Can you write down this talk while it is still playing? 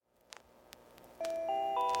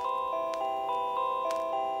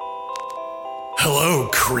Hello,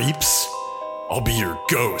 creeps. I'll be your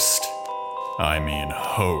ghost. I mean,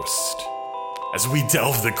 host. As we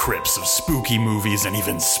delve the crypts of spooky movies and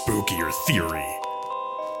even spookier theory.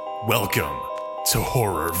 Welcome to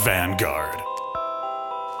Horror Vanguard.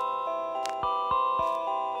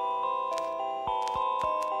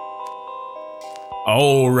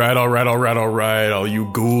 All right, all you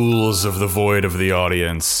ghouls of the void of the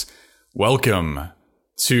audience. Welcome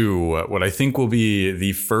to what I think will be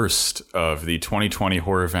the first of the 2020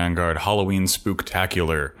 Horror Vanguard Halloween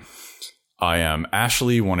Spooktacular. I am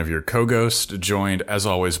Ashley, one of your co-ghosts, joined as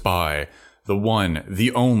always by the one,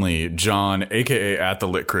 the only John, aka at the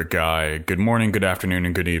Lit Crit Guy. Good morning, good afternoon,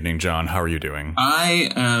 and good evening, John. How are you doing?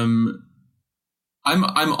 I'm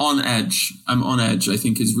on edge. I'm on edge, I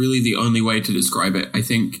think is really the only way to describe it. I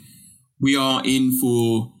think we are in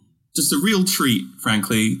for just a real treat,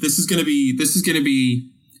 frankly. This is gonna be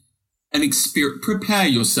an experience. Prepare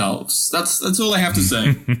yourselves. That's all I have to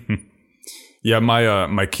say. Yeah,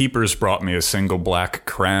 my keepers brought me a single black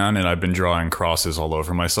crayon, and I've been drawing crosses all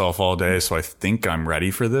over myself all day, so I think I'm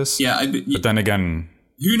ready for this. Yeah, but then again,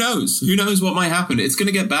 who knows? Who knows what might happen? It's going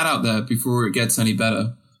to get bad out there before it gets any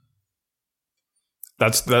better.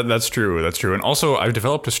 That's true. That's true. And also, I've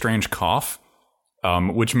developed a strange cough,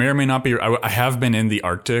 which may or may not be. I have been in the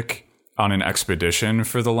Arctic on an expedition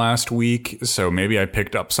for the last week, so maybe I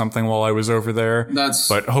picked up something while I was over there.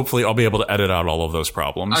 But hopefully I'll be able to edit out all of those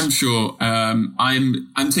problems. I'm sure. I'm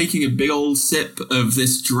taking a big old sip of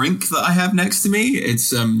this drink that I have next to me.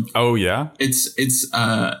 It's oh yeah, it's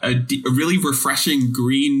a really refreshing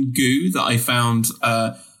green goo that I found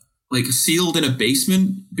like sealed in a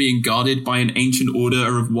basement, being guarded by an ancient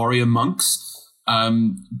order of warrior monks.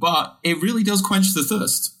 But it really does quench the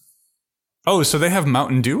thirst. Oh, so they have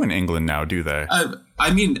Mountain Dew in England now, do they?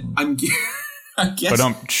 I mean, I'm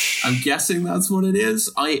guessing that's what it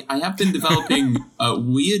is. I have been developing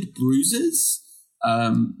weird bruises.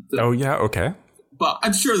 Oh yeah, okay. But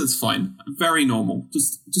I'm sure that's fine. Very normal.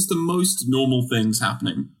 Just the most normal things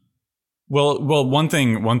happening. Well, one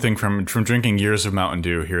thing from drinking years of Mountain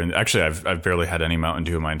Dew here, and actually I've barely had any Mountain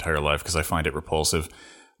Dew in my entire life because I find it repulsive.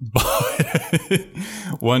 But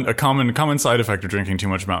a common side effect of drinking too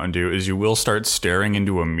much Mountain Dew is you will start staring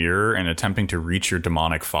into a mirror and attempting to reach your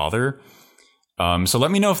demonic father. So let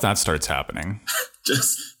me know if that starts happening.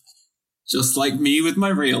 just like me with my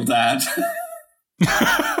real dad.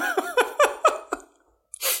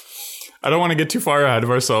 I don't want to get too far ahead of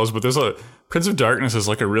ourselves, but Prince of Darkness is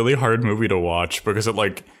like a really hard movie to watch because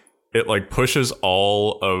it pushes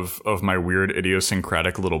all of my weird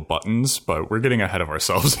idiosyncratic little buttons, but we're getting ahead of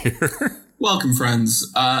ourselves here. Welcome, friends.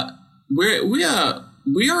 We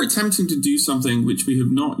are attempting to do something which we have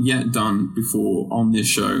not yet done before on this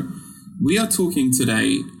show. We are talking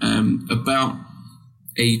today about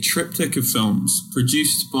a triptych of films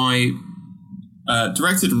produced by,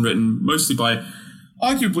 directed and written mostly by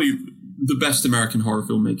arguably the best American horror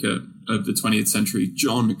filmmaker of the 20th century,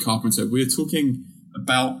 John Carpenter. We are talking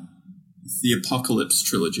about the Apocalypse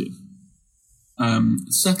trilogy.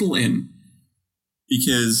 Settle in,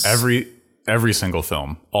 because every single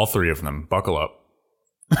film, all three of them, buckle up.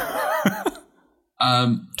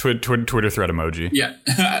 Twitter thread emoji. Yeah,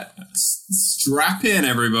 strap in,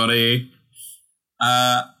 everybody.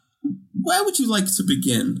 Where would you like to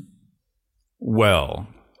begin? Well,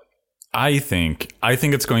 I think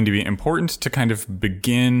it's going to be important to kind of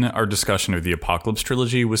begin our discussion of the Apocalypse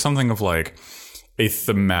trilogy with something of like a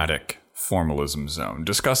thematic formalism zone,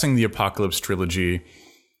 discussing the Apocalypse trilogy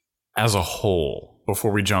as a whole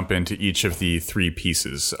before we jump into each of the three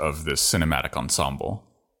pieces of this cinematic ensemble.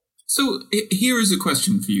 So here is a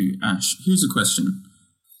question for you, Ash. Here's a question.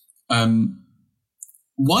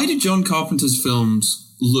 Why do John Carpenter's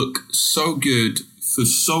films look so good for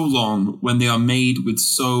so long when they are made with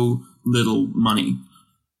so little money?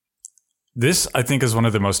 This, I think, is one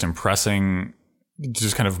of the most impressive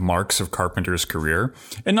just kind of marks of Carpenter's career.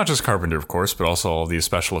 And not just Carpenter, of course, but also all the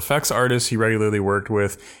special effects artists he regularly worked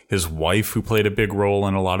with, his wife, who played a big role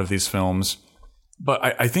in a lot of these films. But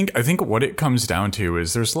I think what it comes down to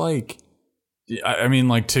is there's to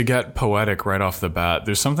get poetic right off the bat,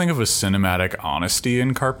 there's something of a cinematic honesty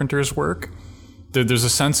in Carpenter's work. There's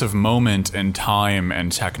a sense of moment and time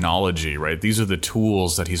and technology, right? These are the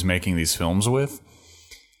tools that he's making these films with.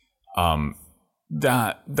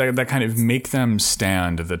 That kind of make them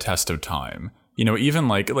stand the test of time. You know,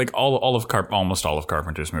 even almost all of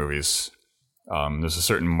Carpenter's movies. There's a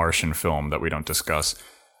certain Martian film that we don't discuss.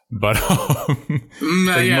 But I've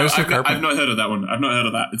not heard of that one. I've not heard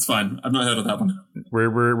of that. It's fine. I've not heard of that one.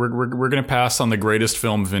 We're gonna pass on the greatest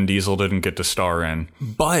film Vin Diesel didn't get to star in.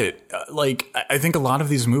 But I think a lot of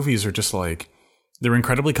these movies are just like They're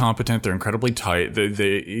incredibly competent. They're incredibly tight.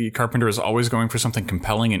 The Carpenter is always going for something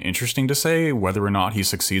compelling and interesting to say, whether or not he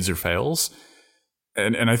succeeds or fails.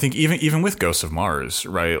 And I think even with Ghosts of Mars,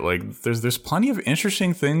 right? Like there's plenty of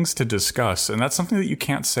interesting things to discuss, and that's something that you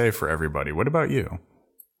can't say for everybody. What about you?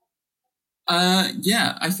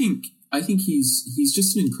 Yeah, I think he's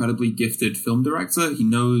just an incredibly gifted film director. He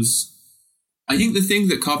knows. I think the thing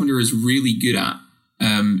that Carpenter is really good at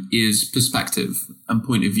is perspective and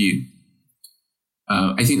point of view.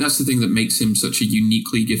 I think that's the thing that makes him such a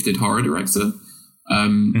uniquely gifted horror director,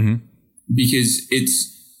 because it's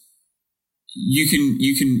you can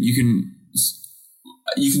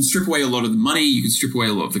strip away a lot of the money, you can strip away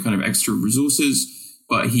a lot of the kind of extra resources,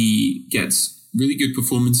 but he gets really good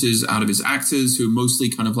performances out of his actors who are mostly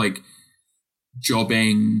kind of like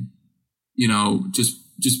jobbing, just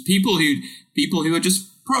people who are just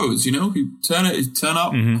pros, who turn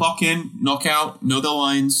up, clock in, knock out, know their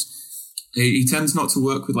lines. He tends not to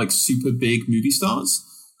work with like super big movie stars,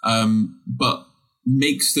 but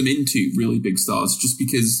makes them into really big stars just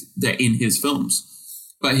because they're in his films.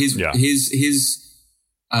 But his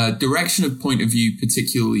direction of point of view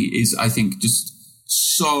particularly is, I think, just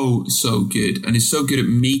so good, and is so good at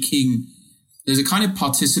making. There's a kind of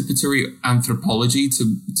participatory anthropology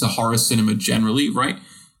to horror cinema generally, right?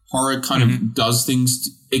 Horror kind of does things.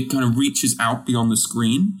 It kind of reaches out beyond the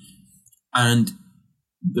screen, and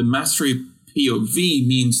the mastery of POV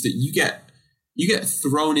means that you get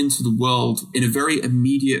thrown into the world in a very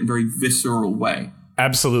immediate and very visceral way.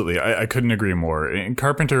 Absolutely. I couldn't agree more. And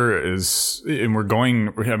Carpenter is, and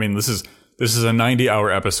this is a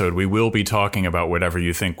 90-hour episode. We will be talking about whatever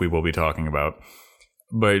you think we will be talking about.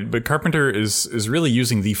 But Carpenter is really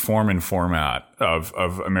using the form and format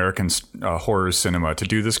of American horror cinema to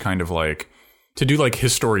do this kind of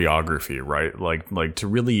historiography, right? Like to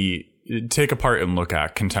really take apart and look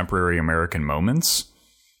at contemporary American moments.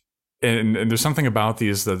 And there's something about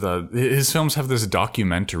these that his films have this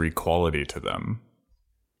documentary quality to them.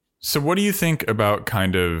 So what do you think about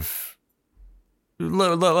kind of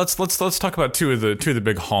let's talk about two of the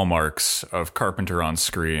big hallmarks of Carpenter on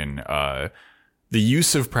screen, the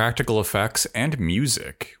use of practical effects and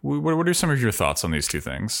music. What are some of your thoughts on these two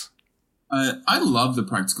things? I love the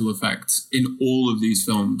practical effects in all of these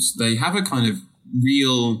films. They have a kind of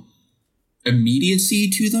real immediacy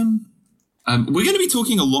to them. We're going to be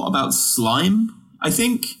talking a lot about slime, I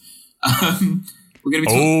think. We're going to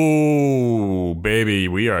be oh, baby,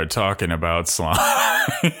 we are talking about slime.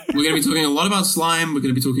 We're going to be talking a lot about slime. We're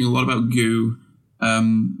going to be talking a lot about goo,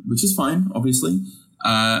 which is fine, obviously.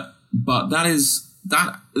 But that's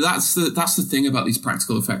the thing about these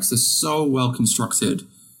practical effects. They're so well constructed.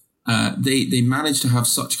 They manage to have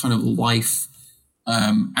such kind of life,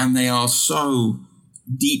 and they are so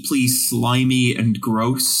deeply slimy and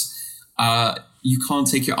gross. You can't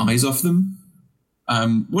take your eyes off them.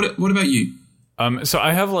 What about you? So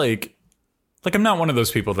I have like I'm not one of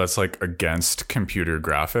those people that's like against computer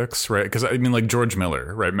graphics, right? Because I mean, like George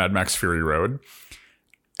Miller, right? Mad Max Fury Road.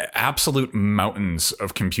 Absolute mountains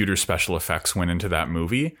of computer special effects went into that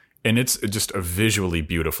movie, and it's just a visually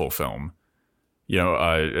beautiful film.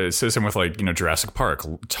 Same with Jurassic Park.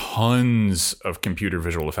 Tons of computer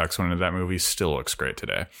visual effects went into that movie. Still looks great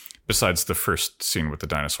today. Besides the first scene with the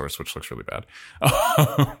dinosaurs, which looks really bad.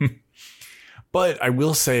 But I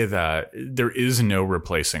will say that there is no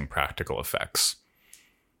replacing practical effects.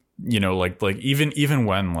 Even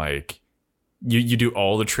when you do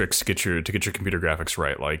all the tricks to get your computer graphics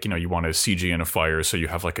right. You want a CG in a fire, so you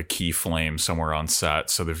have like a key flame somewhere on set,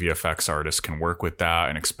 so the VFX artist can work with that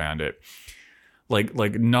and expand it.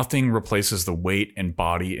 Like nothing replaces the weight and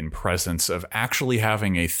body and presence of actually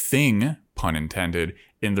having a thing, pun intended,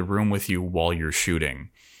 in the room with you while you're shooting.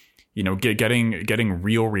 Getting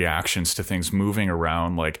real reactions to things moving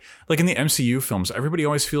around. Like in the MCU films, everybody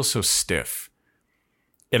always feels so stiff.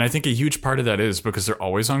 And I think a huge part of that is because they're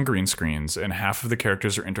always on green screens, and half of the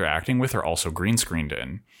characters they're interacting with are also green screened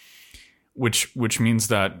in. Which means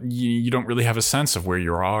that you don't really have a sense of where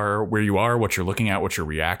you are, what you're looking at, what you're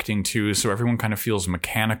reacting to. So everyone kind of feels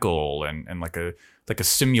mechanical and like a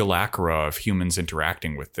simulacra of humans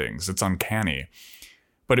interacting with things. It's uncanny.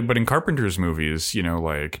 But in Carpenter's movies,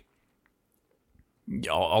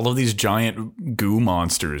 all of these giant goo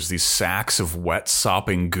monsters, these sacks of wet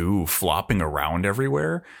sopping goo flopping around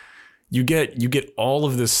everywhere. You get all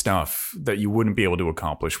of this stuff that you wouldn't be able to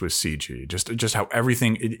accomplish with CG. Just how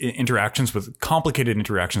everything complicated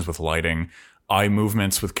interactions with lighting, eye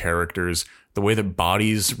movements with characters, the way that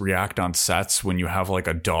bodies react on sets when you have like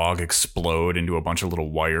a dog explode into a bunch of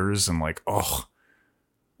little wires and I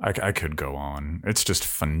could go on. It's just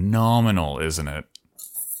phenomenal, isn't it?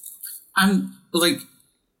 And like,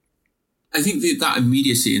 I think that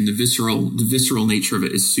immediacy and the visceral nature of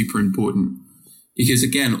it is super important, because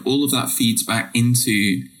again, all of that feeds back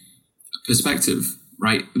into perspective,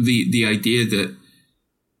 right? The idea that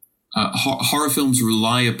horror films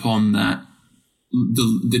rely upon that,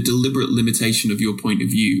 the deliberate limitation of your point of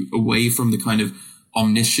view away from the kind of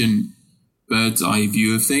omniscient bird's eye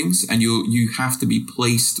view of things, and you have to be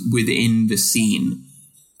placed within the scene,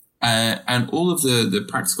 and all of the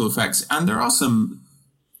practical effects, and there are some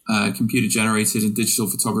computer generated and digital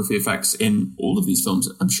photography effects in all of these films,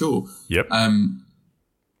 I'm sure. Yep.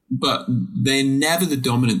 But they're never the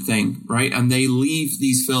dominant thing, right? And they leave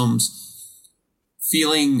these films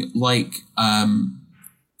feeling like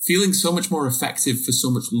feeling so much more effective for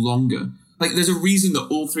so much longer. Like, there's a reason that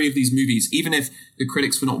all three of these movies, even if the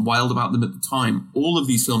critics were not wild about them at the time, all of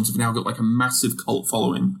these films have now got like a massive cult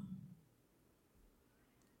following.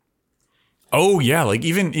 Oh yeah, like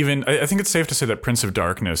even I think it's safe to say that Prince of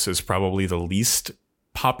Darkness is probably the least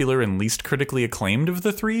popular and least critically acclaimed of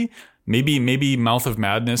the three. Maybe Mouth of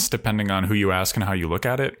Madness, depending on who you ask and how you look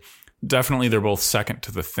at it. Definitely they're both second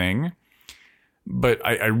to The Thing. But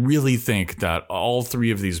I really think that all three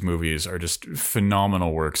of these movies are just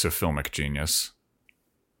phenomenal works of filmic genius.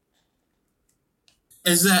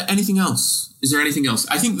 Is there anything else?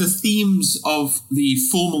 I think the themes of the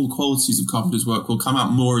formal qualities of Carpenter's work will come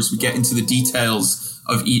out more as we get into the details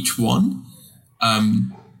of each one.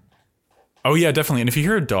 Oh yeah, definitely. And if you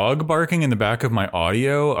hear a dog barking in the back of my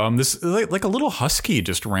audio, this like a little husky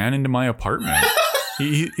just ran into my apartment.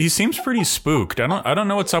 He seems pretty spooked. I don't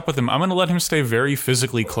know what's up with him. I'm going to let him stay very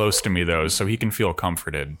physically close to me though, so he can feel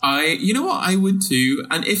comforted. You know what, I would too.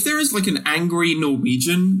 And if there is like an angry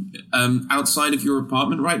Norwegian outside of your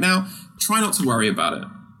apartment right now, try not to worry about it.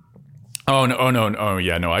 Oh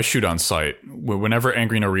no! I shoot on sight. Whenever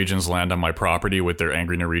angry Norwegians land on my property with their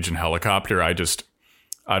angry Norwegian helicopter, I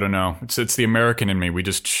don't know. It's the American in me. We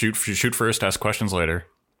just shoot first, ask questions later.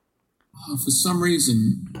 For some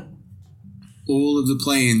reason, all of the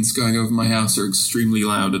planes going over my house are extremely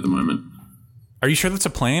loud at the moment. Are you sure that's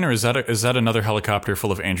a plane, or is that another helicopter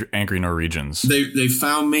full of angry Norwegians? They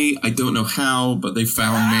found me. I don't know how, but they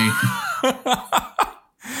found me.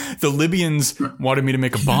 The Libyans wanted me to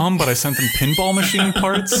make a bomb, but I sent them pinball machine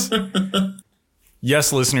parts.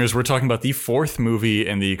 Yes, listeners, we're talking about the fourth movie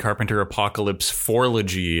in the Carpenter Apocalypse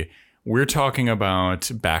Fourlogy. We're talking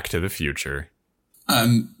about Back to the Future.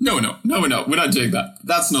 No, we're not. We're not doing that.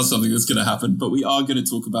 That's not something that's going to happen, but we are going to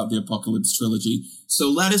talk about the Apocalypse trilogy. So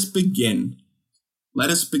let us begin.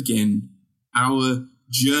 Let us begin our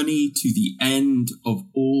journey to the end of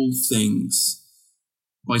all things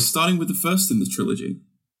by starting with the first in the trilogy.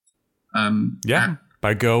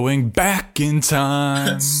 By going back in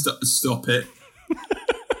time. Stop it.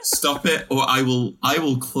 Stop it, or I will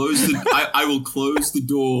close the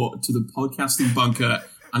door to the podcasting bunker,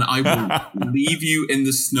 and I will leave you in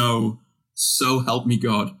the snow. So help me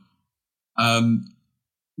God.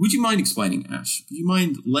 Would you mind explaining, Ash? Would you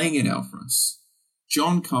mind laying it out for us?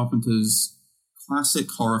 John Carpenter's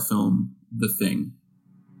classic horror film, The Thing.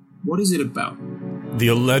 What is it about? The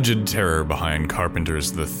alleged terror behind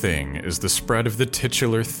Carpenter's The Thing is the spread of the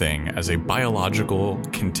titular thing as a biological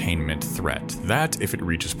containment threat that, if it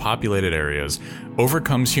reaches populated areas,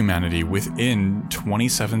 overcomes humanity within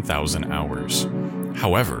 27,000 hours.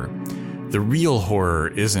 However, the real horror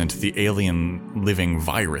isn't the alien living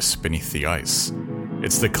virus beneath the ice.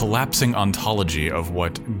 It's the collapsing ontology of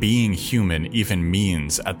what being human even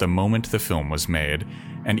means at the moment the film was made,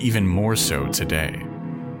 and even more so today.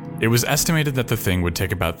 It was estimated that The Thing would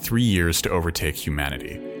take about 3 years to overtake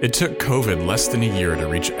humanity. It took COVID less than a year to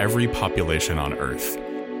reach every population on Earth.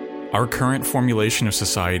 Our current formulation of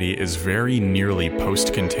society is very nearly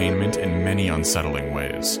post-containment in many unsettling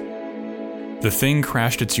ways. The Thing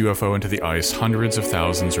crashed its UFO into the ice hundreds of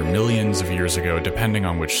thousands or millions of years ago, depending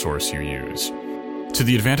on which source you use. To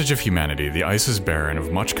the advantage of humanity, the ice is barren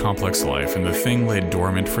of much complex life, and The Thing lay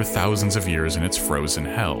dormant for thousands of years in its frozen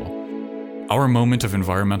hell. Our moment of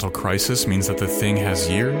environmental crisis means that The Thing has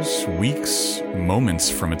years, weeks, moments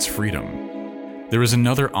from its freedom. There is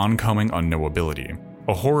another oncoming unknowability,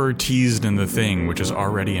 a horror teased in The Thing which is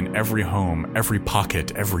already in every home, every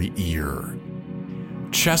pocket, every ear.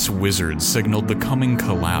 Chess wizards signaled the coming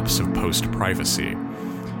collapse of post-privacy.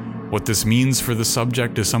 What this means for the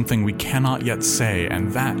subject is something we cannot yet say,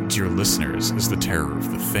 and that, dear listeners, is the terror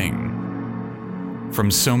of The Thing.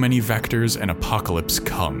 From so many vectors, an apocalypse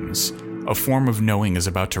comes. A form of knowing is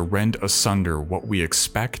about to rend asunder what we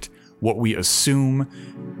expect, what we assume,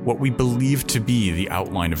 what we believe to be the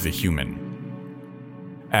outline of the human.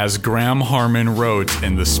 As Graham Harman wrote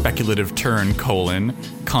in The Speculative Turn,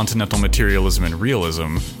 Continental Materialism and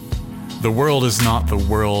Realism, the world is not the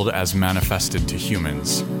world as manifested to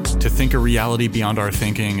humans. To think a reality beyond our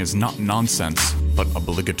thinking is not nonsense, but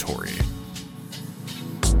obligatory.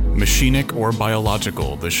 Machinic or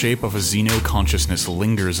biological, the shape of a xeno-consciousness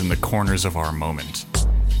lingers in the corners of our moment.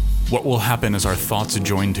 What will happen as our thoughts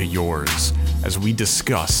join to yours, as we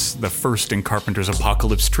discuss the first in Carpenter's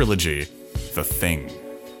Apocalypse trilogy, The Thing?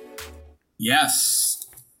 Yes.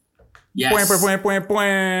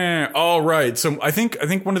 All right. So I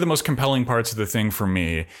think one of the most compelling parts of The Thing for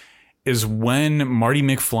me is when Marty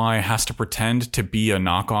McFly has to pretend to be a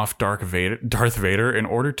knockoff Darth Vader in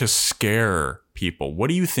order to scare people. What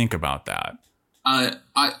do you think about that?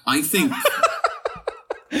 I think...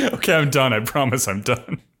 Okay, I'm done. I promise I'm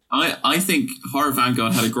done. I think Horror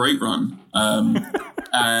Vanguard had a great run.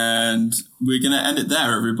 And we're going to end it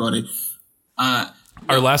there, everybody.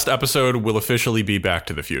 Our last episode will officially be Back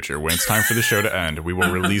to the Future. When it's time for the show to end, we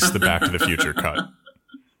will release the Back to the Future cut.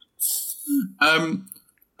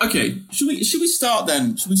 Okay, should we start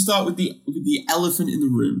then? Should we start with the elephant in the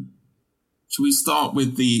room? Should we start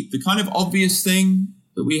with the kind of obvious thing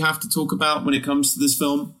that we have to talk about when it comes to this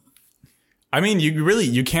film? I mean,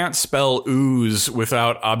 you can't spell ooze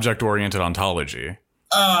without object-oriented ontology.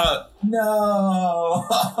 No.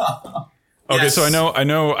 Okay, Yes. so I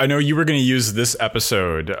know you were going to use this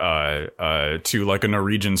episode to, like a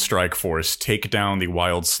Norwegian strike force, take down the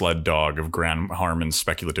wild sled dog of Graham Harman's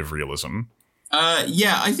speculative realism.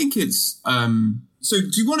 Yeah, I think it's. So,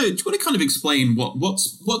 do you want to kind of explain what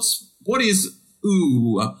is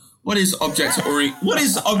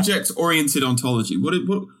object oriented ontology? What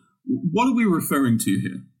are we referring to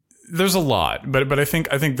here? There's a lot, but I think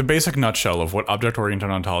the basic nutshell of what object-oriented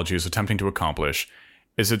ontology is attempting to accomplish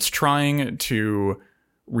is it's trying to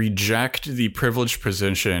reject the privileged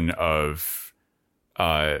position of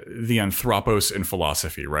the anthropos in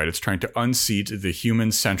philosophy, right? It's trying to unseat the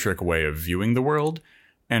human-centric way of viewing the world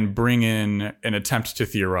and bring in an attempt to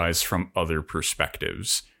theorize from other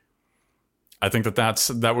perspectives. I think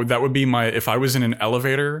that would be my, if I was in an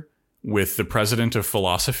elevator with the president of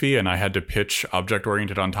philosophy and I had to pitch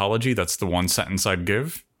object-oriented ontology, that's the one sentence I'd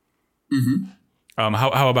give. Mm-hmm.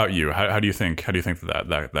 How about you? How do you think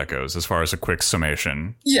that goes as far as a quick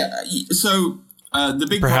summation? Yeah. So the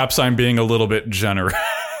big perhaps I'm being a little bit generous.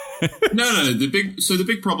 No. The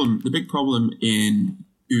big problem in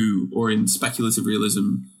or in speculative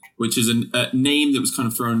realism, which is a name that was kind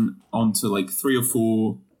of thrown onto like 3 or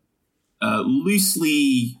 4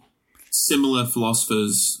 loosely similar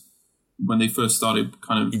philosophers when they first started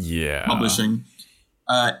kind of publishing,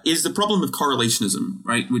 is the problem of correlationism,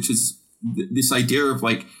 right? Which is this idea of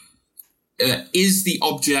like, is the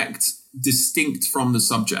object distinct from the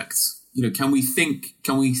subject? You know, can we think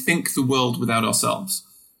the world without ourselves?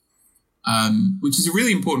 Which is a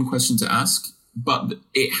really important question to ask, but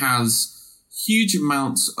it has huge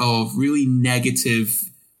amounts of really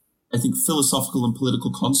negative, I think, philosophical and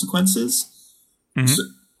political consequences. Mm-hmm.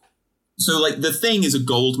 So like The Thing is a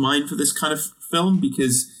goldmine for this kind of film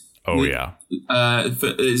because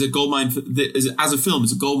is a goldmine as a film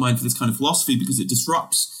is a goldmine for this kind of philosophy because it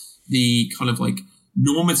disrupts the kind of like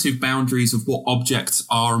normative boundaries of what objects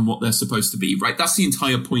are and what they're supposed to be. Right, that's the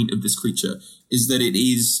entire point of this creature, is that it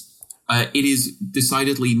is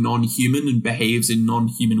decidedly non-human and behaves in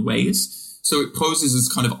non-human ways. So it poses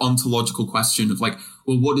this kind of ontological question of like,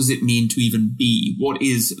 well, what does it mean to even be? What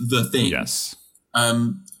is the thing? Yes.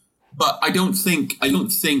 But I don't think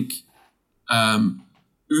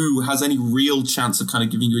Ooh has any real chance of kind of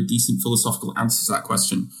giving you a decent philosophical answer to that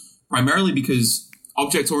question, primarily because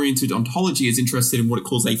object-oriented ontology is interested in what it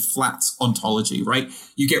calls a flat ontology, right?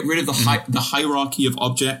 You get rid of the hierarchy of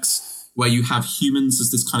objects where you have humans as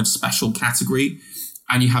this kind of special category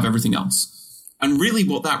and you have everything else. And really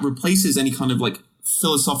what that replaces any kind of like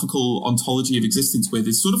philosophical ontology of existence with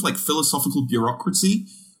is sort of like philosophical bureaucracy,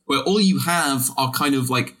 where all you have are kind of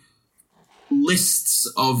like lists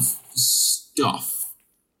of stuff.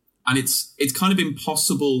 And it's kind of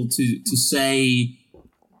impossible to say,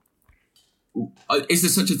 is there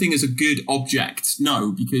such a thing as a good object?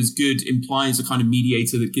 No, because good implies a kind of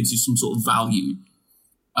mediator that gives you some sort of value.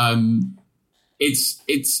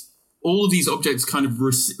 It's all of these objects kind of,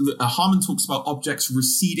 Harman talks about objects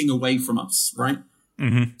receding away from us, right?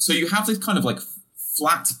 Mm-hmm. So you have this kind of like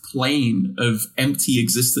flat plane of empty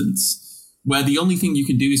existence where the only thing you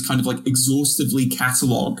can do is kind of like exhaustively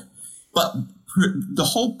catalog. But the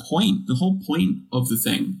whole point of the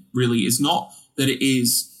thing really is not that it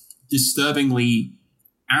is disturbingly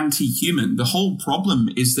anti-human. The whole problem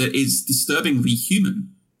is that it's disturbingly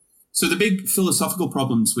human. So the big philosophical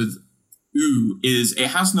problems with OO is it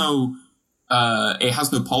has no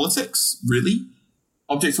politics, really.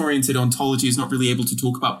 Object-oriented ontology is not really able to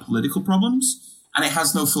talk about political problems, and it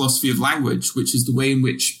has no philosophy of language, which is the way in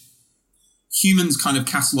which humans kind of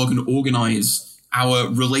catalog and organize our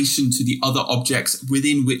relation to the other objects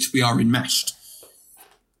within which we are enmeshed.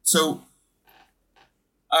 So,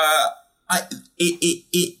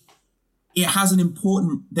 it has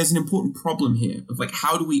there's an important problem here of like,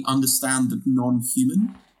 how do we understand the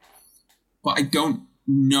non-human? But I don't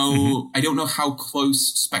know how close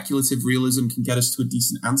speculative realism can get us to a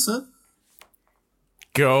decent answer.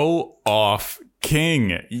 Go off,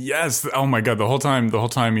 King. Yes. Oh my God. The whole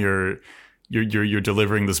time you're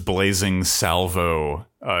delivering this blazing salvo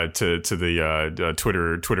to the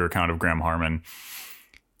Twitter account of Graham Harmon.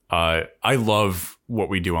 I love what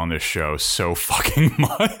we do on this show so fucking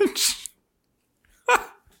much.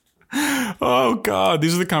 Oh God,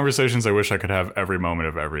 these are the conversations I wish I could have every moment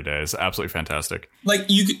of every day. It's absolutely fantastic. Like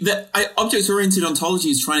object-oriented ontology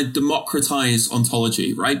is trying to democratize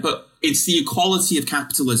ontology, right? But it's the equality of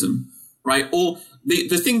capitalism, right? Or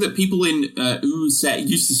the thing that people in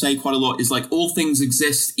used to say quite a lot is like, all things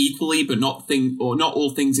exist equally, but not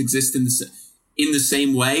all things exist in the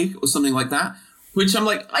same way, or something like that. Which I'm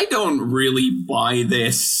like, I don't really buy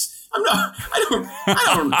this. I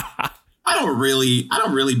don't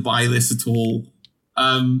really buy this at all.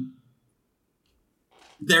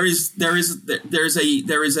 There is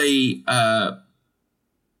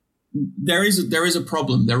a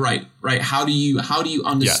problem. They're right. How do you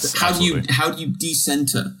understand? Yes, how do you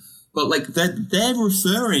decenter? But like they're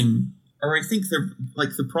referring, or I think they're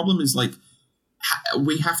like, the problem is like,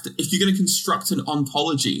 we have to, if you're going to construct an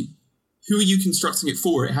ontology, who are you constructing it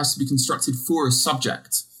for? It has to be constructed for a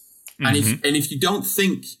subject. Mm-hmm. And if you don't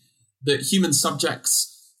think that human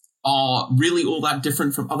subjects are really all that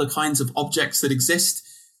different from other kinds of objects that exist,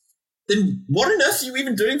 then what on earth are you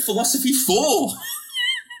even doing philosophy for?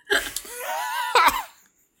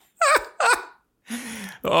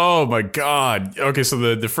 Oh my God. Okay, so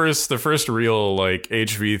the first real like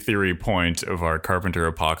HV theory point of our Carpenter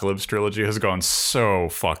Apocalypse trilogy has gone so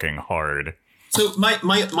fucking hard. So my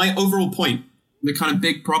overall point, the kind of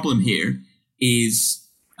big problem here is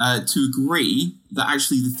to agree that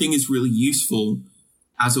actually the thing is really useful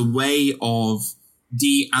as a way of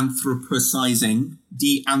de-anthropocizing,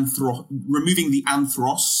 removing the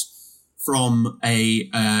anthros from a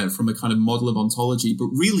kind of model of ontology. But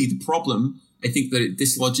really the problem, I think, that it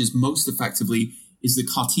dislodges most effectively is the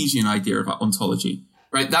Cartesian idea of ontology,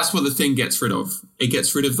 right? That's what the thing gets rid of. It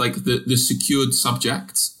gets rid of like the secured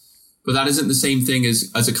subject, but that isn't the same thing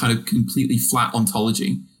as a kind of completely flat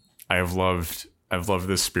ontology. I've loved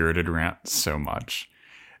this spirited rant so much.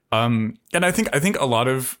 And I think a lot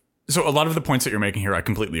of the points that you're making here, I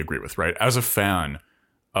completely agree with, right? As a fan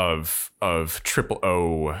of triple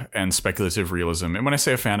O and speculative realism, and when I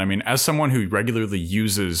say a fan, I mean as someone who regularly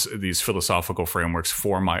uses these philosophical frameworks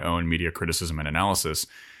for my own media criticism and analysis,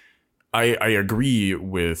 I agree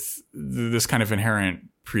with this kind of inherent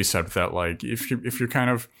precept that like if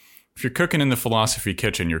you're cooking in the philosophy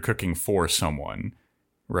kitchen, you're cooking for someone,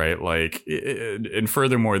 right? Like, and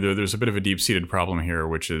furthermore, there's a bit of a deep-seated problem here,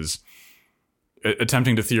 which is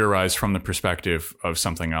attempting to theorize from the perspective of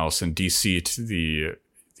something else and de-seat the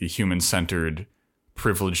human-centered,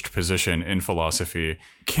 privileged position in philosophy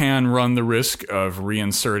can run the risk of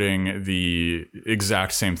reinserting the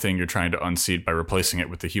exact same thing you're trying to unseat by replacing it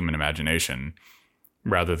with the human imagination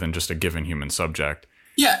rather than just a given human subject.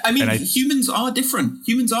 Yeah, I mean, humans are different.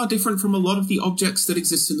 Humans are different from a lot of the objects that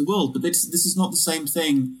exist in the world, but this is not the same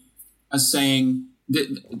thing as saying that,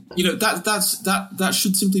 you know, that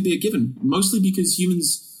should simply be a given. Mostly because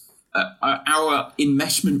humans, our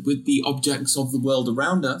enmeshment with the objects of the world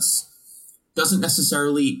around us doesn't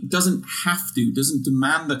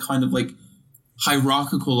demand a kind of like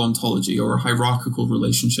hierarchical ontology or a hierarchical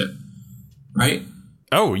relationship, right?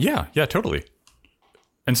 Oh yeah, totally.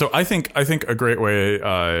 And so I think a great way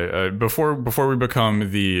before we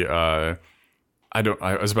become the I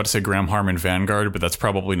was about to say Graham Harmon Vanguard, but that's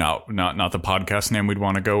probably not the podcast name we'd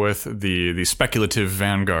want to go with, the speculative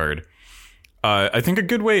vanguard. I think a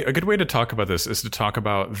good way to talk about this is to talk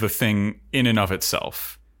about the thing in and of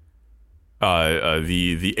itself.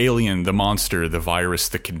 The alien, the monster, the virus,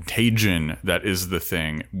 the contagion that is the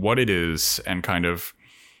thing, what it is, and kind of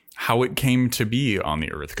how it came to be on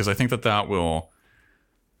the Earth. Because I think that will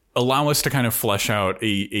allow us to kind of flesh out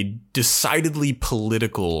a decidedly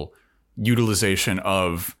political utilization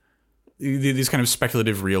of these kind of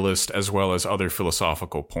speculative realist as well as other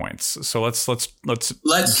philosophical points. So let's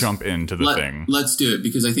jump into the thing. Let's do it,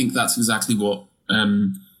 because I think that's exactly what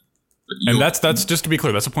And that's just to be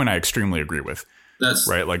clear, that's a point I extremely agree with. That's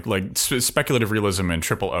right. Like speculative realism and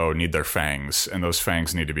O need their fangs, and those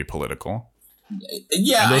fangs need to be political.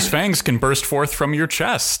 Yeah, and those fangs can burst forth from your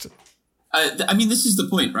chest. I mean, this is the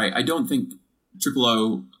point, right? I don't think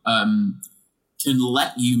O can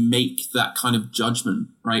let you make that kind of judgment,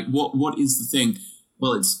 right? What is the thing?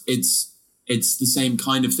 Well, it's the same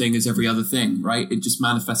kind of thing as every other thing, right? It just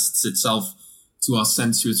manifests itself to our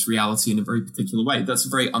sensuous reality in a very particular way. That's a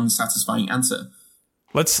very unsatisfying answer.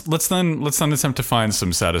 Let's then attempt to find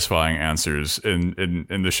some satisfying answers in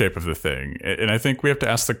the shape of the thing. And I think we have to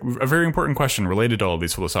ask a very important question related to all of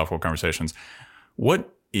these philosophical conversations. What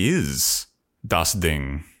is das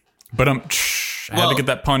Ding? But I had to get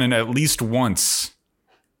that pun in at least once.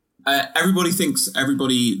 The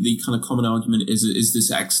kind of common argument is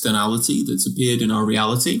this externality that's appeared in our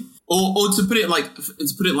reality. Or to put it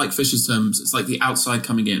like Fisher's terms, it's like the outside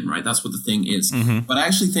coming in, right? That's what the thing is. Mm-hmm. But I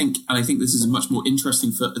actually think, and I think this is a much more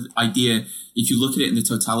interesting idea if you look at it in the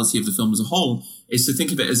totality of the film as a whole, is to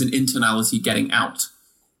think of it as an internality getting out.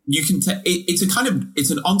 You can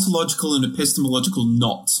it's an ontological and epistemological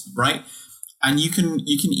knot, right? And you can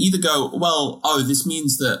either go, well, this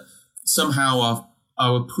means that somehow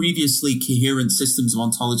our previously coherent systems of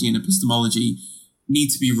ontology and epistemology need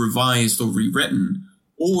to be revised or rewritten.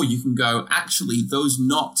 Or you can go, actually, those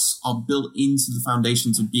knots are built into the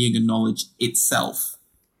foundations of being and knowledge itself.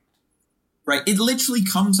 Right? It literally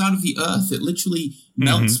comes out of the earth. It literally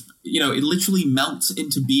melts, it literally melts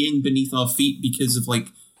into being beneath our feet because of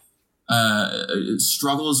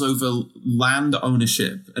struggles over land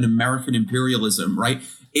ownership and American imperialism, right?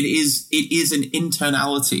 It is an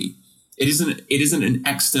internality. It isn't an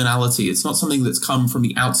externality. It's not something that's come from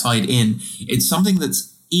the outside in. It's something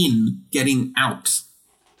that's in getting out.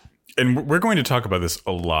 And we're going to talk about this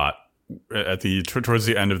a lot at towards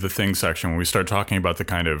the end of the thing section when we start talking about the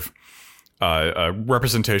kind of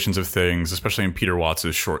representations of things, especially in Peter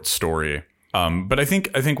Watts' short story. But I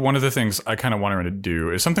think one of the things I kind of wanted to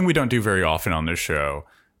do is something we don't do very often on this show,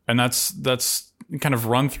 and that's kind of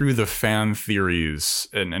run through the fan theories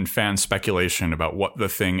and fan speculation about what the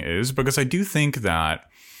thing is, because I do think that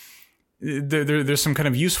there's some kind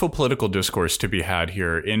of useful political discourse to be had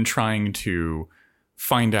here in trying to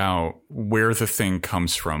find out where the thing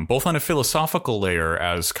comes from, both on a philosophical layer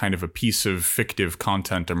as kind of a piece of fictive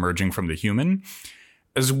content emerging from the human,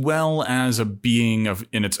 as well as a being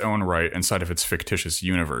in its own right inside of its fictitious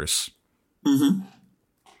universe. Mm-hmm.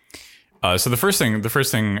 So the first thing, I'm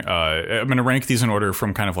going to rank these in order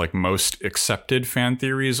from kind of like most accepted fan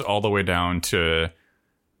theories all the way down to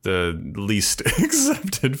the least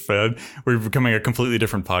accepted fan. We're becoming a completely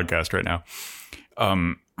different podcast right now.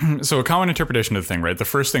 So a common interpretation of the thing, right? The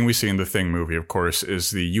first thing we see in the Thing movie, of course, is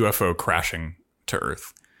the UFO crashing to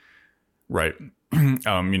Earth, right? We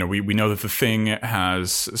know that the thing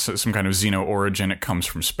has some kind of xeno origin. It comes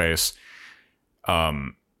from space,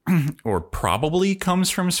 or probably comes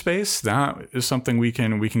from space. That is something we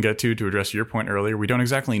can get to address your point earlier. We don't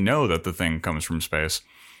exactly know that the thing comes from space.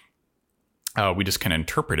 We just can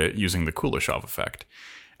interpret it using the Kuleshov effect.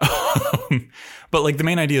 But like the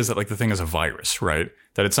main idea is that like the thing is a virus, right?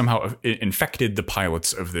 That it somehow infected the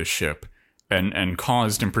pilots of this ship and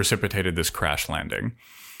caused and precipitated this crash landing.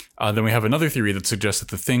 Then we have another theory that suggests that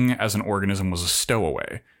the thing as an organism was a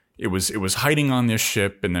stowaway. It was hiding on this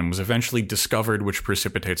ship and then was eventually discovered, which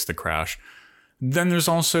precipitates the crash. Then there's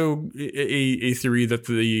also a theory that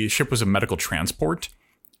the ship was a medical transport,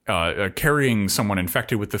 carrying someone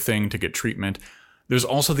infected with the thing to get treatment. There's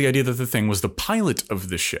also the idea that the thing was the pilot of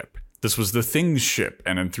the ship. This was the thing's ship,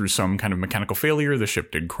 and then through some kind of mechanical failure, the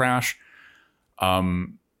ship did crash.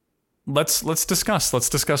 Let's discuss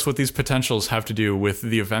what these potentials have to do with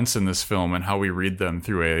the events in this film and how we read them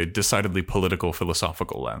through a decidedly political,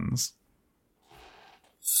 philosophical lens.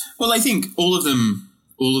 Well, I think all of them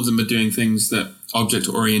are doing things that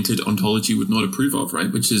object-oriented ontology would not approve of,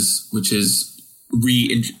 right? Which is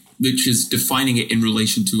defining it in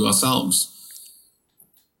relation to ourselves.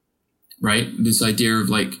 Right? This idea of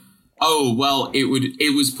like, oh, well, it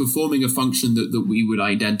was performing a function that we would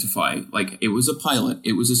identify. Like it was a pilot.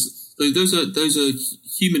 It was those are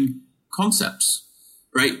human concepts,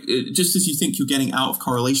 right? Just as you think you're getting out of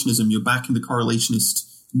correlationism, you're back in the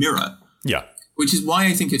correlationist mirror. Yeah. Which is why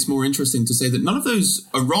I think it's more interesting to say that none of those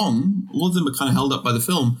are wrong. All of them are kind of held up by the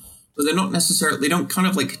film, but they're not necessarily, they don't kind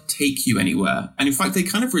of like take you anywhere. And in fact, they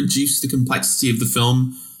kind of reduce the complexity of the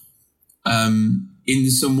film,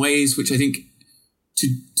 in some ways, which I think to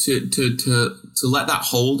let that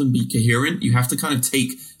hold and be coherent, you have to kind of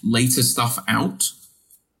take later stuff out.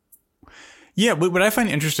 Yeah, but what I find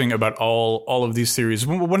interesting about all of these theories,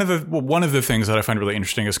 one of the things that I find really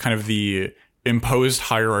interesting is kind of the imposed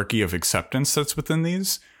hierarchy of acceptance that's within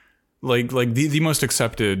these. Like the most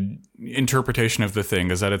accepted interpretation of the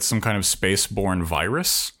thing is that it's some kind of space-borne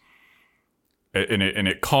virus, and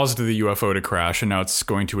it caused the UFO to crash, and now it's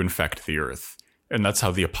going to infect the Earth, and that's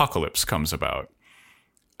how the apocalypse comes about.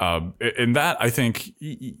 And that, I think,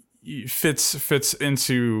 fits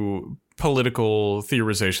into political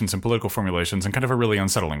theorizations and political formulations in kind of a really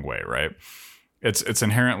unsettling way, right? It's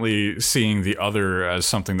inherently seeing the other as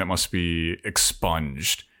something that must be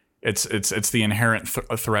expunged. It's the inherent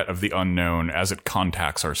threat of the unknown as it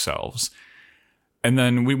contacts ourselves. And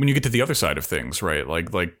then when you get to the other side of things, right?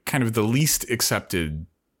 Like kind of the least accepted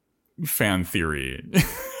fan theory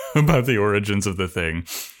about the origins of the thing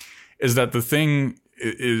is that the thing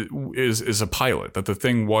is a pilot, that the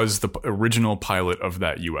thing was the original pilot of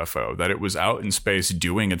that UFO, that it was out in space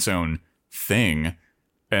doing its own thing,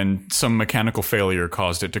 and some mechanical failure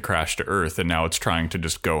caused it to crash to Earth, and now it's trying to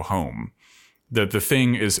just go home. That the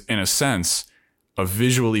thing is, in a sense, a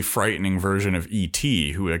visually frightening version of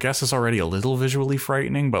E.T., who I guess is already a little visually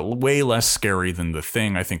frightening, but way less scary than the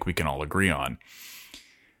thing, I think we can all agree on.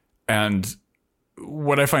 And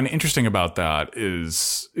what I find interesting about that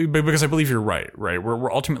is, because I believe you're right?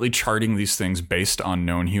 We're ultimately charting these things based on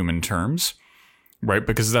known human terms, right?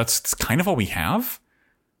 Because that's kind of all we have.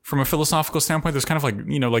 From a philosophical standpoint, there's kind of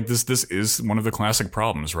like, this is one of the classic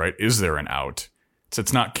problems, right? Is there an out?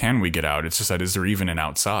 It's not can we get out? It's just that is there even an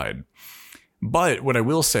outside? But what I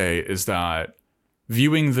will say is that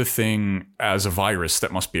viewing the thing as a virus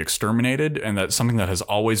that must be exterminated, and that something that has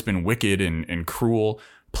always been wicked and cruel,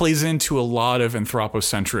 plays into a lot of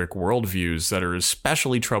anthropocentric worldviews that are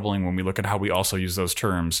especially troubling when we look at how we also use those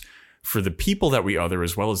terms for the people that we other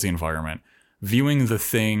as well as the environment. Viewing the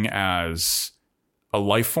thing as a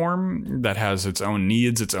life form that has its own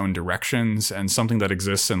needs, its own directions, and something that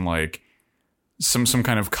exists in like some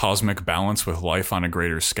kind of cosmic balance with life on a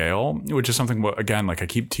greater scale, which is something, again, like I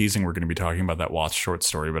keep teasing, we're going to be talking about that Watts short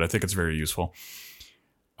story, but I think it's very useful.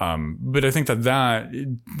 But I think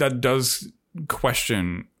that does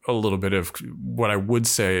question a little bit of what I would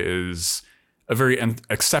say is a very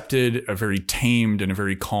accepted, a very tamed, and a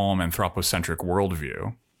very calm anthropocentric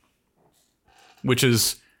worldview, which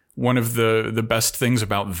is one of the best things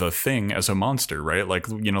about the thing as a monster, right? Like,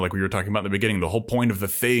 you know, like we were talking about in the beginning, the whole point of the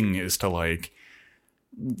thing is to like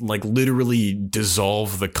literally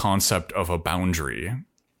dissolve the concept of a boundary.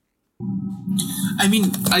 I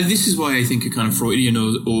mean, this is why I think a kind of Freudian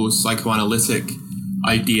or psychoanalytic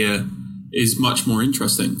idea is much more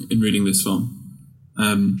interesting in reading this film.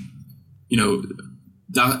 You know,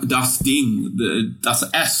 das Ding, das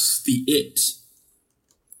Es, the it.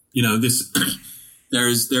 You know, this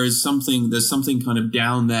there's something kind of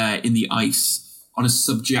down there in the ice on a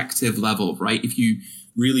subjective level, right? If you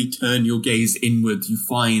really turn your gaze inward, you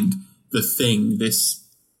find the thing, this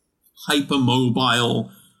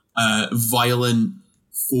hypermobile, violent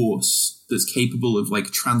force that's capable of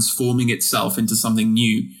like transforming itself into something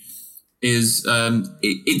new.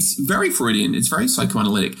 It's very Freudian, it's very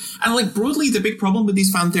psychoanalytic. And like broadly, the big problem with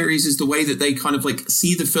these fan theories is the way that they kind of like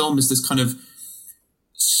see the film as this kind of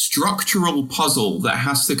structural puzzle that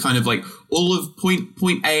has to kind of like all of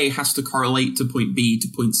point A has to correlate to point B to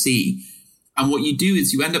point C. And what you do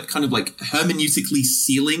is you end up kind of like hermeneutically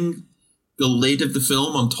sealing the lid of the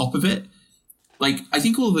film on top of it. Like, I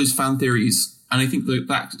think all of those fan theories, and I think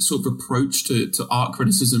that sort of approach to art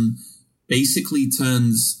criticism basically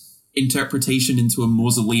turns interpretation into a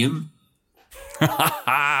mausoleum.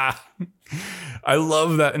 I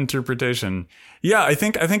love that interpretation. Yeah, I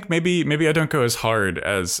think maybe I don't go as hard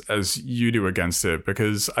as you do against it,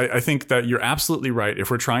 because I think that you're absolutely right.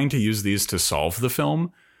 If we're trying to use these to solve the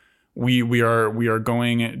film, we are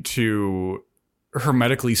going to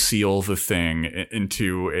hermetically seal the thing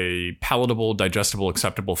into a palatable, digestible,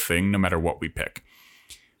 acceptable thing, no matter what we pick.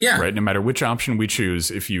 Yeah. Right. No matter which option we choose,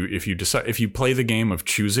 if you decide, if you play the game of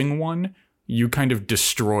choosing one, you kind of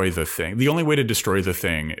destroy the thing. The only way to destroy the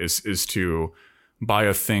thing is to buy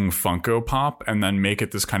a thing Funko Pop and then make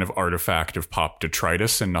it this kind of artifact of pop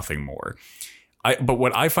detritus and nothing more. But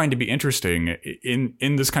what I find to be interesting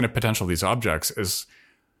in this kind of potential of these objects is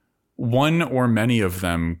one or many of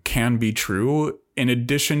them can be true in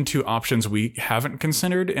addition to options we haven't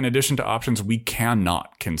considered, in addition to options we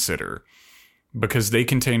cannot consider, because they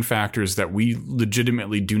contain factors that we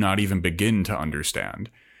legitimately do not even begin to understand.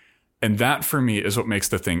 And that, for me, is what makes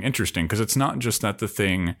the thing interesting, because it's not just that the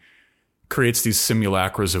thing creates these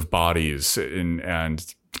simulacras of bodies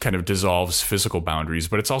and kind of dissolves physical boundaries,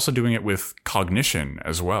 but it's also doing it with cognition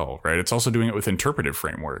as well, right? It's also doing it with interpretive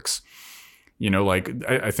frameworks. Like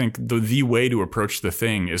I think the way to approach the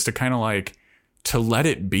thing is to kind of like to let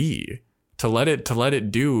it be, to let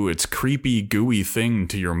it do its creepy, gooey thing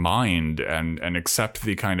to your mind and accept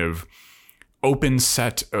the kind of open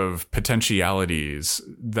set of potentialities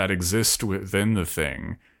that exist within the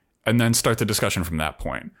thing, and then start the discussion from that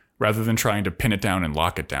point, rather than trying to pin it down and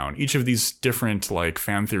lock it down. Each of these different like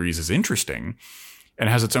fan theories is interesting and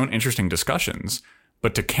has its own interesting discussions,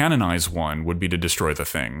 but to canonize one would be to destroy the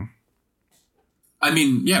thing. I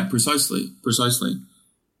mean, yeah, precisely.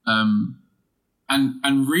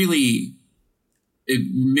 And really, it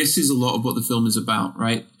misses a lot of what the film is about,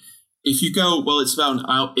 right? If you go, well, it's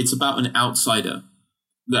about an outsider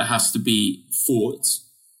that has to be fought.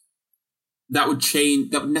 That would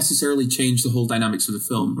necessarily change the whole dynamics of the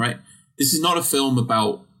film, right? This is not a film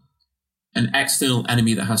about an external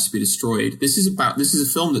enemy that has to be destroyed. This is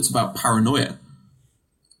a film that's about paranoia,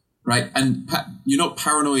 right? And you're not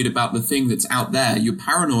paranoid about the thing that's out there. You're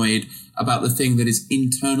paranoid about the thing that is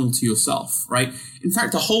internal to yourself, right? In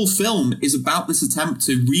fact, the whole film is about this attempt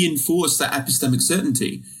to reinforce that epistemic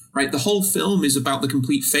certainty, right? The whole film is about the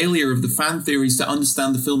complete failure of the fan theories to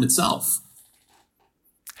understand the film itself.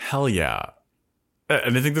 Hell yeah.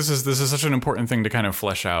 And I think this is such an important thing to kind of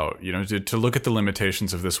flesh out, to look at the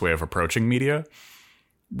limitations of this way of approaching media,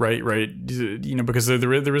 right? Because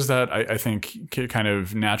there is that, I think, kind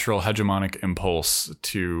of natural hegemonic impulse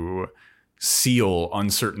to seal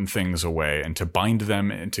uncertain things away and to bind them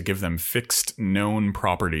and to give them fixed known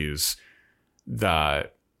properties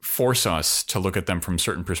that force us to look at them from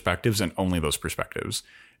certain perspectives and only those perspectives.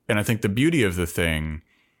 And I think the beauty of the thing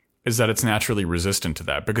is that it's naturally resistant to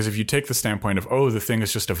that, because if you take the standpoint of, the thing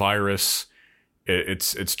is just a virus,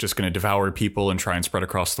 it's just going to devour people and try and spread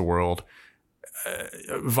across the world.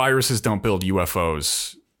 Viruses don't build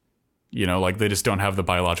UFOs, like they just don't have the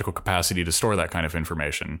biological capacity to store that kind of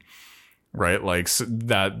information, right? Like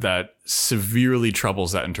that severely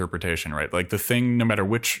troubles that interpretation, right? Like the thing, no matter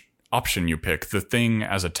which option you pick, the thing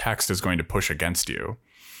as a text is going to push against you.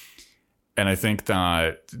 And I think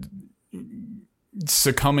that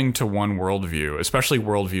succumbing to one worldview, especially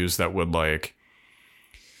worldviews that would like,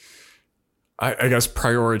 I guess,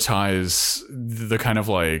 prioritize the kind of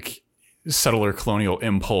like settler colonial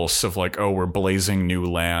impulse of like, we're blazing new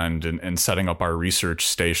land and setting up our research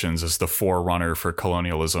stations as the forerunner for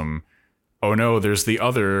colonialism. Oh no, there's the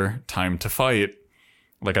other time to fight.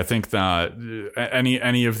 Like, I think that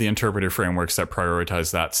any of the interpretive frameworks that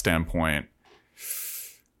prioritize that standpoint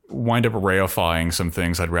wind up reifying some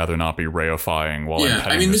things I'd rather not be reifying while I'm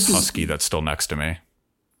petting this husky that's still next to me.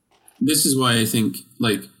 This is why I think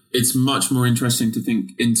like it's much more interesting to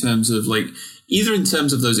think in terms of like either in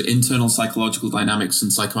terms of those internal psychological dynamics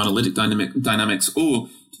and psychoanalytic dynamics, or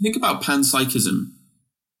to think about panpsychism.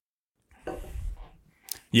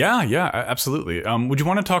 Yeah, absolutely. Would you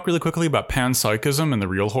want to talk really quickly about panpsychism and the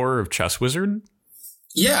real horror of Chess Wizard?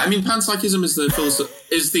 Yeah, I mean, panpsychism is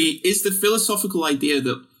the philosophical idea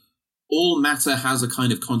that all matter has a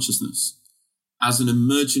kind of consciousness as an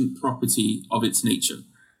emergent property of its nature.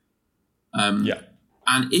 Yeah.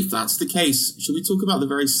 And if that's the case, should we talk about the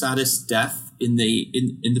very saddest death in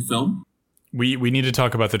the film? We need to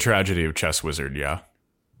talk about the tragedy of Chess Wizard, yeah.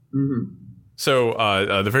 Mm-hmm. So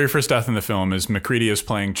the very first death in the film is Macready is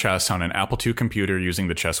playing chess on an Apple II computer using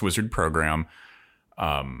the Chess Wizard program.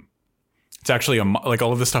 It's actually like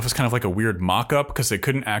all of this stuff is kind of like a weird mock-up because they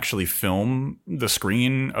couldn't actually film the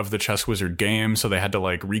screen of the Chess Wizard game, so they had to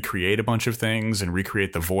like recreate a bunch of things and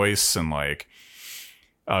recreate the voice and like.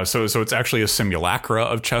 So it's actually a simulacra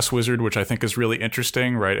of Chess Wizard, which I think is really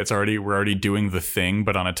interesting, right? We're already doing the thing,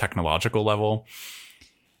 but on a technological level.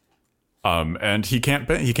 And he can't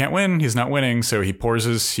win. He's not winning. So he pours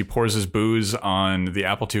his booze on the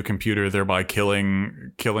Apple II computer, thereby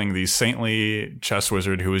killing the saintly Chess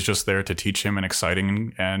Wizard who was just there to teach him an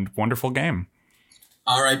exciting and wonderful game.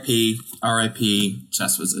 R.I.P.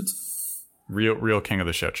 Chess Wizard. Real king of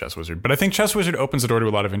the shit, Chess Wizard. But I think Chess Wizard opens the door to a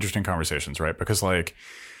lot of interesting conversations, right? Because like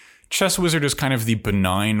Chess Wizard is kind of the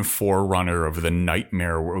benign forerunner of the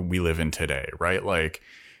nightmare we live in today, right? Like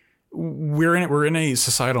we're in a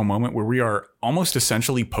societal moment where we are almost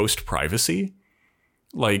essentially post-privacy.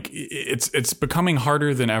 Like it's becoming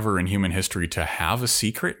harder than ever in human history to have a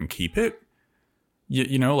secret and keep it.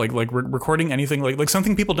 You know, like recording anything, like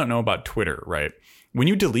something people don't know about Twitter, right? When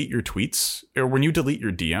you delete your tweets or when you delete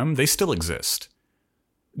your DM, they still exist.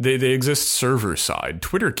 They exist server side.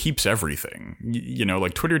 Twitter keeps everything. You know,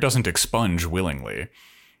 like Twitter doesn't expunge willingly.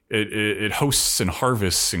 It hosts and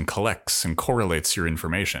harvests and collects and correlates your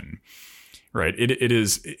information, right? It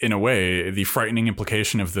is, in a way, the frightening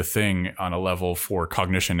implication of the thing on a level for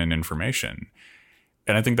cognition and information.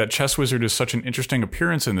 And I think that Chess Wizard is such an interesting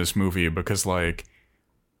appearance in this movie because, like,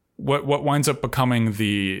 what winds up becoming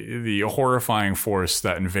the horrifying force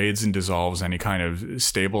that invades and dissolves any kind of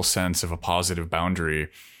stable sense of a positive boundary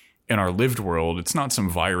in our lived world. It's not some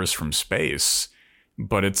virus from space,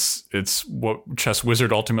 but it's what Chess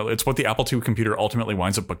Wizard ultimately, it's what the Apple II computer ultimately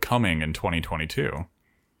winds up becoming in 2022.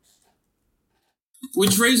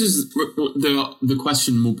 Which raises the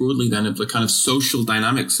question more broadly then of the kind of social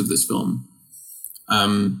dynamics of this film,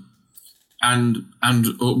 and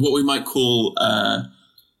what we might call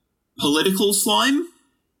political slime.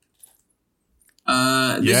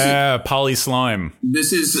 Poly slime.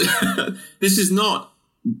 This is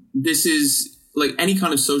like any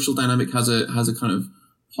kind of social dynamic has a kind of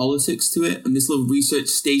politics to it. And this little research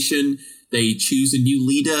station, they choose a new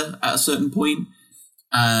leader at a certain point.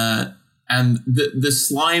 And the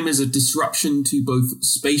slime is a disruption to both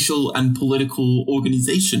spatial and political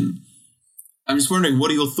organization. I'm just wondering,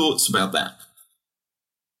 what are your thoughts about that?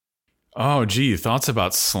 Oh, gee, thoughts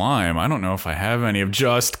about slime. I don't know if I have any. Of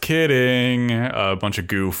just kidding. A bunch of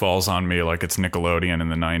goo falls on me like it's Nickelodeon in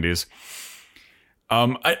the 90s.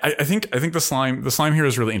 I think the slime here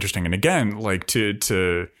is really interesting. And again, like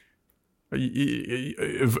to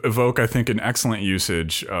evoke, I think, an excellent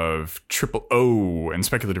usage of triple O and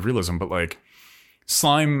speculative realism, but like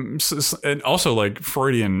slime, and also like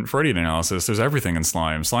Freudian analysis. There's everything in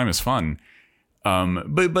slime. Slime is fun,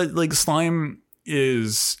 but like slime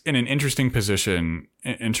is in an interesting position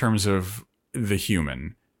in terms of the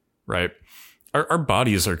human, right? Our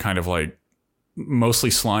bodies are kind of like mostly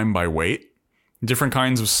slime by weight. Different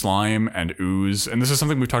kinds of slime and ooze, and this is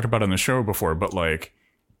something we've talked about on the show before, but like,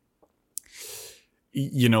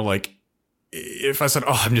 you know, like if I said,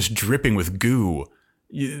 oh, I'm just dripping with goo,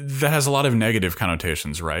 that has a lot of negative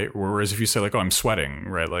connotations, right? Whereas if you say like, oh, I'm sweating,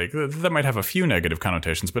 right? Like that might have a few negative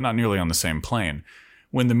connotations, but not nearly on the same plane.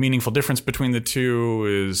 When the meaningful difference between the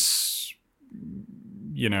two is,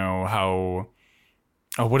 you know,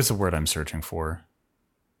 what is the word I'm searching for?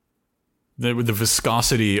 The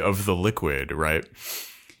viscosity of the liquid, right?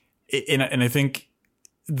 And I think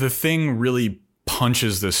the thing really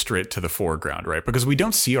punches this straight to the foreground, right? Because we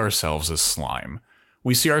don't see ourselves as slime.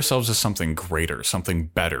 We see ourselves as something greater, something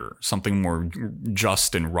better, something more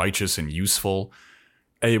just and righteous and useful.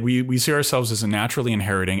 We see ourselves as naturally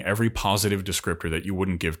inheriting every positive descriptor that you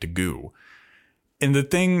wouldn't give to goo. And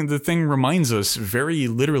the thing reminds us very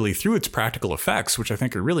literally through its practical effects, which I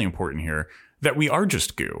think are really important here, that we are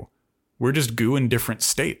just goo. We're just goo in different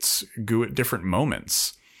states, goo at different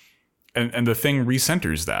moments. And the thing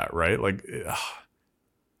recenters that, right? Like,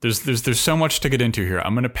 there's so much to get into here.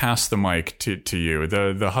 I'm going to pass the mic to you.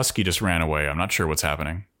 The husky just ran away. I'm not sure what's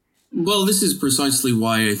happening. Well, this is precisely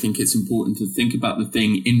why I think it's important to think about the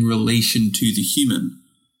thing in relation to the human.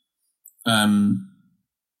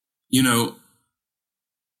 You know,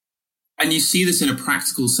 and you see this in a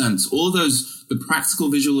practical sense. All of the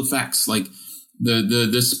practical visual effects, like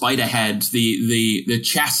the spider head, the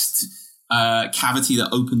chest cavity that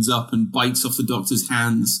opens up and bites off the doctor's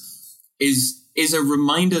hands, is a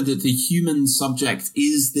reminder that the human subject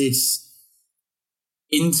is this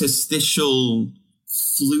interstitial,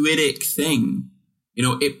 fluidic thing. You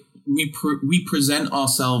know, we present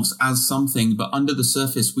ourselves as something, but under the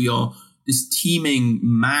surface we are this teeming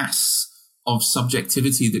mass of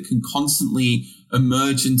subjectivity that can constantly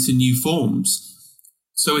emerge into new forms.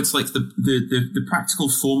 So it's like the practical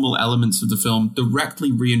formal elements of the film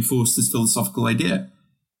directly reinforce this philosophical idea.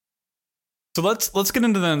 So let's get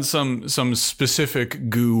into then some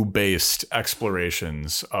specific goo-based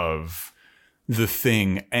explorations of the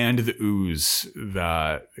thing and the ooze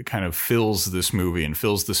that kind of fills this movie and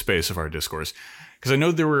fills the space of our discourse. Because I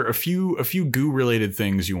know there were a few goo-related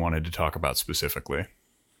things you wanted to talk about specifically.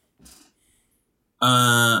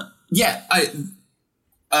 Well,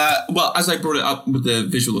 as I brought it up with the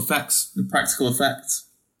visual effects, the practical effects,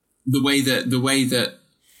 the way that,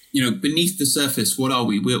 you know, beneath the surface, what are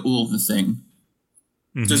we? We're all the thing.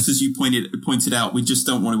 Mm-hmm. Just as you pointed out, we just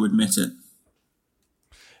don't want to admit it.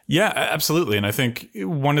 Yeah, absolutely. And I think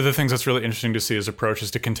one of the things that's really interesting to see is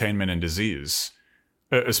approaches to containment and disease,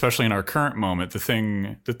 especially in our current moment. The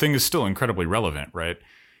thing is still incredibly relevant, right?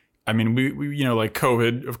 I mean, we you know, like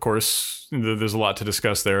COVID, of course, there's a lot to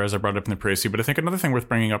discuss there, as I brought up in the précis. But I think another thing worth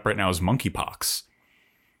bringing up right now is monkeypox.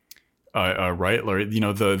 Right? You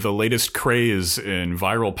know, the latest craze in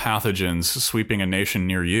viral pathogens sweeping a nation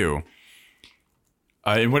near you.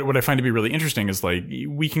 And what I find to be really interesting is, like,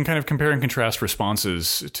 we can kind of compare and contrast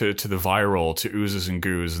responses to the viral, to oozes and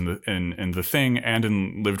goos, and the thing, and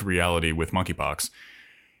in lived reality with monkeypox.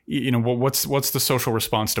 You know, what's the social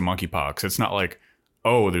response to monkeypox? It's not like,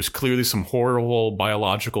 oh, there's clearly some horrible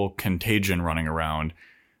biological contagion running around.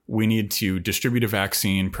 We need to distribute a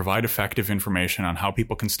vaccine, provide effective information on how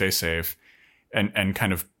people can stay safe, and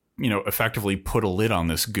kind of, effectively put a lid on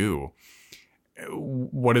this goo.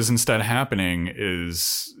 What is instead happening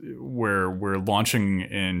is we're launching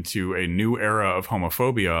into a new era of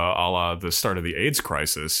homophobia, a la the start of the AIDS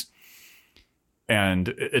crisis, and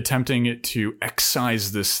attempting to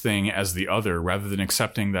excise this thing as the other rather than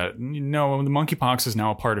accepting that, no, the monkeypox is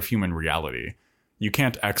now a part of human reality. You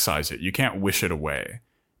can't excise it. You can't wish it away.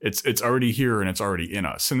 It's already here and it's already in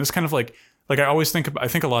us. And this kind of like I always think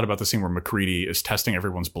a lot about the scene where MacReady is testing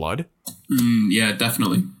everyone's blood. Yeah,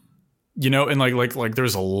 definitely. And like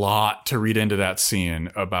there's a lot to read into that scene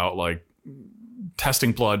about like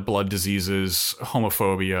testing blood diseases,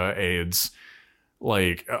 homophobia, AIDS.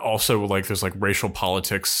 Like also like there's like racial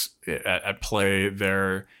politics at play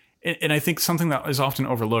there. And I think something that is often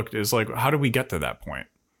overlooked is like, how do we get to that point?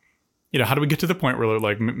 How do we get to the point where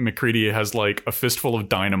like MacReady has like a fistful of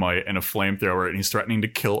dynamite and a flamethrower and he's threatening to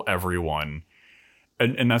kill everyone?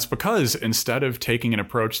 And that's because instead of taking an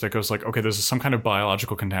approach that goes like, okay, there's some kind of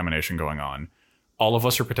biological contamination going on. All of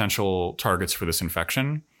us are potential targets for this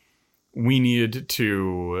infection. We need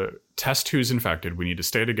to test who's infected. We need to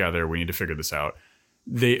stay together. We need to figure this out.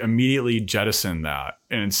 They immediately jettison that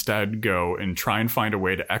and instead go and try and find a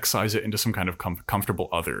way to excise it into some kind of comfortable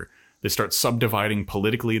other. They start subdividing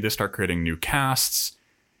politically. They start creating new castes.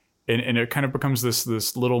 And it kind of becomes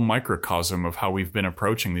this little microcosm of how we've been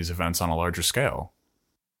approaching these events on a larger scale.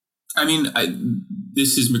 I mean,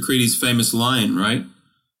 this is MacReady's famous line, right?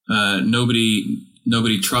 Nobody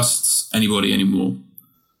trusts anybody anymore.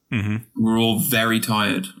 Mm-hmm. We're all very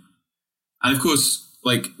tired. And of course,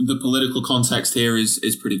 like the political context here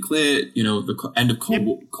is pretty clear. The end of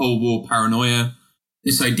Cold War paranoia,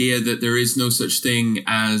 this idea that there is no such thing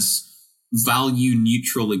as value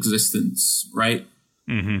neutral existence, right?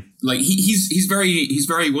 Mm-hmm. Like he's very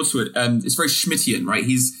what's the word? It's very Schmittian, right?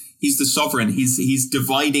 He's the sovereign. He's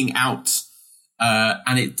dividing out,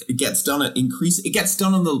 and it gets done It gets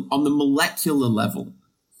done on the molecular level,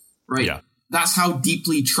 right? Yeah. That's how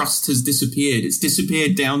deeply trust has disappeared. It's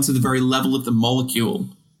disappeared down to the very level of the molecule.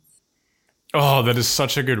 Oh, that is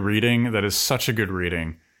such a good reading.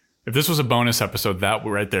 If this was a bonus episode, that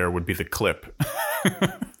right there would be the clip.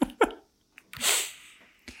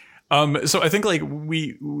 So I think like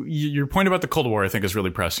your point about the Cold War, I think, is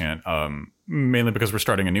really prescient. Mainly because we're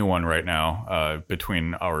starting a new one right now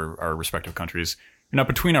between our respective countries. Not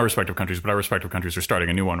between our respective countries, but our respective countries are starting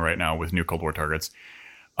a new one right now with new Cold War targets.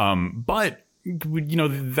 But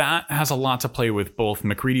that has a lot to play with both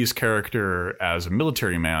MacReady's character as a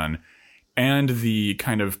military man and the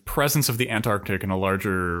kind of presence of the Antarctic in a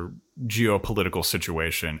larger geopolitical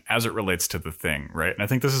situation as it relates to the thing, right? And I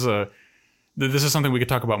think this is something we could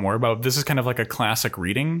talk about more about. This is kind of like a classic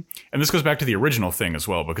reading. And this goes back to the original Thing as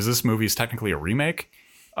well, because this movie is technically a remake,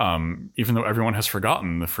 even though everyone has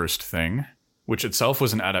forgotten the first Thing, which itself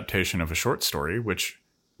was an adaptation of a short story, which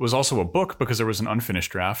was also a book because there was an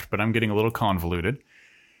unfinished draft, but I'm getting a little convoluted.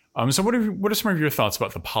 So what are some of your thoughts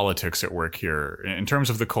about the politics at work here in terms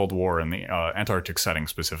of the Cold War and the Antarctic setting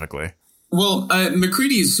specifically? Well,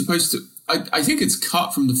 MacReady is supposed to... I think it's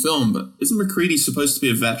cut from the film, but isn't MacReady supposed to be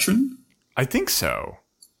a veteran? I think so.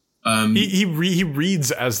 He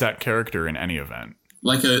reads as that character in any event,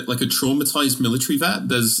 like a traumatized military vet.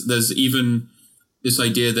 There's even this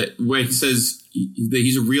idea that where he says that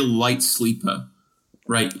he's a real light sleeper,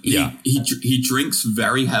 right? He drinks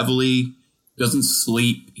very heavily, doesn't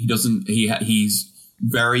sleep. He's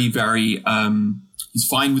very very he's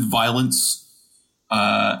fine with violence,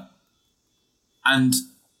 and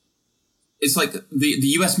it's like the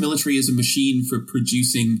U.S. military is a machine for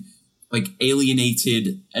producing like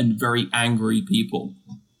alienated and very angry people.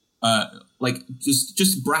 Like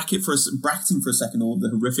just bracketing for a second all the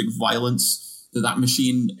horrific violence that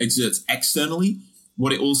machine exerts externally.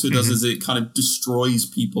 What it also does is it kind of destroys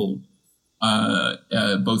people,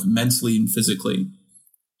 both mentally and physically.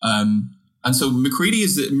 And so MacReady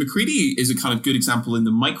is a kind of good example in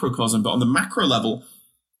the microcosm, but on the macro level,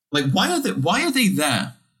 like why are they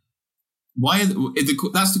there?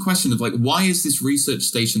 That's the question of like, why is this research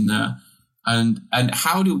station there? And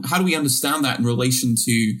how do we understand that in relation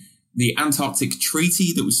to the Antarctic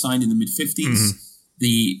Treaty that was signed in the mid-50s?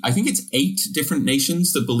 I think it's 8 different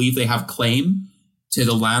nations that believe they have claim to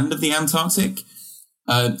the land of the Antarctic.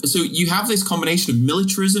 So you have this combination of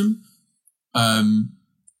militarism,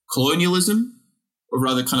 colonialism, or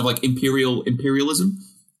rather kind of like imperialism,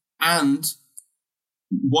 and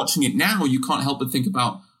watching it now, you can't help but think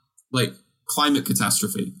about like climate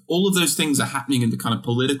catastrophe. All of those things are happening in the kind of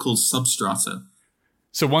political substrata.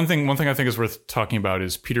 So one thing I think is worth talking about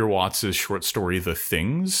is Peter Watts' short story, The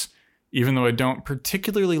Things. Even though I don't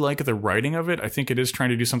particularly like the writing of it, I think it is trying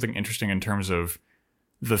to do something interesting in terms of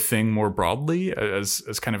the Thing more broadly as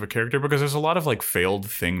kind of a character, because there's a lot of like failed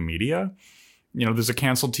Thing media. You know, there's a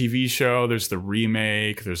canceled TV show, there's the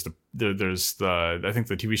remake, there's the I think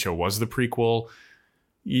the TV show was the prequel,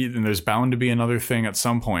 and there's bound to be another Thing at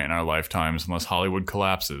some point in our lifetimes unless Hollywood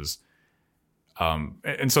collapses.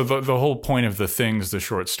 And so the whole point of The Things, the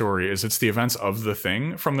short story, is it's the events of the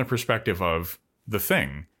Thing from the perspective of the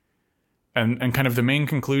Thing. And kind of the main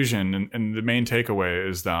conclusion and the main takeaway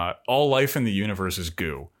is that all life in the universe is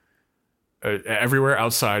goo. Everywhere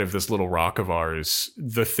outside of this little rock of ours,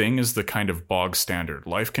 the Thing is the kind of bog standard.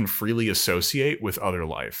 Life can freely associate with other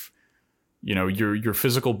life. You know, your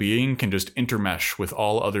physical being can just intermesh with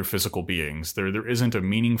all other physical beings. There isn't a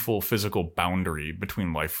meaningful physical boundary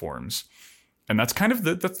between life forms. And that's kind of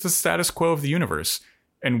that's the status quo of the universe.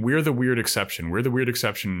 And we're the weird exception. We're the weird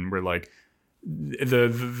exception. We're like,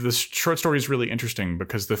 the short story is really interesting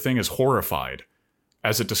because the Thing is horrified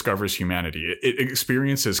as it discovers humanity. It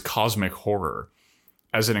experiences cosmic horror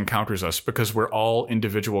as it encounters us because we're all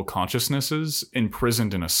individual consciousnesses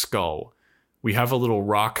imprisoned in a skull. We have a little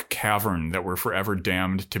rock cavern that we're forever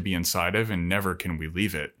damned to be inside of, and never can we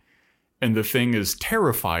leave it. And the Thing is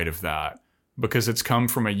terrified of that because it's come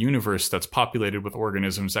from a universe that's populated with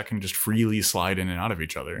organisms that can just freely slide in and out of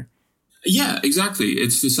each other. Yeah, exactly.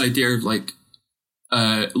 It's this idea of like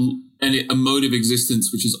a mode of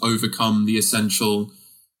existence which has overcome the essential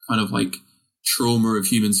kind of like trauma of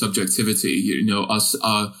human subjectivity. You know,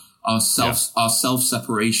 our self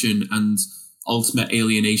separation and ultimate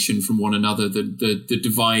alienation from one another. The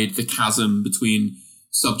divide, the chasm between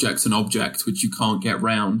subject and object, which you can't get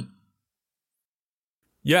round.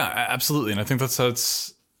 Yeah, absolutely. And I think that's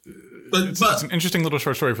it's an interesting little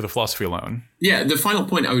short story for the philosophy alone. Yeah, the final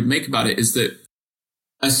point I would make about it is that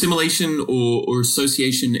assimilation or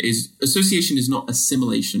association is not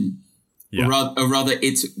assimilation. Yeah. Or rather,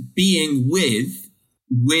 it's being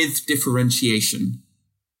with differentiation.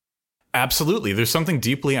 Absolutely. There's something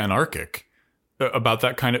deeply anarchic about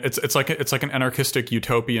that kind of it's like an anarchistic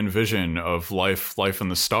utopian vision of life in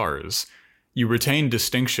the stars. You retain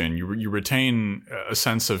distinction, you retain a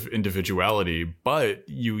sense of individuality, but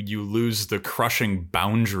you lose the crushing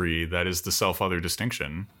boundary that is the self-other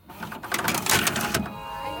distinction.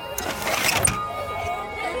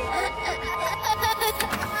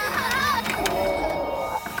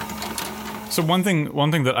 So one thing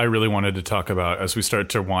that I really wanted to talk about as we start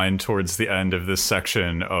to wind towards the end of this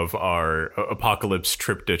section of our Apocalypse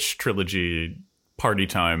Triptych trilogy party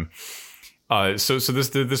time. So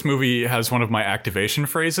this movie has one of my activation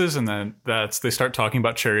phrases, and then they start talking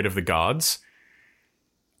about Chariot of the Gods.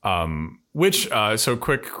 So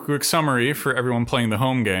quick summary for everyone playing the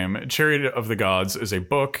home game. Chariot of the Gods is a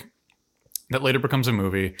book that later becomes a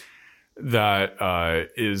movie that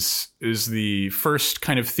is the first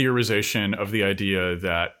kind of theorization of the idea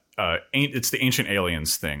that it's the ancient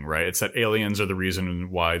aliens thing, right? It's that aliens are the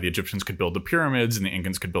reason why the Egyptians could build the pyramids and the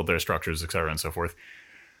Incans could build their structures, et cetera, and so forth.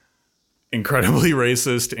 Incredibly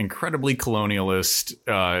racist, incredibly colonialist,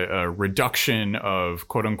 reduction of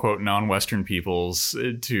quote unquote non-Western peoples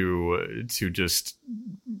to just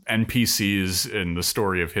NPCs in the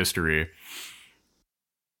story of history.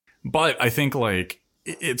 But I think like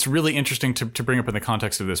it's really interesting to bring up in the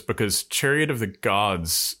context of this because Chariot of the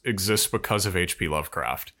Gods exists because of H.P.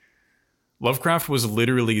 Lovecraft. Lovecraft was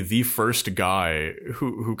literally the first guy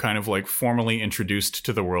who kind of like formally introduced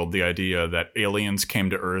to the world the idea that aliens came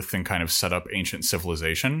to Earth and kind of set up ancient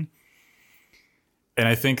civilization. And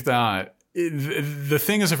I think that the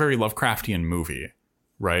Thing is a very Lovecraftian movie,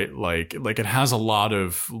 right? Like it has a lot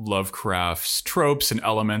of Lovecraft's tropes and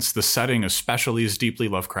elements. The setting especially is deeply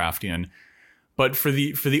Lovecraftian. But for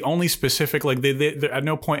the only specific, like they at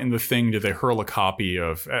no point in the Thing do they hurl a copy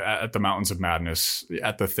of at the Mountains of Madness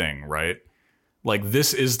at the Thing, right? Like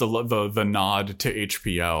this is the nod to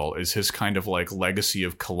HPL is his kind of like legacy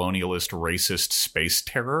of colonialist, racist space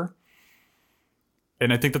terror.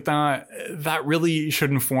 And I think that really should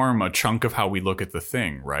inform a chunk of how we look at the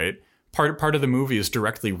Thing, right? Part of the movie is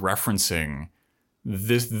directly referencing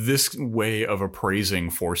this way of appraising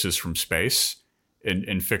forces from space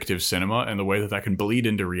in fictive cinema and the way that can bleed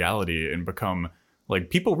into reality and become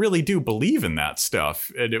like people really do believe in that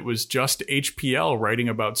stuff. And it was just HPL writing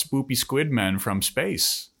about spoopy squid men from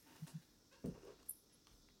space.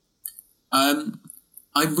 I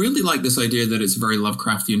really like this idea that it's a very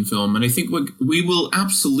Lovecraftian film. And I think we will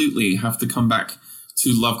absolutely have to come back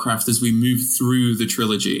to Lovecraft as we move through the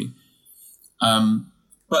trilogy.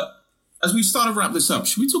 But as we start to wrap this up,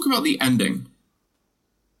 should we talk about the ending?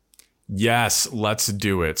 Yes, let's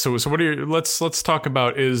do it. So what are your, let's talk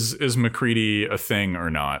about is MacReady a thing or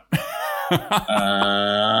not?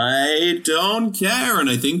 I don't care, and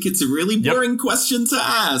I think it's a really boring question to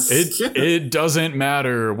ask. It doesn't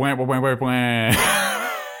matter. Wah, wah, wah, wah, wah.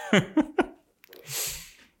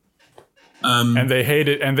 And they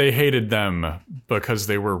hated them because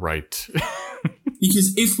they were right.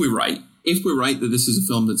 Because if we're right that this is a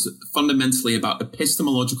film that's fundamentally about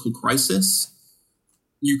epistemological crisis,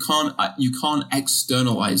 you can't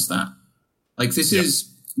externalize that. Like this is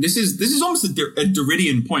almost a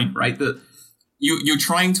Derridian point, right? That you're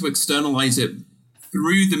trying to externalize it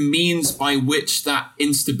through the means by which that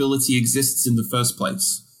instability exists in the first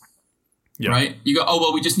place. Yep. Right? You go, oh,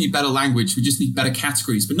 well, we just need better language. We just need better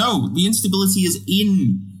categories. But no, the instability is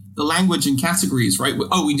in the language and categories, right?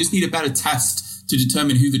 Oh, we just need a better test to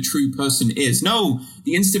determine who the true person is. No,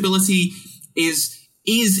 the instability is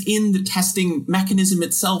in the testing mechanism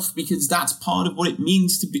itself, because that's part of what it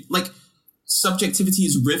means to be, like, subjectivity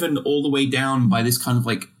is riven all the way down by this kind of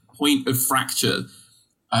like point of fracture.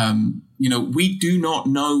 We do not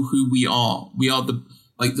know who we are. We are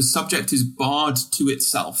the subject is barred to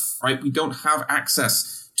itself, right? We don't have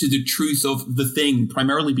access to the truth of the thing,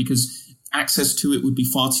 primarily because access to it would be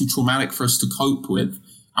far too traumatic for us to cope with.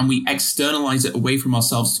 And we externalize it away from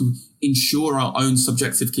ourselves to ensure our own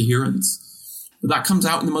subjective coherence. But that comes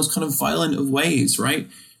out in the most kind of violent of ways, right?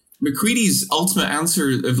 MacReady's ultimate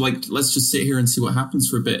answer of like, let's just sit here and see what happens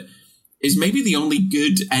for a bit, is maybe the only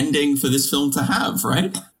good ending for this film to have,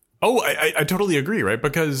 right? Oh, I totally agree, right?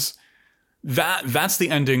 Because that's the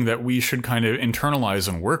ending that we should kind of internalize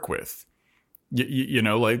and work with.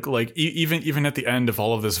 Even at the end of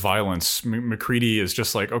all of this violence, MacReady is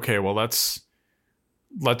just like, okay, well, let's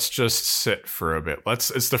just sit for a bit.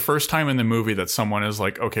 It's the first time in the movie that someone is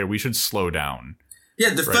like, okay, we should slow down.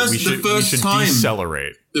 Yeah, we should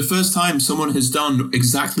decelerate. The first time someone has done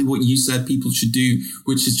exactly what you said people should do,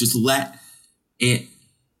 which is just let it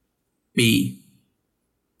be.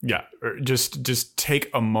 Yeah, or just take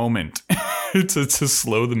a moment to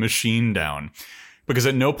slow the machine down. Because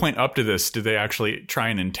at no point up to this did they actually try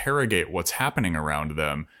and interrogate what's happening around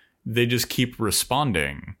them. They just keep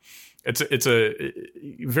responding. It's a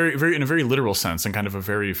very, very, in a very literal sense and kind of a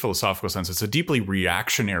very philosophical sense, it's a deeply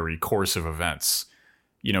reactionary course of events.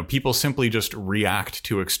 People simply just react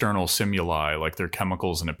to external stimuli like they're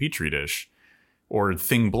chemicals in a petri dish or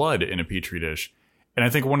thing blood in a petri dish. And I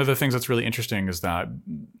think one of the things that's really interesting is that,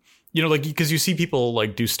 because you see people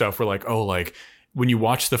like do stuff where like, oh, like when you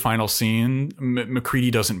watch the final scene,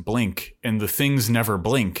 MacReady doesn't blink and the things never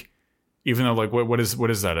blink. Even though, like, what is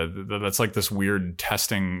that? That's like this weird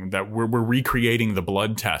testing that we're recreating the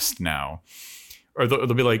blood test now. Or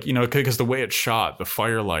they'll be like, because the way it's shot, the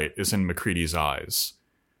firelight is in MacReady's eyes.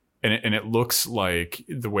 And it looks like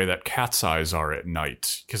the way that cat's eyes are at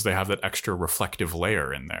night, because they have that extra reflective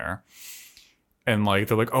layer in there. And like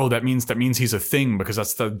they're like, oh, that means he's a thing, because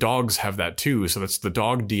that's the dogs have that too. So that's the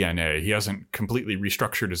dog DNA. He hasn't completely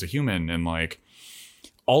restructured as a human. And like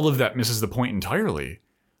all of that misses the point entirely.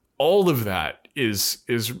 All of that is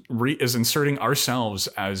inserting ourselves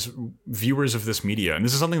as viewers of this media. And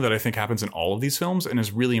this is something that I think happens in all of these films and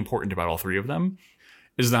is really important about all three of them,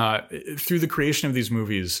 is that through the creation of these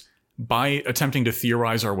movies, by attempting to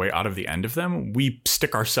theorize our way out of the end of them, we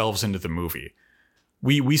stick ourselves into the movie.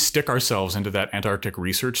 We stick ourselves into that Antarctic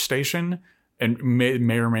research station and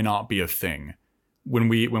may or may not be a thing. When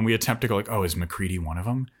we attempt to go like, oh, is MacReady one of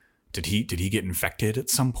them? Did he get infected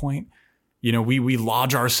at some point? We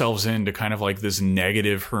lodge ourselves into kind of like this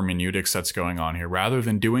negative hermeneutics that's going on here, rather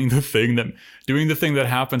than doing the thing that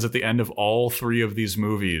happens at the end of all three of these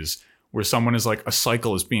movies, where someone is like, a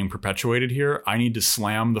cycle is being perpetuated here. I need to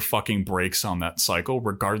slam the fucking brakes on that cycle,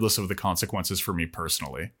 regardless of the consequences for me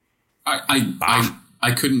personally.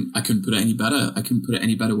 I couldn't put it any better. I couldn't put it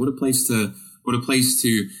any better. What a place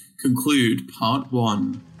to conclude part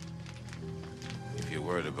one. If you're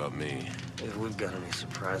worried about me, if we've got any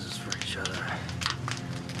surprises for each other,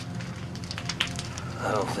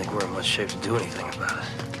 I don't think we're in much shape to do anything about it.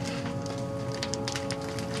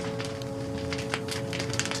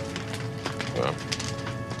 Well,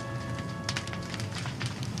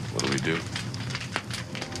 what do we do?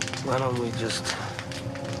 Why don't we just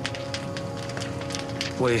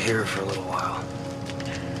wait here for a little while?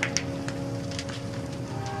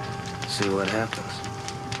 See what happens.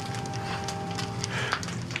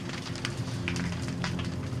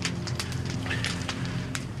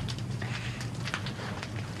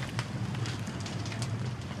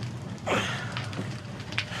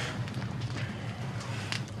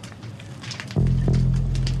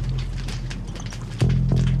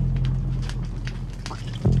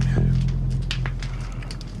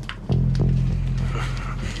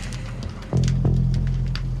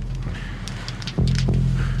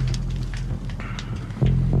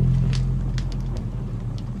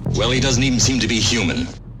 Well, he doesn't even seem to be human.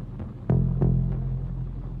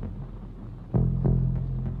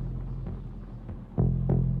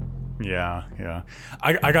 Yeah.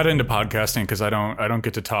 I got into podcasting because I don't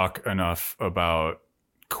get to talk enough about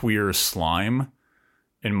queer slime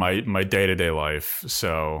in my day-to-day life.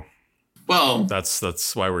 So Well, that's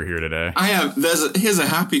why we're here today. Here's a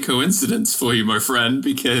happy coincidence for you, my friend,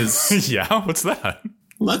 because Yeah, what's that?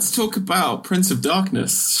 let's talk about Prince of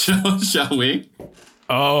Darkness, shall we?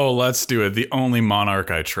 Oh, let's do it. The only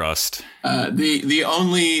monarch I trust. The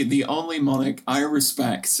only monarch I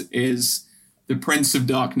respect is the Prince of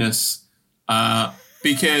Darkness,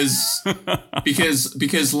 because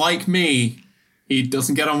like me, he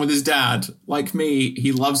doesn't get on with his dad. Like me,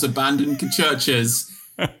 he loves abandoned churches.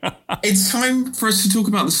 It's time for us to talk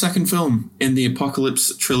about the second film in the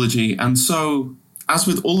Apocalypse trilogy, and so, as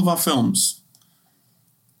with all of our films,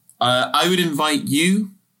 I would invite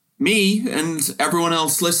you, me, and everyone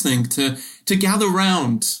else listening to gather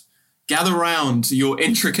round your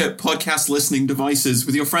intricate podcast listening devices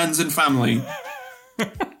with your friends and family.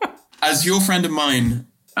 As your friend of mine,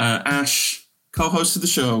 Ash, co-host of the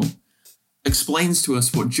show, explains to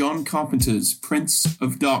us what John Carpenter's Prince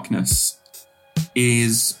of Darkness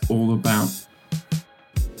is all about.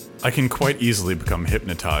 I can quite easily become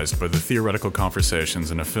hypnotized by the theoretical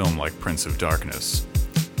conversations in a film like Prince of Darkness.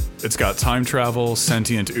 It's got time travel,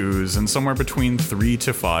 sentient ooze, and somewhere between 3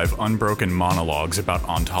 to 5 unbroken monologues about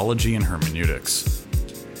ontology and hermeneutics.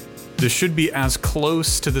 This should be as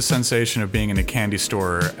close to the sensation of being in a candy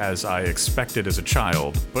store as I expected as a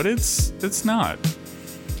child, but it's not.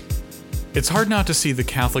 It's hard not to see the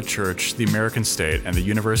Catholic Church, the American state, and the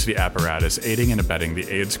university apparatus aiding and abetting the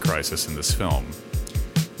AIDS crisis in this film.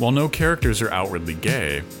 While no characters are outwardly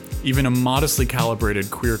gay, even a modestly calibrated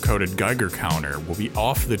queer-coded Geiger counter will be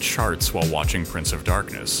off the charts while watching Prince of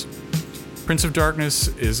Darkness. Prince of Darkness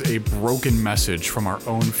is a broken message from our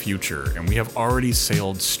own future, and we have already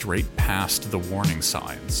sailed straight past the warning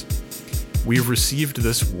signs. We have received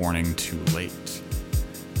this warning too late.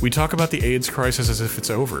 We talk about the AIDS crisis as if it's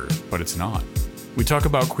over, but it's not. We talk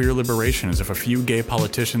about queer liberation as if a few gay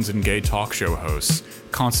politicians and gay talk show hosts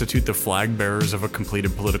constitute the flag bearers of a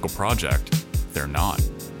completed political project. They're not.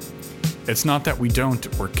 It's not that we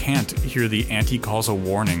don't or can't hear the anti-causal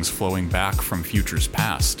warnings flowing back from futures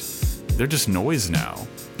past. They're just noise now.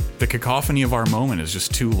 The cacophony of our moment is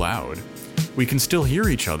just too loud. We can still hear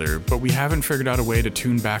each other, but we haven't figured out a way to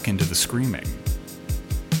tune back into the screaming.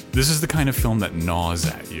 This is the kind of film that gnaws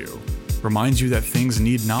at you, reminds you that things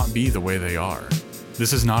need not be the way they are.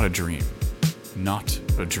 This is not a dream. Not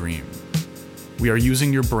a dream. We are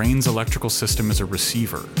using your brain's electrical system as a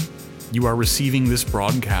receiver. You are receiving this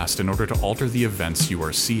broadcast in order to alter the events you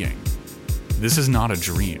are seeing. This is not a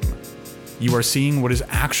dream. You are seeing what is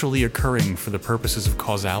actually occurring for the purposes of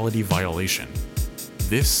causality violation.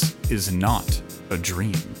 This is not a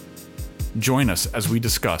dream. Join us as we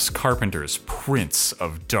discuss Carpenter's Prince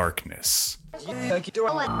of Darkness.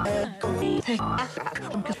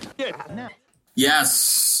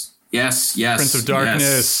 Yes. Prince of Darkness.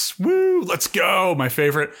 Yes. Woo, let's go. My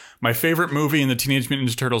favorite movie in the Teenage Mutant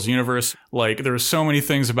Ninja Turtles universe. Like, there are so many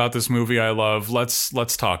things about this movie I love. Let's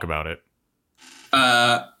talk about it.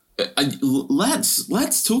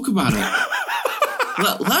 Let's talk about it.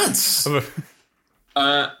 Let's.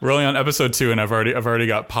 We're only on episode 2, and I've already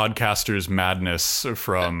got podcasters madness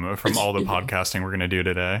from all the podcasting we're gonna do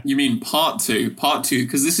today. You mean part 2,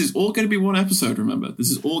 because this is all going to be one episode. Remember, this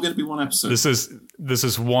is all going to be one episode. This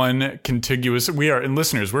is one contiguous.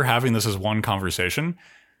 Listeners, we're having this as one conversation.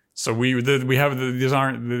 So we have these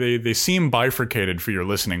aren't they seem bifurcated for your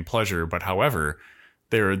listening pleasure, but however,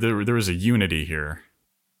 there is a unity here.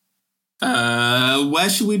 Where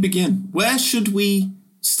should we begin? Where should we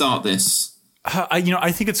start this?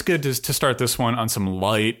 I think it's good to start this one on some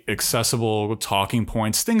light, accessible talking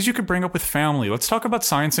points, things you could bring up with family. Let's talk about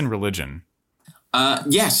science and religion.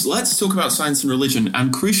 Yes, let's talk about science and religion.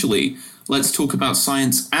 And crucially, let's talk about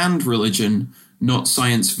science and religion, not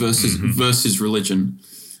science versus religion.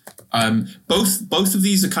 Both of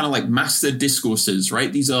these are kind of like master discourses,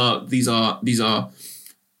 right? These are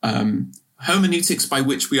hermeneutics by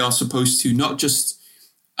which we are supposed to not just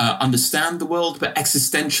understand the world, but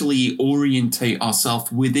existentially orientate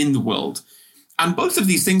ourselves within the world. And both of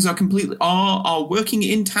these things are are working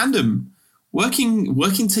in tandem,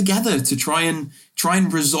 working together to try and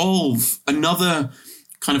resolve another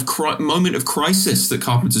kind of moment of crisis that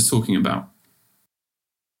Carpenter's talking about.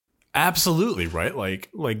 Absolutely, right? Like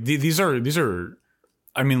these are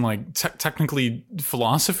I mean, like technically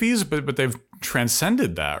philosophies, but they've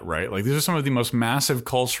transcended that, right? Like, these are some of the most massive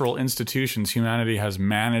cultural institutions humanity has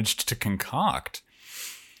managed to concoct.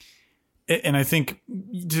 And I think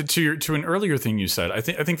to an earlier thing you said, I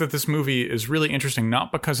think that this movie is really interesting,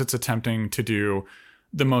 not because it's attempting to do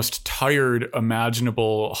the most tired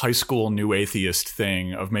imaginable high school new atheist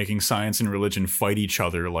thing of making science and religion fight each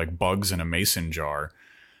other like bugs in a mason jar,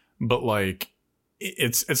 but like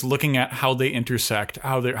it's looking at how they intersect,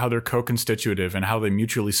 how they're co-constitutive, and how they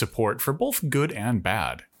mutually support for both good and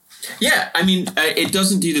bad. Yeah, I mean, it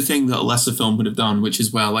doesn't do the thing that a lesser film would have done, which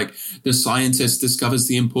is where, like, the scientist discovers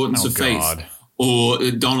the importance of faith, or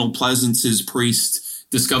Donald Pleasance's priest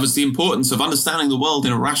discovers the importance of understanding the world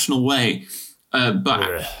in a rational way,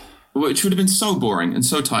 which would have been so boring and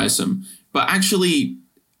so tiresome, but actually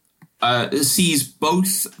sees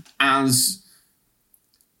both as...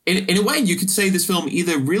 In a way, you could say this film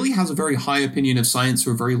either really has a very high opinion of science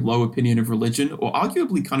or a very low opinion of religion, or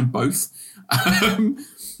arguably kind of both.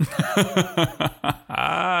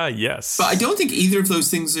 Yes. But I don't think either of those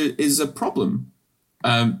things is a problem.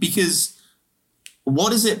 Because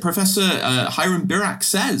what is it Professor Hiram Birak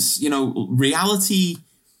says? You know, reality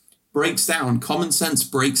breaks down, common sense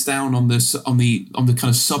breaks down on the kind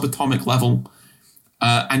of subatomic level.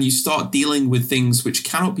 And you start dealing with things which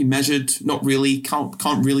cannot be measured, not really,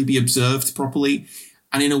 can't really be observed properly.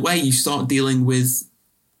 And in a way, you start dealing with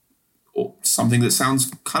something that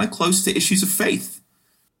sounds kind of close to issues of faith.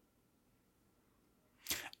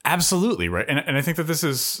 Absolutely, right. And I think that this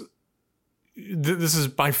is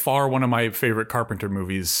by far one of my favorite Carpenter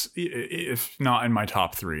movies, if not in my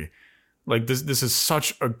top 3. Like this is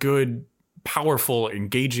such a good, powerful,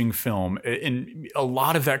 engaging film. And a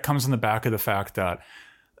lot of that comes on the back of the fact that,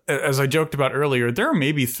 as I joked about earlier, there are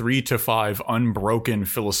maybe 3 to 5 unbroken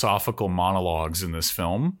philosophical monologues in this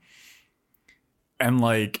film. And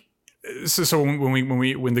like, so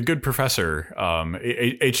when the good professor,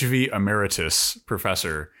 HV emeritus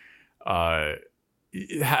professor,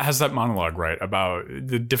 has that monologue, right, about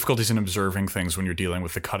the difficulties in observing things when you're dealing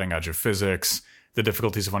with the cutting edge of physics, the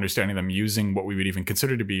difficulties of understanding them using what we would even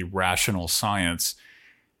consider to be rational science.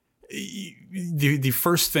 The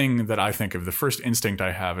first thing that I think of, the first instinct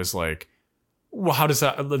I have is like, well, how does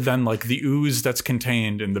that then, like the ooze that's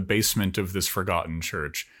contained in the basement of this forgotten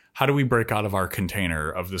church, how do we break out of our container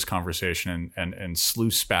of this conversation and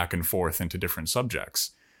sluice back and forth into different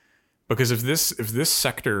subjects? Because if this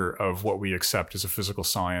sector of what we accept as a physical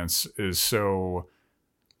science is so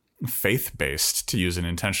faith-based, to use an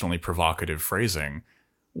intentionally provocative phrasing,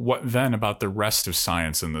 what then about the rest of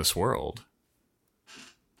science in this world?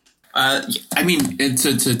 I mean,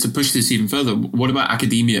 to push this even further, what about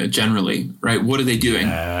academia generally, right? What are they doing?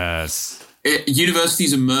 Yes.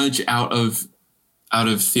 Universities emerge out of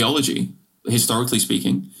theology, historically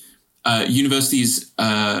speaking. Universities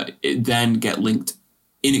then get linked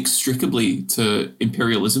inextricably to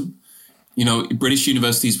imperialism. You know, British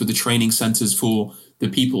universities were the training centers for the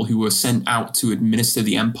people who were sent out to administer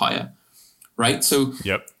the empire, right? So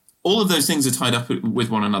yep. All of those things are tied up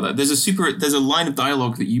with one another. There's a line of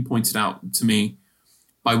dialogue that you pointed out to me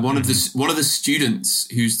by one of the students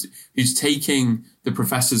who's taking the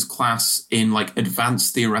professor's class in like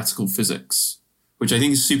advanced theoretical physics, which I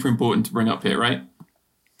think is super important to bring up here, right?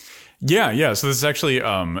 Yeah. So this is actually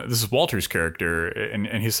this is Walter's character, and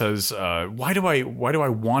he says, why do I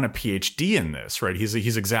want a PhD in this? Right? He's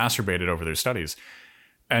exacerbated over their studies,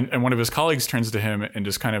 and one of his colleagues turns to him and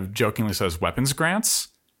just kind of jokingly says, "Weapons grants."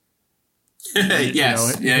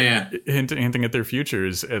 Yes. Yeah. Hinting at their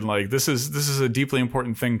futures, and like this is a deeply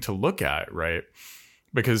important thing to look at, right?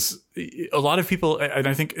 Because a lot of people, and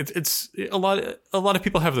I think it's a lot of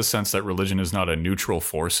people have the sense that religion is not a neutral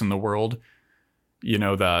force in the world. You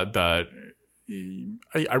know, that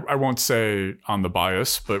I won't say on the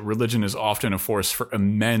bias, but religion is often a force for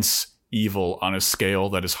immense evil on a scale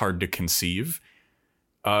that is hard to conceive.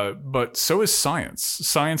 But so is science.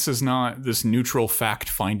 Science is not this neutral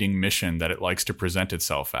fact-finding mission that it likes to present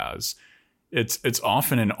itself as. It's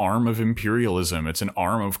often an arm of imperialism. It's an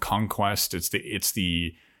arm of conquest. It's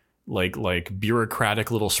the like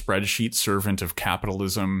bureaucratic little spreadsheet servant of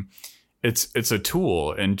capitalism. It's a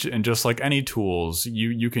tool, and just like any tools,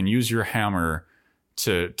 you can use your hammer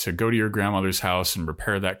to go to your grandmother's house and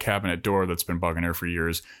repair that cabinet door that's been bugging her for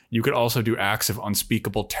years. You could also do acts of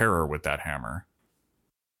unspeakable terror with that hammer.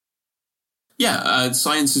 Yeah,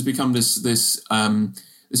 science has become this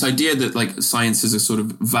idea that like science is a sort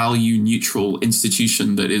of value neutral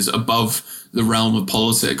institution that is above the realm of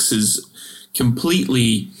politics is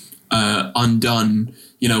completely undone.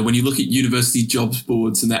 You know, when you look at university jobs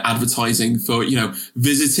boards and they're advertising for, you know,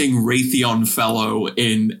 visiting Raytheon fellow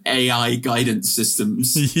in AI guidance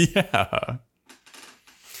systems. Yeah.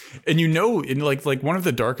 And you know, in like one of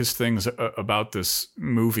the darkest things about this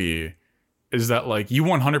movie is that like you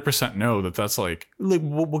 100% know that that's like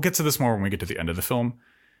we'll get to this more when we get to the end of the film,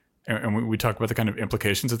 and we talk about the kind of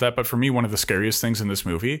implications of that. But for me, one of the scariest things in this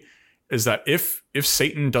movie is that if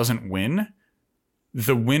Satan doesn't win,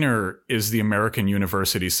 the winner is the American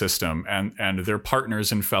university system and their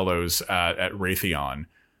partners and fellows at Raytheon.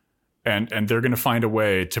 And they're going to find a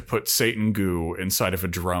way to put Satan goo inside of a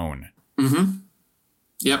drone. Mm-hmm.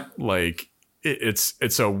 Yep. Like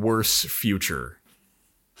it's a worse future.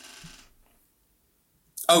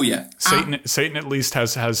 Oh yeah. Satan at least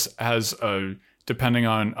has a, depending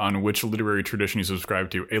on which literary tradition you subscribe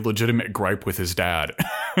to, a legitimate gripe with his dad.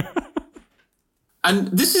 And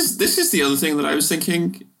this is the other thing that I was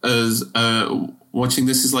thinking as watching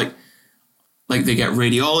this is like they get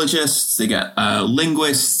radiologists, they get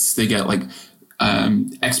linguists, they get like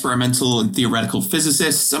experimental and theoretical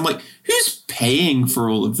physicists. I'm like, who's paying for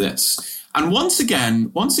all of this? And once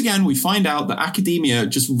again, we find out that academia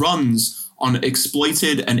just runs on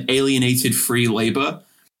exploited and alienated free labor.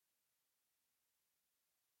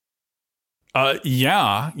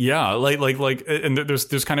 Yeah. Like, and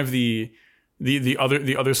there's kind of the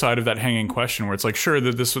other side of that hanging question where it's like, sure,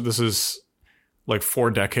 that this is like 4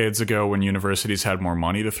 decades ago when universities had more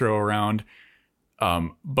money to throw around.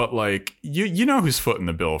 But like, you know who's footing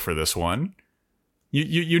the bill for this one.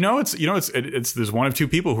 It's there's one of two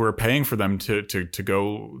people who are paying for them to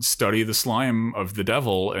go study the slime of the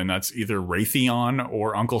devil, and that's either Raytheon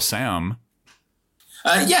or Uncle Sam.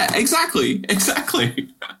 Yeah, exactly.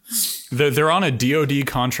 They're on a DoD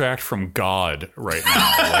contract from God right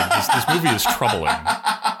now. Like, this movie is troubling.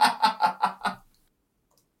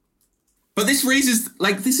 But this raises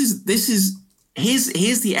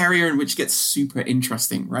here's the area in which it gets super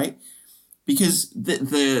interesting, right? Because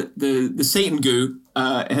the Satan goo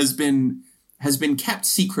has been kept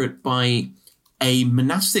secret by a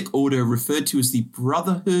monastic order referred to as the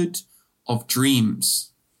Brotherhood of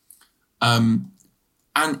Dreams.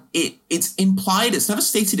 And it's implied, it's never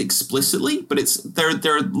stated explicitly, but there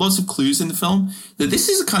are lots of clues in the film that this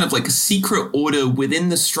is a kind of like a secret order within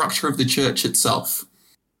the structure of the church itself.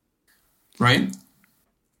 Right?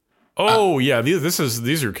 Oh, yeah,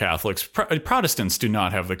 these are Catholics. Protestants do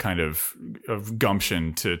not have the kind of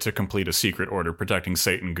gumption to complete a secret order protecting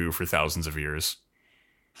Satan goo for thousands of years.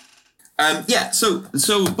 But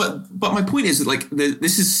my point is that like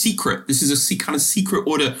this is secret. This is a kind of secret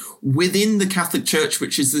order within the Catholic Church,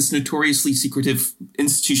 which is this notoriously secretive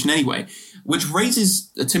institution anyway, which raises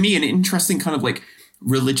to me an interesting kind of like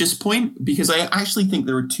religious point, because I actually think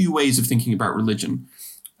there are 2 ways of thinking about religion.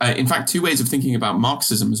 In fact, 2 ways of thinking about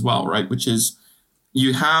Marxism as well, right? Which is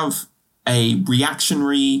you have a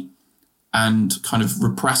reactionary and kind of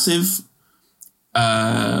repressive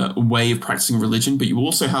way of practicing religion, but you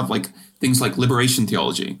also have like things like liberation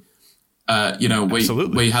theology, where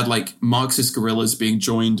you had like Marxist guerrillas being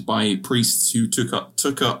joined by priests who took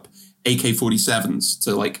up AK-47s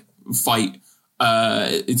to like fight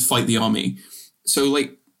the army. So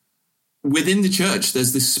like within the church,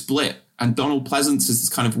 there's this split, and Donald Pleasance is this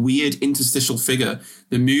kind of weird interstitial figure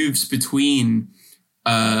that moves between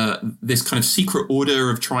this kind of secret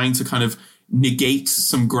order of trying to kind of negate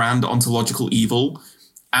some grand ontological evil,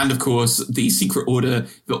 and of course the secret order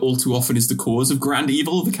that all too often is the cause of grand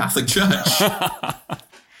evil, the Catholic Church.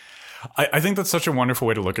 I think that's such a wonderful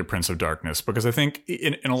way to look at Prince of Darkness, because I think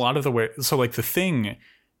in a lot of the way, so like the thing,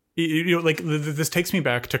 this takes me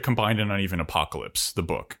back to Combined and Uneven Apocalypse, the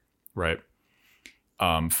book, right?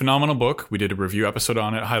 Phenomenal book. We did a review episode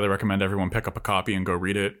on it. Highly recommend everyone pick up a copy and go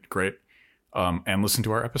read it. Great. And listen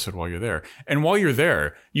to our episode while you're there. And while you're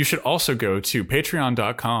there, you should also go to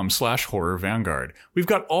patreon.com/horror vanguard. We've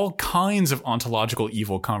got all kinds of ontological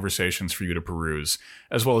evil conversations for you to peruse,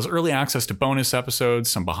 as well as early access to bonus episodes,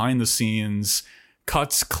 some behind the scenes,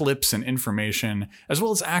 cuts, clips, and information, as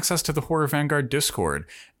well as access to the Horror Vanguard Discord.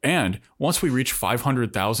 And once we reach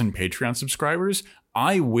 500,000 Patreon subscribers,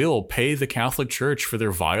 I will pay the Catholic Church for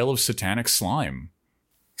their vial of satanic slime.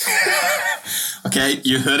 Okay,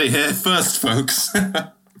 you heard it here first, folks.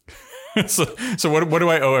 So what do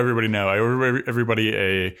I owe everybody now? I owe everybody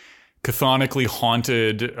a cathonically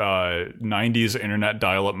haunted 90s internet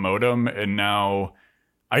dial-up modem, and now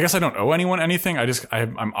I guess I don't owe anyone anything.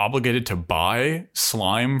 I'm obligated to buy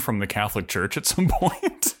slime from the Catholic Church at some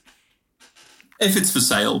point. If it's for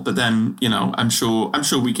sale, but then, I'm sure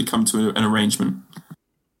we could come to an arrangement.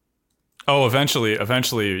 Oh, eventually, if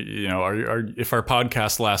our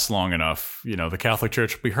podcast lasts long enough, the Catholic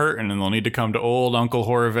Church will be hurting, and they'll need to come to old Uncle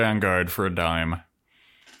Horror Vanguard for a dime.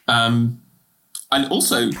 And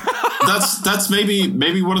also, that's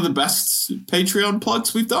maybe one of the best Patreon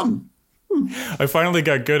plugs we've done. I finally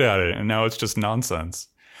got good at it, and now it's just nonsense.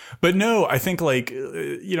 But no, I think like,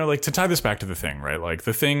 like to tie this back to the thing, right? Like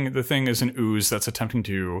the thing is an ooze that's attempting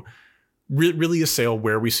to really assail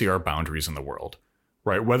where we see our boundaries in the world,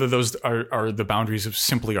 right? Whether those are the boundaries of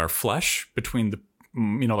simply our flesh between the,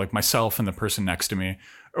 like myself and the person next to me,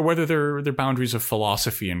 or whether they're boundaries of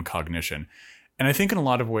philosophy and cognition. And I think in a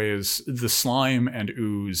lot of ways, the slime and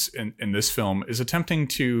ooze in this film is attempting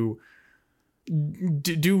to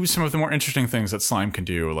do some of the more interesting things that slime can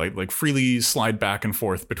do, like freely slide back and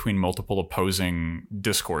forth between multiple opposing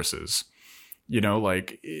discourses.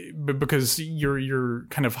 Because you're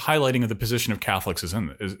kind of highlighting the position of Catholics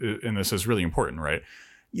in this is really important, right?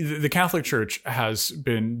 The Catholic Church has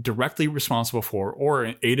been directly responsible for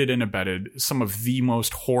or aided and abetted some of the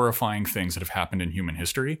most horrifying things that have happened in human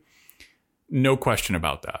history. No question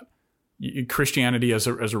about that. Christianity as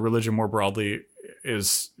a religion more broadly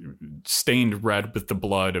is stained red with the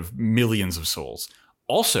blood of millions of souls.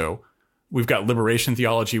 Also, we've got liberation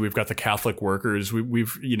theology. We've got the Catholic workers.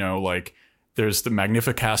 We've there's the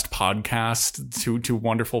Magnificast podcast to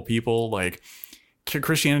wonderful people. Like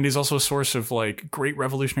Christianity is also a source of like great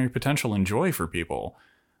revolutionary potential and joy for people.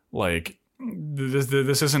 Like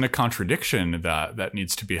this isn't a contradiction that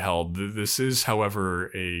needs to be held. This is,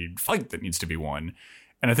 however, a fight that needs to be won.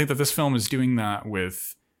 And I think that this film is doing that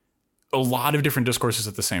with a lot of different discourses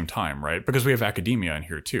at the same time, right? Because we have academia in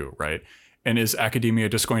here too, right? And is academia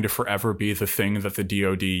just going to forever be the thing that the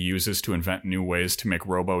DoD uses to invent new ways to make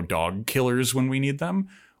robo dog killers when we need them?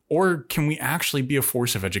 Or can we actually be a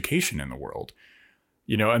force of education in the world?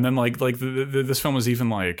 And then this film is even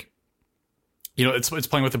like, it's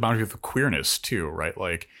playing with the boundary of queerness too, right?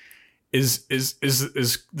 Like, is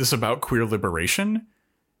this about queer liberation?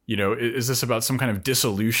 Is this about some kind of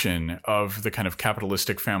dissolution of the kind of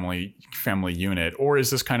capitalistic family unit? Or is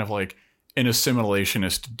this kind of like an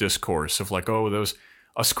assimilationist discourse of like, oh,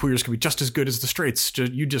 us queers can be just as good as the straights.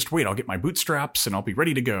 You just wait, I'll get my bootstraps and I'll be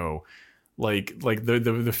ready to go. Like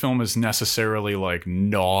the film is necessarily like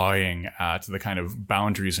gnawing at the kind of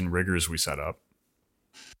boundaries and rigors we set up.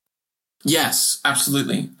 Yes,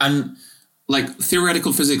 absolutely. And like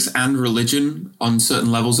theoretical physics and religion on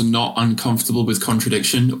certain levels are not uncomfortable with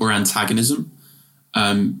contradiction or antagonism,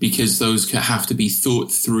 because those have to be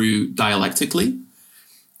thought through dialectically.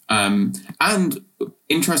 And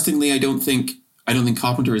interestingly, I don't think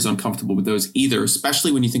Carpenter is uncomfortable with those either,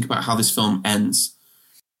 especially when you think about how this film ends.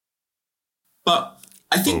 But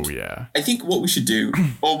I think what we should do,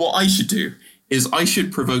 or what I should do, is I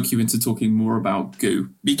should provoke you into talking more about goo,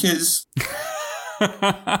 because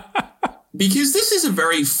this is a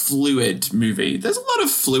very fluid movie. There's a lot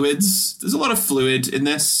of fluids. There's a lot of fluid in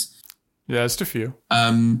this. Yeah, just a few.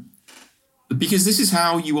 Because this is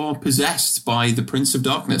how you are possessed by the Prince of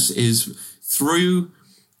Darkness, is through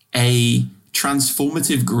a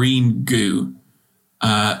transformative green goo.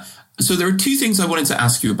 So there are two things I wanted to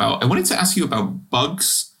ask you about. I wanted to ask you about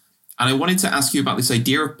bugs, and I wanted to ask you about this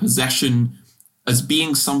idea of possession as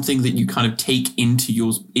being something that you kind of take into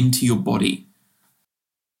your body.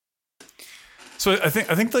 So I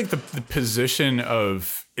think like the position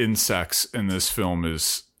of insects in this film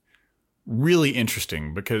is really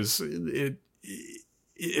interesting because it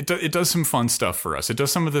does some fun stuff for us. It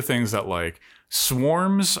does some of the things that like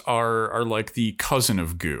swarms are like the cousin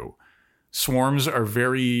of goo. Swarms are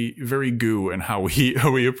very, very goo in how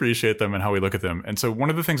we appreciate them and how we look at them. And so one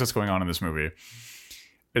of the things that's going on in this movie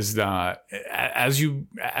is that as you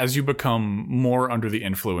become more under the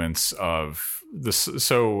influence of this,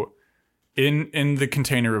 so in the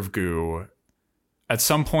container of goo, at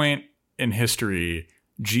some point in history,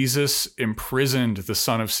 Jesus imprisoned the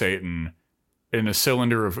son of Satan in a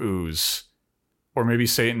cylinder of ooze, or maybe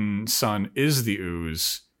Satan's son is the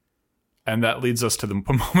ooze. And that leads us to the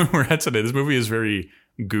moment we're at today. This movie is very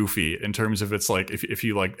goofy in terms of it's like, if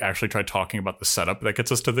you like actually try talking about the setup that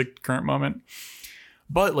gets us to the current moment.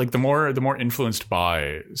 But like the more influenced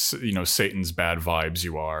by, Satan's bad vibes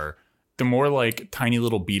you are, the more like tiny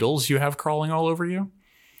little beetles you have crawling all over you.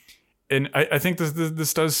 And I think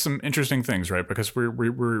this does some interesting things, right? Because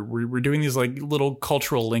we're doing these like little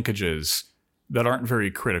cultural linkages that aren't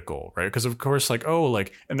very critical, right? Because of course, like, oh,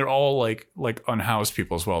 like, and they're all like unhoused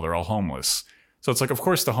people as well. They're all homeless. So it's like, of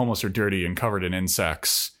course the homeless are dirty and covered in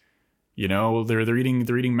insects. They're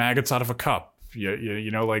eating maggots out of a cup.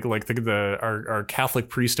 Our Catholic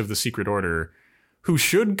priest of the secret order, who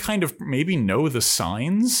should kind of maybe know the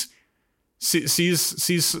signs,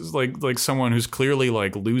 sees like someone who's clearly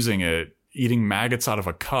like losing it, eating maggots out of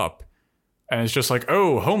a cup, and it's just like,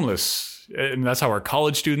 oh, homeless. And that's how our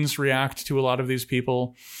college students react to a lot of these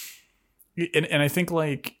people. And I think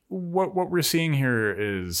like what we're seeing here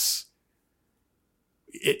is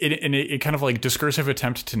it kind of like discursive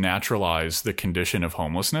attempt to naturalize the condition of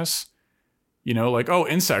homelessness. You know, like, oh,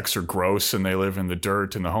 insects are gross and they live in the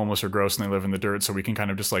dirt, and the homeless are gross and they live in the dirt. So we can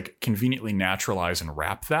kind of just like conveniently naturalize and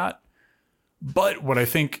wrap that. But what I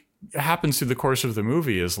think happens through the course of the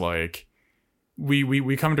movie is like,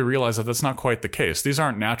 we come to realize that that's not quite the case. These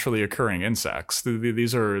aren't naturally occurring insects.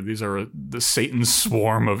 These are the Satan's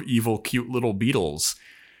swarm of evil, cute little beetles.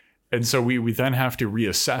 And so we then have to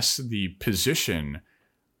reassess the position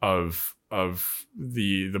of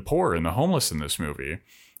the poor and the homeless in this movie.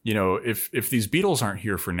 You know, if these beetles aren't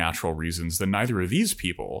here for natural reasons, then neither are these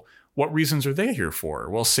people. What reasons are they here for?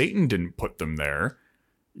 Well, Satan didn't put them there.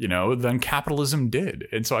 You know, then capitalism did.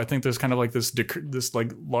 And so I think there's kind of like this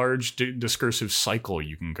like large discursive cycle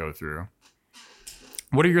you can go through.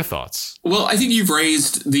 What are your thoughts? Well, I think you've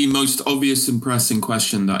raised the most obvious and pressing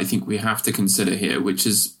question that I think we have to consider here, which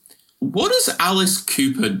is, what is Alice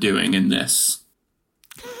Cooper doing in this?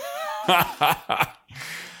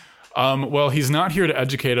 Well, he's not here to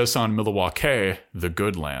educate us on Milwaukee, the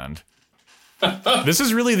good land. This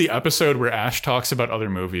is really the episode where Ash talks about other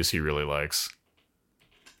movies he really likes.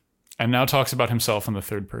 And now talks about himself in the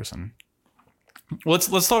third person. Let's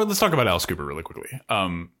talk about Alice Cooper really quickly.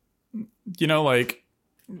 You know, like,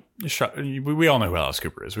 we all know who Alice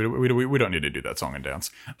Cooper is. We don't need to do that song and dance.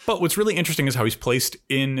 But what's really interesting is how he's placed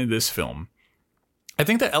in this film. I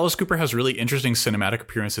think that Alice Cooper has really interesting cinematic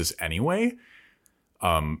appearances anyway.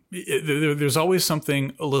 There's always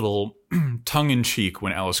something a little tongue-in-cheek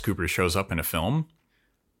when Alice Cooper shows up in a film.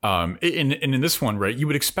 In this one, right, you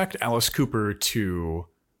would expect Alice Cooper to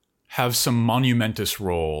have some monumentous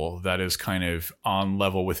role that is kind of on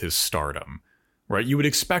level with his stardom, right? You would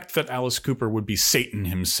expect that Alice Cooper would be Satan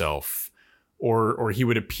himself, or he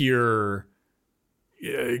would appear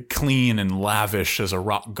clean and lavish as a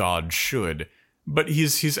rock god should. But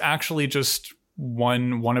he's actually just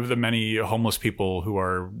one of the many homeless people who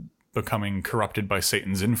are becoming corrupted by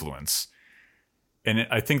Satan's influence. And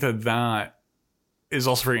I think that is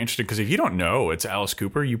also very interesting, because if you don't know it's Alice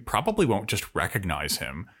Cooper, you probably won't just recognize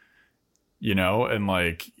him. You know, and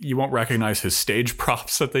like, you won't recognize his stage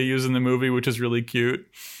props that they use in the movie, which is really cute.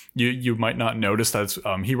 You might not notice that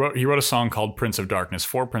he wrote a song called Prince of Darkness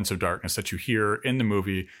for Prince of Darkness that you hear in the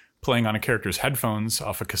movie playing on a character's headphones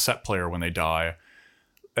off a cassette player when they die.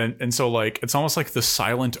 And so like, it's almost like the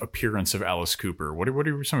silent appearance of Alice Cooper. What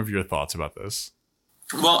are some of your thoughts about this?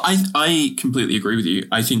 Well, I completely agree with you.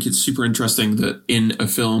 I think it's super interesting that in a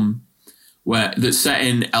film that's set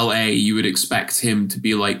in LA, you would expect him to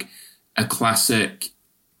be like a classic,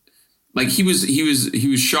 like he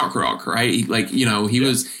was shock rock, right? He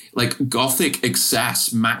was like gothic excess,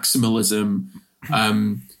 maximalism,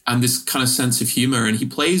 and this kind of sense of humor. And he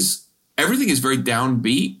plays, everything is very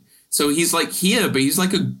downbeat. So he's like here, but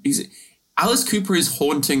Alice Cooper is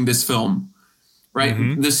haunting this film, right?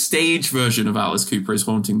 Mm-hmm. The stage version of Alice Cooper is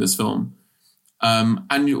haunting this film.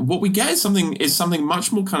 And what we get is something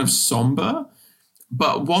much more kind of somber,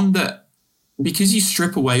 but one that, because you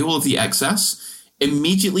strip away all of the excess,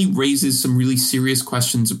 immediately raises some really serious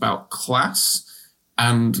questions about class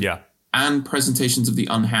and presentations of the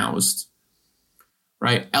unhoused.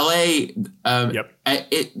 Right? LA,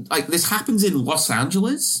 this happens in Los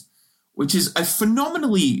Angeles, which is a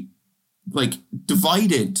phenomenally like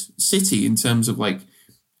divided city in terms of like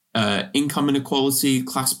income inequality,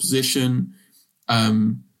 class position,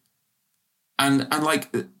 and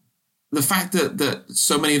like the fact that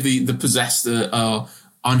so many of the possessed are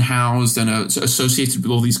unhoused and are associated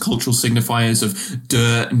with all these cultural signifiers of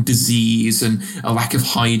dirt and disease and a lack of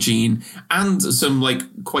hygiene, and some like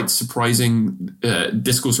quite surprising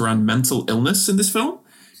discourse around mental illness in this film.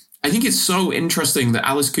 I think it's so interesting that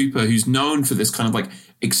Alice Cooper, who's known for this kind of like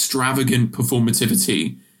extravagant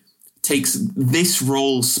performativity, takes this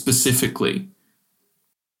role specifically.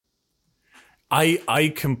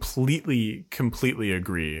 I completely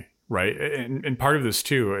agree. Right. And part of this,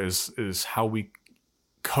 too, is how we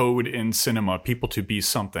code in cinema people to be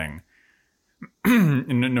something,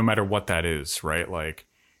 no matter what that is. Right. Like,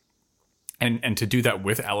 and to do that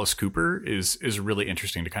with Alice Cooper is really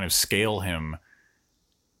interesting, to kind of scale him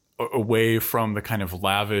away from the kind of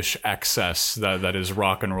lavish excess that is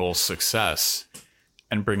rock and roll success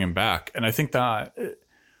and bring him back. And I think that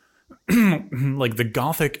like the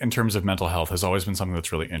gothic in terms of mental health has always been something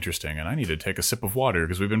that's really interesting. And I need to take a sip of water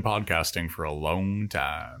because we've been podcasting for a long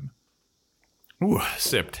time. Ooh,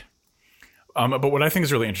 sipped. But what I think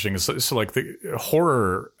is really interesting is so like the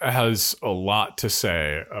horror has a lot to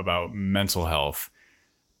say about mental health,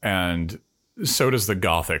 and so does the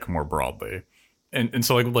gothic more broadly. And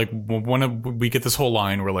so like we get this whole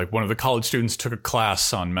line where like one of the college students took a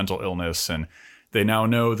class on mental illness, and They now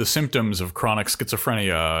know the symptoms of chronic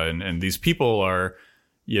schizophrenia, and these people are,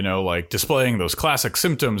 you know, like displaying those classic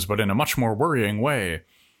symptoms, but in a much more worrying way.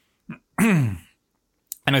 And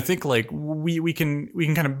I think like we can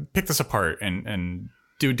kind of pick this apart and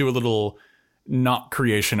do a little not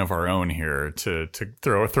creation of our own here to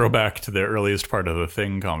throw back to the earliest part of the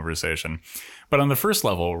Thing conversation. But on the first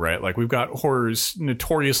level, right, like we've got horror's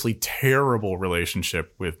notoriously terrible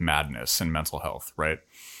relationship with madness and mental health, right?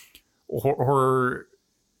 Horror,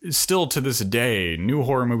 still to this day, new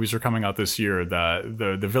horror movies are coming out this year that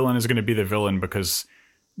the villain is going to be the villain because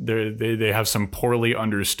they have some poorly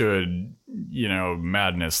understood, you know,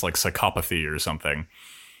 madness like psychopathy or something.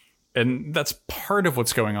 And that's part of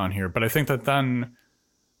what's going on here. But I think that then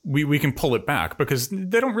we can pull it back because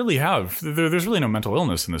they don't really have, there's really no mental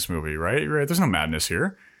illness in this movie, right? There's no madness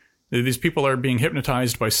here. These people are being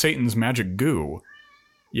hypnotized by Satan's magic goo.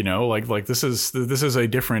 You know, like this is a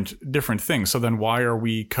different thing. So then why are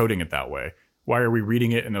we coding it that way? Why are we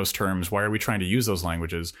reading it in those terms? Why are we trying to use those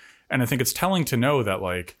languages? And I think it's telling to know that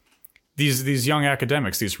like these young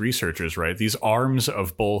academics, these researchers, right? These arms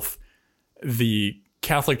of both the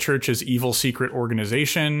Catholic Church's evil secret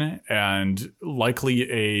organization and likely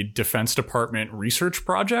a Defense Department research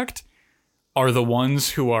project are the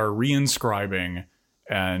ones who are reinscribing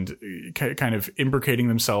and kind of imbricating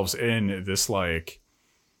themselves in this like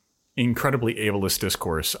incredibly ableist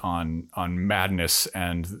discourse on madness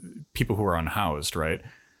and people who are unhoused, right?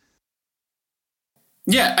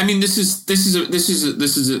 Yeah, I mean, this is the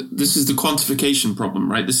quantification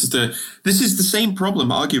problem, right? This is the same problem,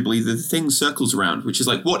 arguably, that the Thing circles around, which is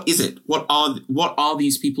like, what is it? What are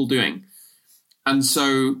these people doing? And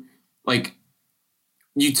so, like,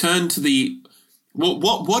 you turn to the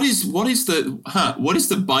what is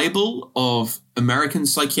the Bible of American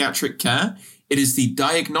psychiatric care? It is the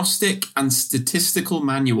Diagnostic and Statistical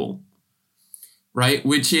Manual, right?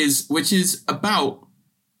 Which is about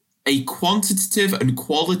a quantitative and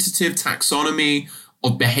qualitative taxonomy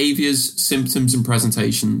of behaviors, symptoms, and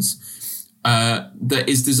presentations that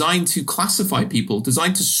is designed to classify people,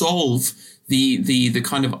 designed to solve the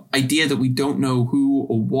kind of idea that we don't know who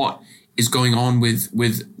or what is going on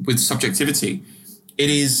with subjectivity.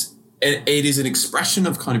 It is an expression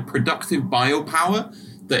of kind of productive biopower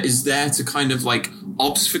that is there to kind of like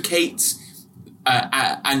obfuscate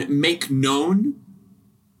and make known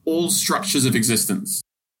all structures of existence.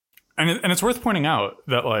 And it's worth pointing out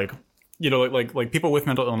that, like, you know, like people with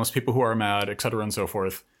mental illness, people who are mad, et cetera, and so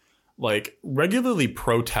forth, like, regularly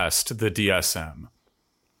protest the DSM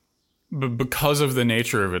because of the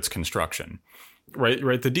nature of its construction, right?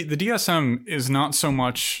 The DSM is not so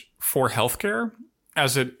much for healthcare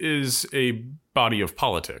as it is a body of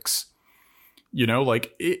politics. You know,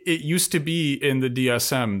 like, it used to be in the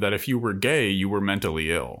DSM that if you were gay, you were mentally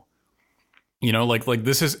ill. You know, like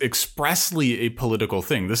this is expressly a political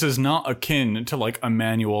thing. This is not akin to like a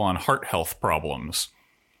manual on heart health problems,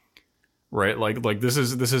 right? Like this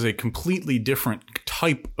is a completely different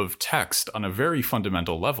type of text on a very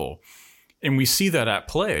fundamental level. And we see that at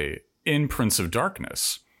play in Prince of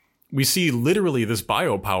Darkness. We see literally this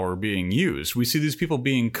biopower being used. We see these people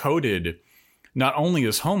being coded not only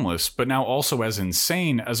as homeless, but now also as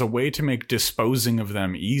insane as a way to make disposing of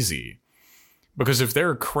them easy. Because if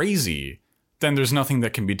they're crazy, then there's nothing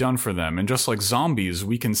that can be done for them. And just like zombies,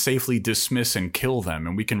 we can safely dismiss and kill them,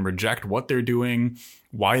 and we can reject what they're doing,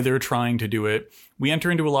 why they're trying to do it. We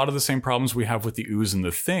enter into a lot of the same problems we have with the Ooze and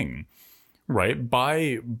the Thing, right?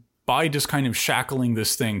 By just kind of shackling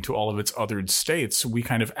this thing to all of its othered states, we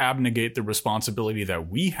kind of abnegate the responsibility that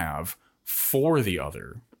we have for the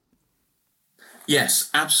other.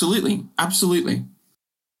 Yes, absolutely. Absolutely.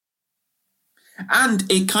 And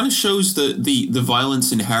it kind of shows the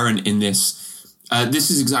violence inherent in this.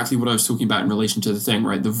 This is exactly what I was talking about in relation to the Thing,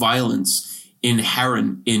 right? The violence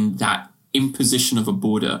inherent in that imposition of a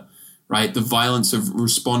border, right? The violence of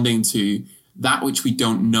responding to that which we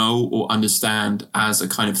don't know or understand as a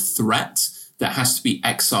kind of threat that has to be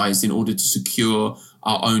excised in order to secure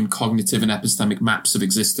our own cognitive and epistemic maps of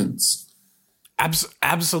existence.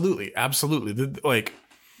 Absolutely. Like,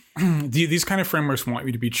 these kind of frameworks want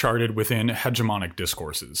you to be charted within hegemonic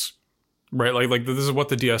discourses. Right, like this is what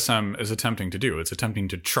the DSM is attempting to do. It's attempting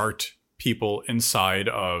to chart people inside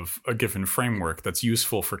of a given framework that's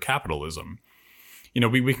useful for capitalism. You know,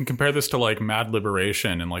 we can compare this to like Mad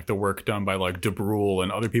Liberation and like the work done by like de Bruyne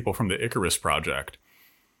and other people from the Icarus Project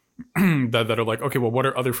that are like, okay, well, what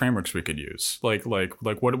are other frameworks we could use? Like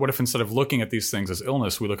what if instead of looking at these things as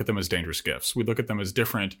illness, we look at them as dangerous gifts? We look at them as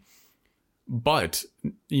different, but,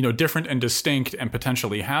 you know, different and distinct and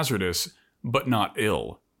potentially hazardous, but not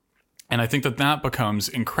ill. And I think that becomes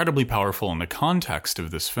incredibly powerful in the context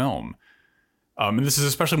of this film. And this is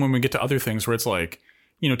especially when we get to other things where it's like,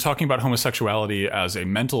 talking about homosexuality as a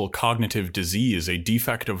mental cognitive disease, a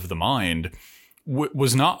defect of the mind,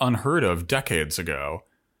 was not unheard of decades ago.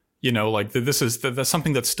 That's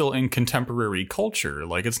something that's still in contemporary culture.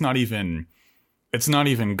 Like it's not even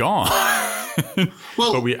gone.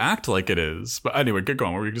 Well, but we act like it is. But anyway, get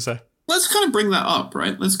going. What were you going to say? Let's kind of bring that up,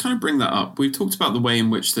 right? Let's kind of bring that up. We've talked about the way in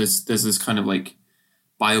which there's this kind of like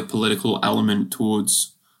biopolitical element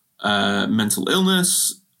towards mental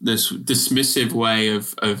illness, this dismissive way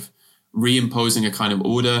of reimposing a kind of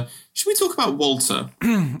order. Should we talk about Walter?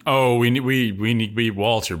 Oh, we need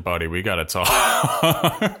Walter, buddy. We got to talk.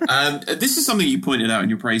 This is something you pointed out in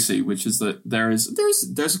your précis, which is that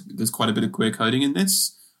there's quite a bit of queer coding in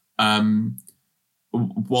this.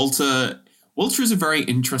 Walter is a very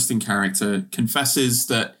interesting character. Confesses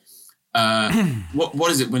that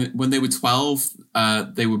what is it when they were 12,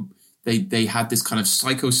 they had this kind of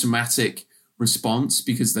psychosomatic response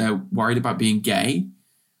because they're worried about being gay,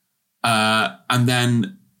 and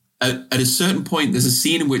then at a certain point, there's a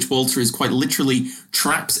scene in which Walter is quite literally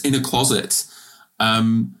trapped in a closet.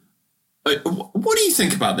 What do you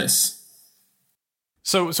think about this?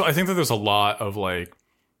 So I think that there's a lot of like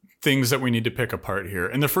things that we need to pick apart here.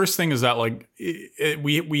 And the first thing is that like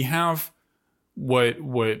we have what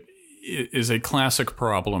is a classic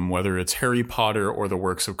problem, whether it's Harry Potter or the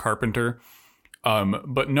works of Carpenter.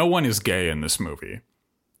 But no one is gay in this movie.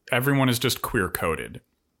 Everyone is just queer coded.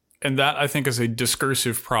 And that, I think, is a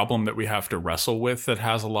discursive problem that we have to wrestle with that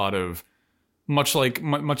has a lot of, much like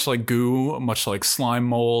goo, much like slime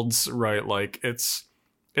molds, right? Like, it's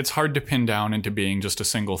hard to pin down into being just a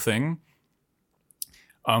single thing.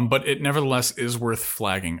 But it nevertheless is worth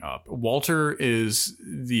flagging up. Walter is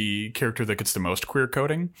the character that gets the most queer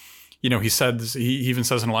coding. He even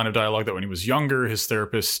says in a line of dialogue that when he was younger, his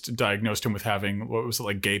therapist diagnosed him with having, what was it,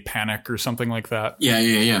 like gay panic or something like that.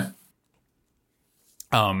 Yeah.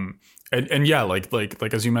 And yeah, like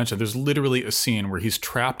as you mentioned, there's literally a scene where he's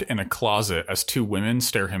trapped in a closet as two women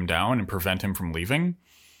stare him down and prevent him from leaving.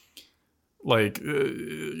 Like,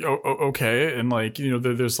 okay, and like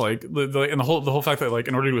there's like and the whole fact that like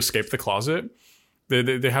in order to escape the closet,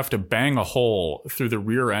 they have to bang a hole through the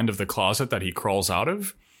rear end of the closet that he crawls out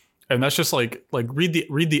of. And that's just like read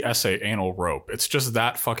the essay Anal Rope. It's just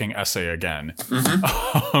that fucking essay again.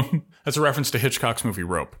 Mm-hmm. That's a reference to Hitchcock's movie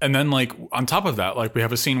Rope. And then like on top of that, like we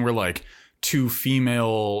have a scene where like two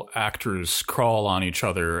female actors crawl on each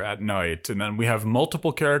other at night. And then we have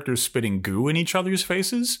multiple characters spitting goo in each other's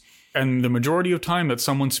faces. And the majority of time that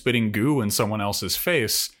someone's spitting goo in someone else's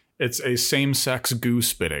face, it's a same-sex goo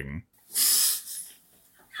spitting.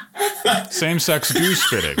 Same-sex goo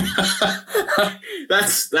spitting.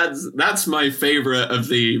 That's my favorite of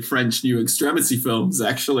the French New Extremity films,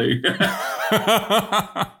 actually.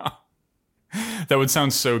 That would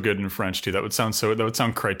sound so good in French too. That would sound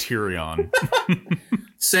Criterion.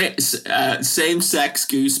 Same-sex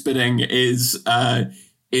goo spitting is my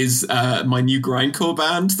new grindcore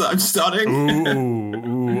band that I'm starting.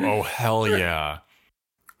 Ooh, oh hell yeah!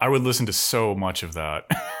 I would listen to so much of that.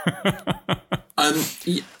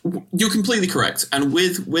 You're completely correct. And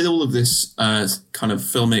with all of this kind of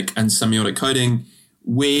filmic and semiotic coding,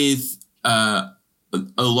 with a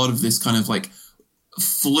lot of this kind of like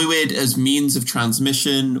fluid as means of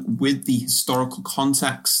transmission, with the historical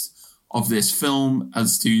context of this film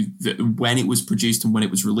as to when it was produced and when it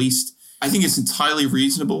was released, I think it's entirely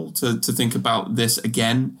reasonable to think about this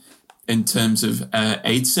again in terms of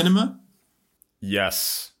AIDS cinema.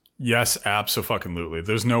 Yes, absolutely.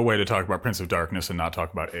 There's no way to talk about Prince of Darkness and not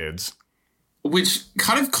talk about AIDS. Which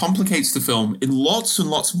kind of complicates the film in lots and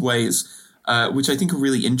lots of ways, which I think are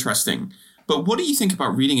really interesting. But what do you think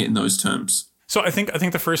about reading it in those terms? So I think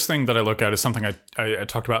the first thing that I look at is something I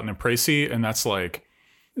talked about in the précis, and that's like,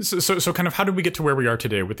 so kind of how did we get to where we are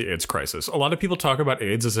today with the AIDS crisis? A lot of people talk about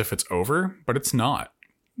AIDS as if it's over, but it's not.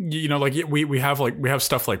 Like we have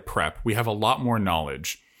stuff like PrEP. We have a lot more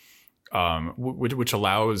knowledge. Which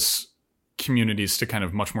allows communities to kind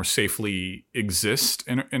of much more safely exist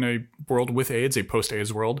in a world with AIDS, a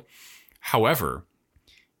post-AIDS world. However,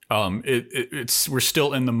 we're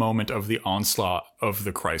still in the moment of the onslaught of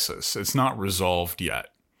the crisis. It's not resolved yet.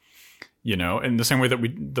 In the same way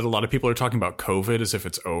that a lot of people are talking about COVID as if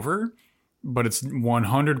it's over, but it's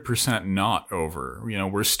 100% not over.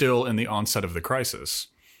 We're still in the onset of the crisis.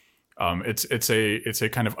 It's a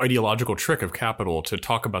kind of ideological trick of capital to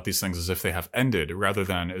talk about these things as if they have ended rather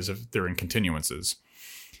than as if they're in continuances.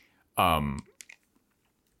 And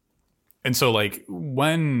so like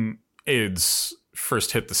when AIDS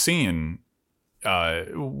first hit the scene,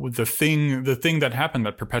 the thing that happened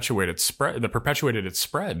that perpetuated its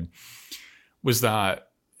spread was that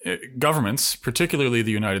governments, particularly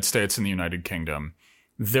the United States and the United Kingdom,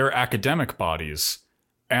 their academic bodies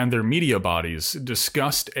and their media bodies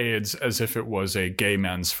discussed AIDS as if it was a gay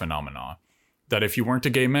men's phenomena. That if you weren't a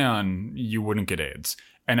gay man, you wouldn't get AIDS.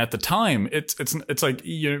 And at the time, it's like,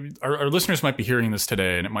 our listeners might be hearing this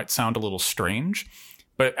today and it might sound a little strange,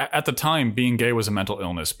 but at the time, being gay was a mental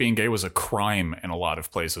illness. Being gay was a crime in a lot of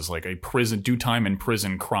places, like a do time in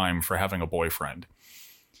prison crime for having a boyfriend.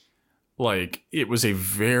 Like, it was a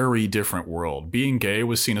very different world. Being gay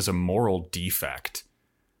was seen as a moral defect.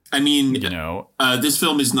 I mean, this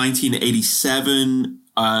film is 1987.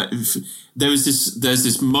 There's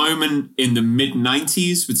this moment in the mid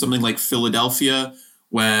 90s with something like Philadelphia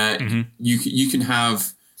where you can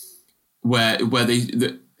have where they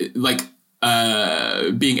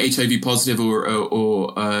being HIV positive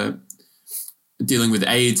or dealing with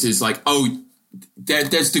AIDS is like, oh,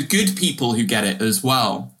 there's the good people who get it as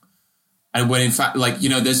well. And when in fact,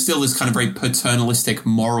 there's still this kind of very paternalistic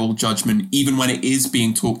moral judgment, even when it is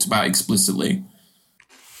being talked about explicitly.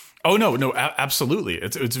 Oh, no, absolutely.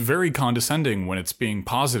 It's very condescending when it's being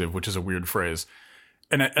positive, which is a weird phrase.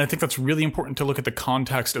 And I think that's really important to look at the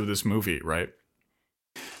context of this movie, right?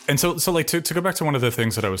 And so like to go back to one of the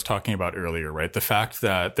things that I was talking about earlier, right? The fact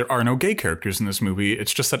that there are no gay characters in this movie,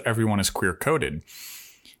 it's just that everyone is queer coded.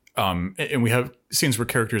 And we have scenes where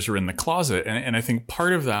characters are in the closet. And I think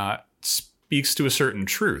part of that speaks to a certain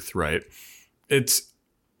truth, right? It's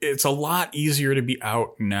a lot easier to be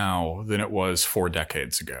out now than it was 4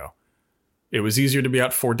 decades ago. It was easier to be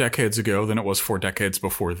out 4 decades ago than it was 4 decades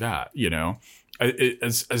before that,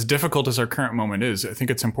 As difficult as our current moment is, I think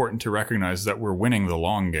it's important to recognize that we're winning the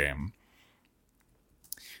long game.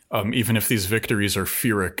 Even if these victories are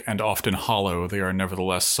Pyrrhic and often hollow, they are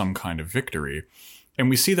nevertheless some kind of victory. And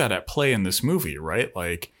we see that at play in this movie, right?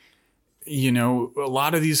 Like, a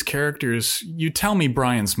lot of these characters, you tell me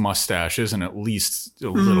Brian's mustache isn't at least a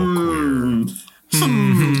little queer.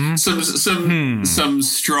 Some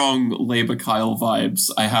strong Labor Kyle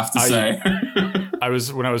vibes, I have to say.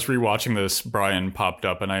 When I was rewatching this, Brian popped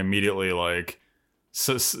up and I immediately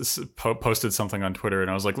posted something on Twitter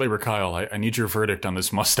and I was like, Labor Kyle, I need your verdict on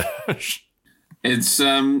this mustache. It's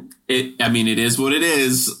it is what it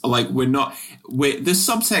is. Like, the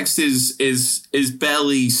subtext is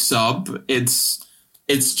barely sub. It's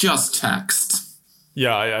just text.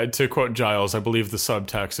 Yeah, to quote Giles, I believe the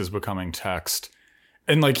subtext is becoming text.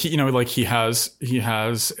 And he has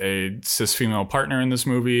a cis female partner in this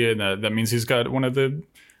movie, and that means he's got a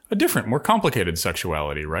different, more complicated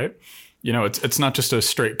sexuality, right? It's not just a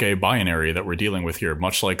straight gay binary that we're dealing with here,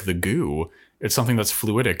 much like the goo. It's something that's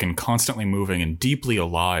fluidic and constantly moving and deeply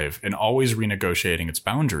alive and always renegotiating its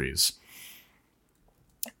boundaries.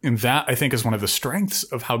 And that, I think, is one of the strengths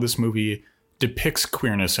of how this movie depicts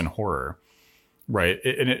queerness and horror, right?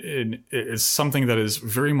 It is something that is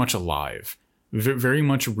very much alive, very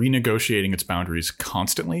much renegotiating its boundaries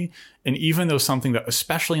constantly. And even though something that,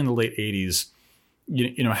 especially in the late 80s,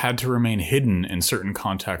 had to remain hidden in certain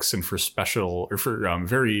contexts and for special or for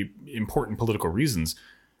very important political reasons,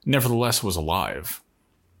 nevertheless was alive.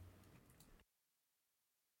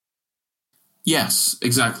 Yes,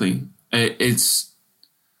 exactly. It's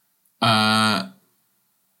I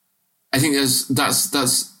think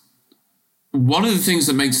that's one of the things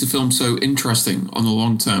that makes the film so interesting on the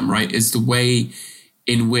long term, right? Is the way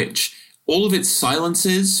in which all of its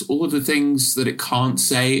silences, all of the things that it can't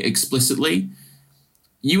say explicitly,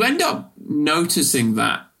 you end up noticing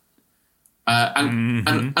that.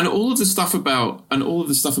 And all of the stuff about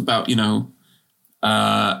antimatter,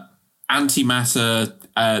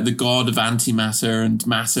 the god of antimatter and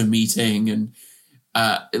matter meeting, and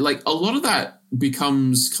a lot of that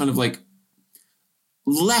becomes kind of like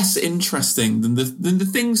less interesting than the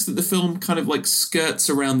things that the film kind of like skirts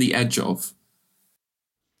around the edge of.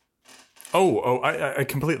 I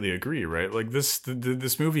completely agree, right? Like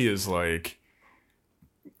this movie is like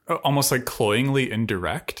almost like cloyingly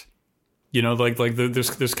indirect.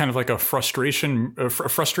 There's kind of like a frustrating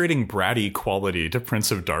bratty quality to Prince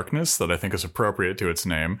of Darkness that I think is appropriate to its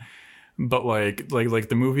name. But like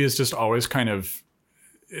the movie is just always kind of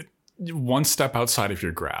one step outside of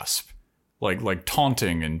your grasp, like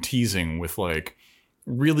taunting and teasing with like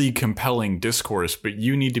really compelling discourse, but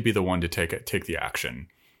you need to be the one to take the action,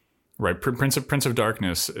 right? Prince of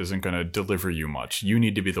Darkness isn't going to deliver you much. You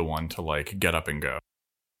need to be the one to like get up and go.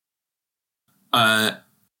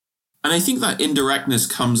 And I think that indirectness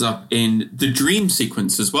comes up in the dream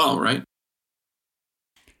sequence as well, right?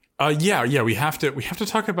 Yeah. We have to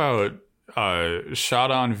talk about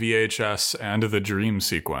shot on VHS and the dream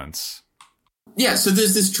sequence. Yeah, so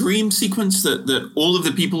there's this dream sequence that all of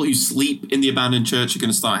the people who sleep in the abandoned church are going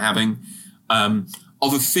to start having, of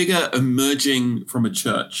a figure emerging from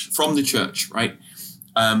the church, right?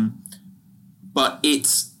 But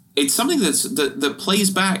it's something that plays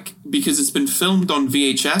back because it's been filmed on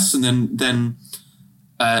VHS, and then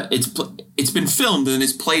it's been filmed and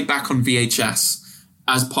it's played back on VHS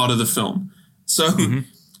as part of the film. So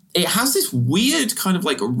it has this weird kind of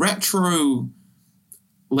like retro,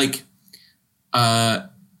 like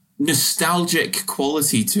nostalgic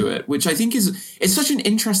quality to it, which I think it's such an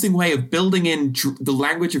interesting way of building in the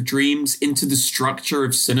language of dreams into the structure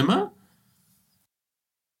of cinema.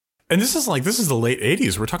 And this is the late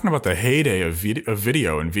 80s. We're talking about the heyday of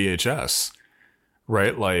video and VHS,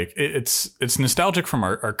 right? Like it's nostalgic from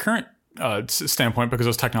our current standpoint because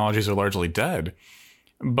those technologies are largely dead,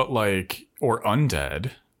 but like, or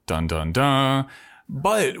undead, dun dun dun.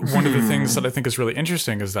 But one of the things that I think is really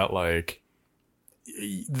interesting is that like,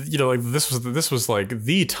 you know, like this was like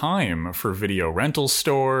the time for video rental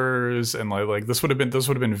stores, and like this would have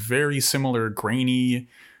been very similar grainy.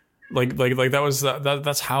 Like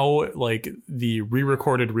that's how like the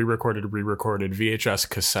re-recorded VHS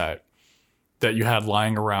cassette that you had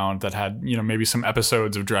lying around that had, you know, maybe some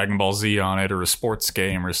episodes of Dragon Ball Z on it or a sports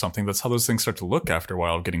game or something. That's how those things start to look after a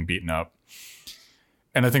while of getting beaten up.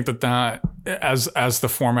 And I think that as the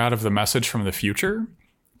format of the message from the future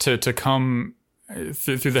to come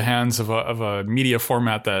through the hands of a media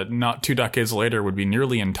format that not 2 decades later would be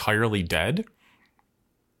nearly entirely dead.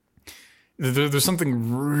 There's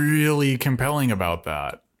something really compelling about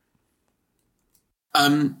that.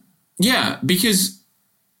 Yeah, because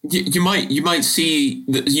you might see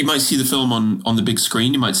the film on the big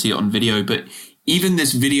screen, you might see it on video, but even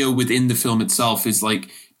this video within the film itself is like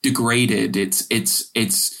degraded. It's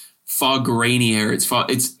far grainier.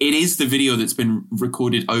 It is the video that's been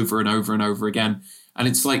recorded over and over and over again, and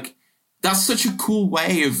it's like that's such a cool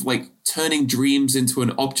way of like turning dreams into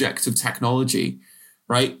an object of technology,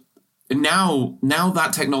 right? And now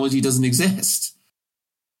that technology doesn't exist.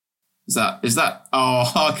 Is that? Oh,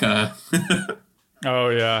 Harker. Oh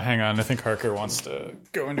yeah, hang on. I think Harker wants to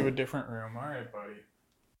go into a different room. All right, buddy.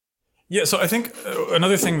 Yeah, so I think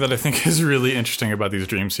another thing that I think is really interesting about these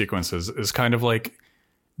dream sequences is kind of like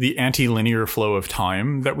the anti-linear flow of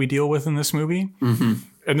time that we deal with in this movie. Mm-hmm.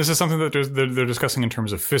 And this is something that they're discussing in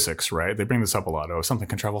terms of physics, right? They bring this up a lot. Oh, something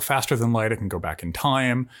can travel faster than light. It can go back in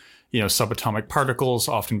time. You know, subatomic particles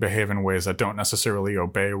often behave in ways that don't necessarily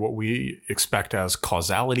obey what we expect as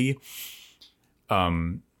causality.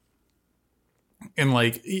 And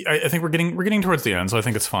like, I think we're getting towards the end, so I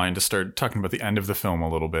think it's fine to start talking about the end of the film a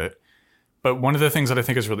little bit. But one of the things that I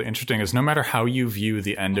think is really interesting is no matter how you view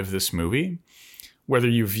the end of this movie, whether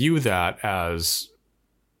you view that as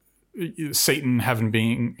Satan having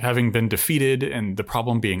been defeated and the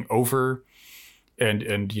problem being over,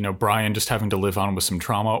 and you know, Brian just having to live on with some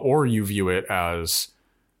trauma, or you view it as,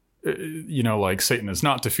 you know, like Satan is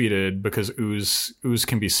not defeated because ooze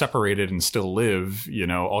can be separated and still live. You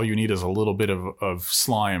know, all you need is a little bit of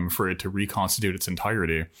slime for it to reconstitute its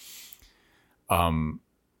entirety.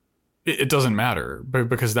 It doesn't matter,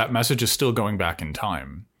 because that message is still going back in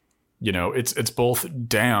time. You know, it's both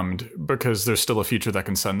damned because there's still a future that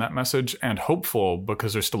can send that message, and hopeful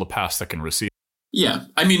because there's still a past that can receive. Yeah,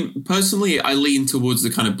 I mean, personally, I lean towards the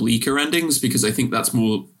kind of bleaker endings because I think that's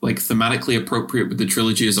more like thematically appropriate with the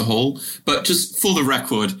trilogy as a whole. But just for the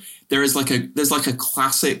record, there's like a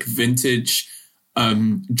classic vintage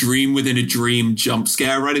dream within a dream jump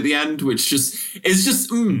scare right at the end, which it's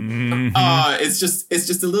just a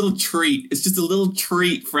little treat. It's just a little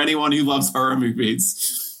treat for anyone who loves horror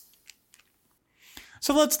movies.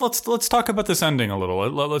 So let's talk about this ending a little.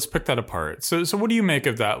 Let's pick that apart. So what do you make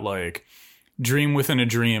of that, like, dream within a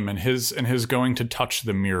dream and his going to touch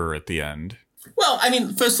the mirror at the end? Well, I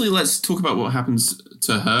mean, firstly, let's talk about what happens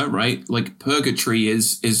to her, right? Like, purgatory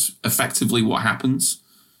is effectively what happens,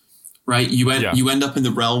 right? You end up in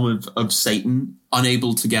the realm of Satan,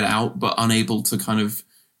 unable to get out, but unable to kind of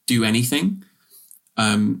do anything.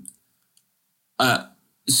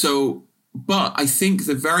 But I think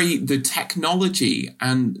the technology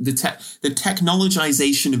and the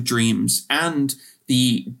technologization of dreams and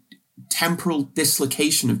the temporal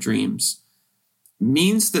dislocation of dreams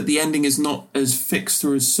means that the ending is not as fixed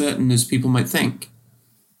or as certain as people might think.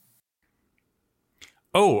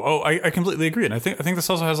 I completely agree. And I think this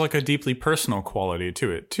also has like a deeply personal quality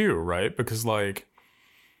to it too, right? Because like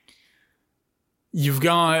you've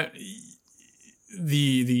got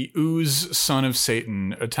the ooze son of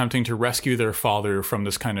Satan attempting to rescue their father from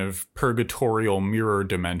this kind of purgatorial mirror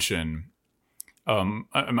dimension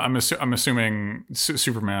I'm assuming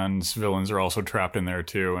Superman's villains are also trapped in there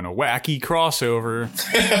too, in a wacky crossover.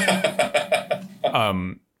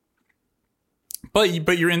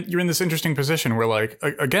 But you're in this interesting position where, like,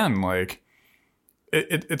 again, like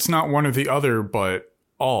it's not one or the other, but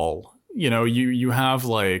all. You know, you have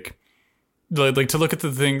like to look at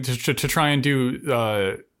the thing to try and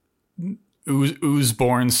do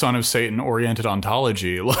ooze-born son of Satan oriented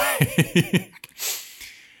ontology, like.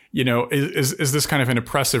 You know, is this kind of an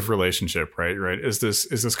oppressive relationship, right? Is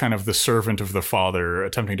this kind of the servant of the father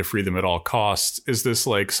attempting to free them at all costs? Is this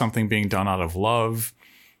like something being done out of love?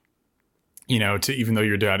 You know, to even though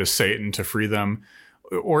your dad is Satan, to free them,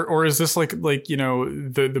 or is this like you know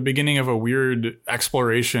the beginning of a weird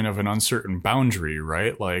exploration of an uncertain boundary,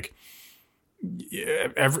 right? Like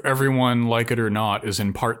everyone, like it or not, is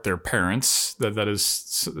in part their parents. That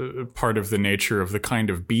is part of the nature of the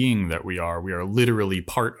kind of being that we are. We are literally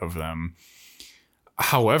part of them.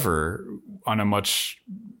 However, on a much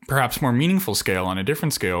perhaps more meaningful scale, on a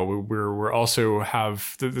different scale, we're also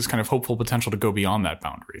have this kind of hopeful potential to go beyond that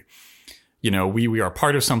boundary. You know, we are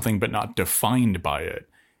part of something, but not defined by it.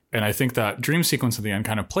 And I think that dream sequence at the end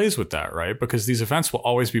kind of plays with that, right? Because these events will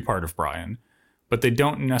always be part of Brian, but they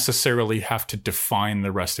don't necessarily have to define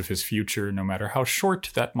the rest of his future, no matter how short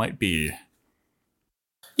that might be.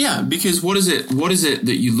 Yeah, because what is it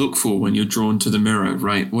that you look for when you're drawn to the mirror,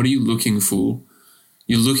 right? What are you looking for?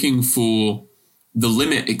 You're looking for the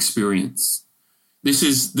limit experience. This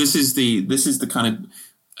is the kind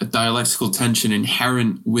of dialectical tension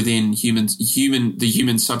inherent within the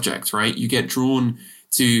human subject, right? You get drawn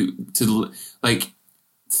to like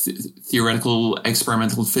theoretical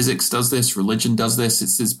experimental physics does this, religion does this.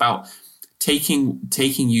 It's about taking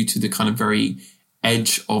you to the kind of very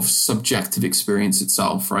edge of subjective experience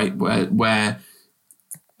itself, right? Where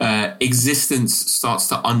existence starts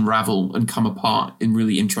to unravel and come apart in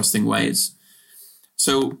really interesting ways.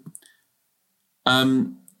 So I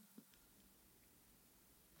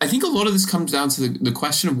think a lot of this comes down to the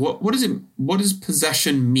question of what does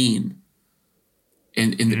possession mean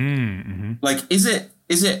in the like, is it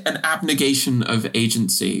an abnegation of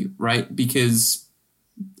agency, right? Because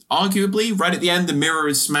arguably, right at the end, the mirror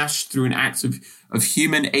is smashed through an act of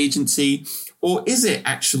human agency, or is it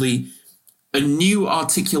actually a new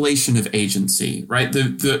articulation of agency, right?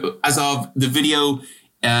 The video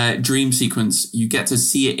dream sequence, you get to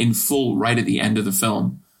see it in full right at the end of the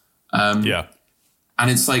film. Yeah. And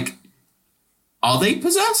it's like, are they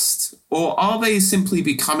possessed, or are they simply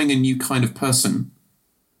becoming a new kind of person?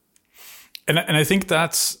 And I think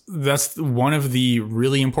that's one of the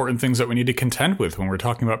really important things that we need to contend with when we're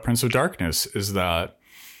talking about Prince of Darkness, is that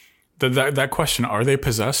question, are they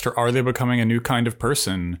possessed or are they becoming a new kind of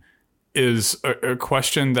person, is a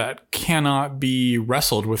question that cannot be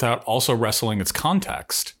wrestled without also wrestling its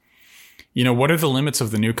context. You know, what are the limits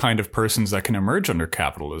of the new kind of persons that can emerge under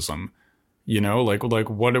capitalism? You know, like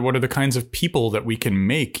what are the kinds of people that we can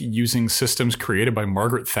make using systems created by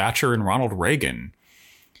Margaret Thatcher and Ronald Reagan?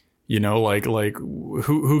 You know, like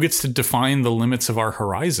who gets to define the limits of our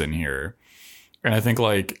horizon here? And I think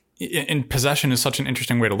like in possession is such an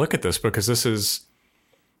interesting way to look at this, because this is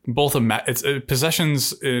both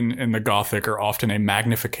possessions in the Gothic are often a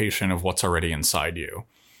magnification of what's already inside you.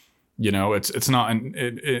 You know, it's not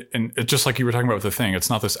it just like you were talking about with the thing. It's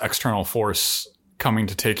not this external force coming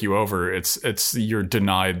to take you over. It's your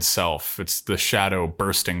denied self. It's the shadow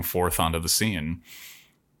bursting forth onto the scene.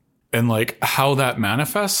 And like how that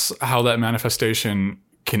manifestation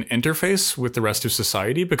can interface with the rest of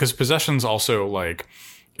society, because possession's also like,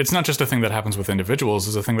 it's not just a thing that happens with individuals,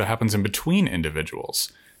 it's a thing that happens in between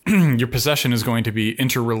individuals. Your possession is going to be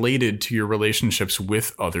interrelated to your relationships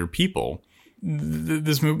with other people.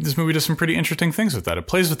 This movie does some pretty interesting things with that. It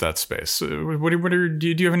plays with that space. Do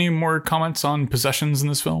you have any more comments on possessions in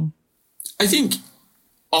this film? I think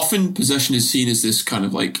often possession is seen as this kind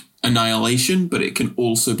of like annihilation, but it can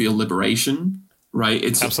also be a liberation, right?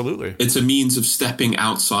 Absolutely. It's a means of stepping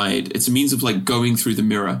outside. It's a means of like going through the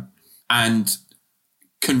mirror and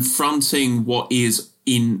confronting what is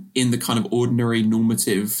in the kind of ordinary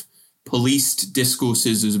normative policed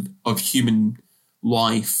discourses of human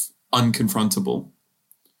life unconfrontable.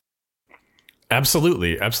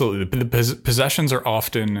 Absolutely. The possessions are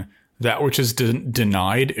often that which is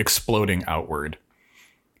denied exploding outward.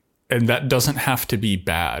 And that doesn't have to be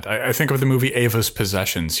bad. I think of the movie Ava's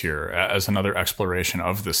Possessions here as another exploration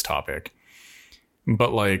of this topic.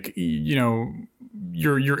 But like, you know,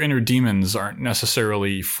 your inner demons aren't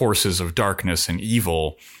necessarily forces of darkness and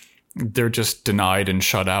evil. They're just denied and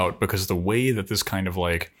shut out because the way that this kind of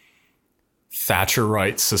like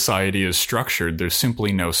Thatcherite society is structured, there's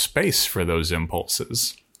simply no space for those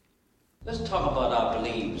impulses. Let's talk about our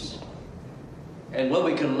beliefs and what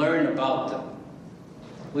we can learn about them.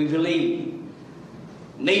 We believe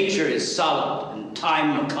nature is solid and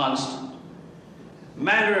time a constant.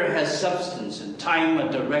 Matter has substance and time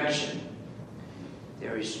a direction.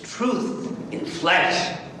 There is truth in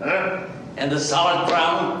flesh and the solid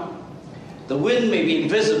ground. The wind may be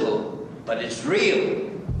invisible, but it's real.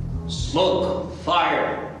 Smoke,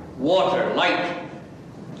 fire, water, light,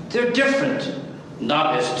 they're different,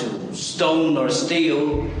 not as to stone or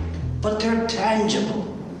steel, but they're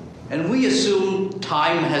tangible. And we assume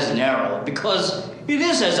time has an arrow because it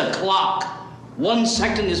is as a clock. 1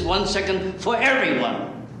 second is 1 second for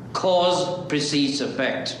everyone. Cause precedes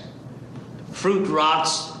effect. Fruit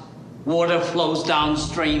rots, water flows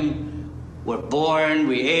downstream. We're born,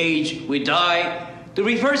 we age, we die. The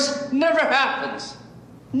reverse never happens.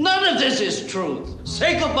 None of this is truth.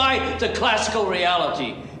 Say goodbye to classical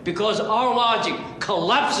reality because our logic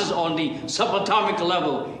collapses on the subatomic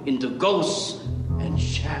level into ghosts and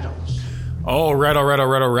shadows. All right.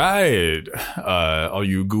 All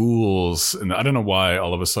you ghouls. And I don't know why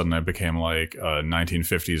all of a sudden I became like a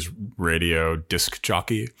 1950s radio disc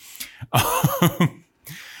jockey.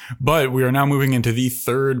 But we are now moving into the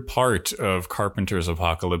third part of Carpenter's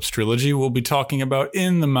Apocalypse trilogy. We'll be talking about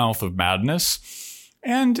In the Mouth of Madness.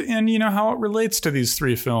 And you know how it relates to these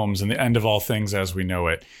three films and the end of all things as we know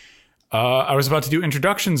it. I was about to do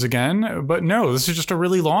introductions again, but no, this is just a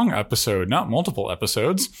really long episode, not multiple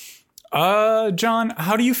episodes. John,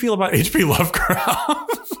 how do you feel about H.P.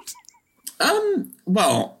 Lovecraft?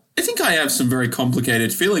 Well, I think I have some very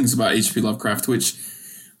complicated feelings about H.P. Lovecraft, which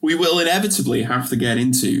we will inevitably have to get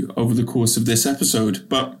into over the course of this episode.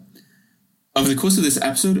 But over the course of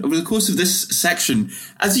this section,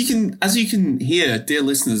 as you can hear, dear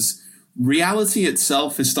listeners, reality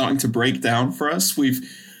itself is starting to break down for us. We've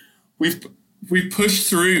pushed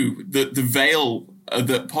through the veil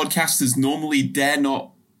that podcasters normally dare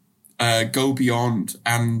not go beyond,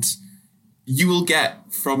 and you will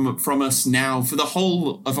get from us now for the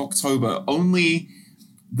whole of October only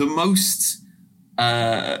the most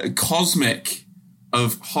cosmic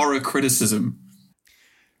of horror criticism.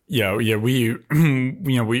 Yeah. We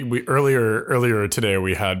earlier today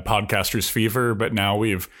we had podcasters fever, but now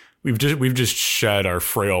we've just shed our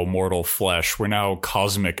frail mortal flesh. We're now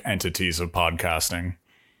cosmic entities of podcasting.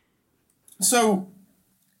 So,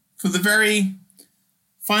 for the very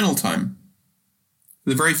final time,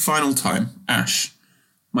 Ash,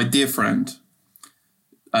 my dear friend,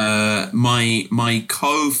 my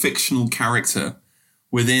co-fictional character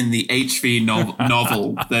within the HV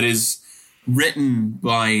novel that is written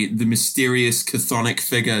by the mysterious chthonic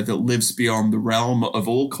figure that lives beyond the realm of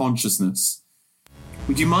all consciousness.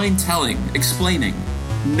 Would you mind explaining,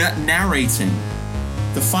 narrating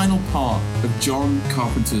the final part of John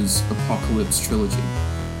Carpenter's Apocalypse trilogy?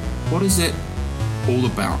 What is it all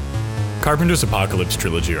about? Carpenter's Apocalypse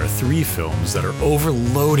trilogy are three films that are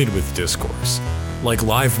overloaded with discourse. Like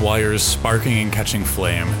live wires sparking and catching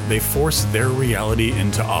flame, they force their reality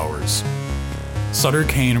into ours. Sutter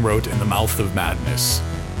Kane wrote In the Mouth of Madness,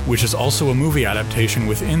 which is also a movie adaptation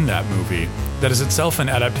within that movie that is itself an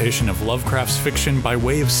adaptation of Lovecraft's fiction by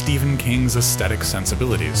way of Stephen King's aesthetic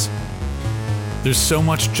sensibilities. There's so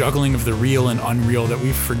much juggling of the real and unreal that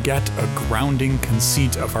we forget a grounding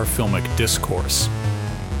conceit of our filmic discourse.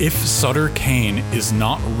 If Sutter Kane is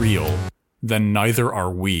not real, then neither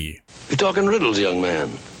are we. You're talking riddles, young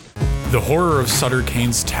man. The horror of Sutter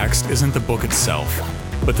Kane's text isn't the book itself,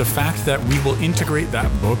 but the fact that we will integrate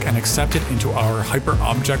that book and accept it into our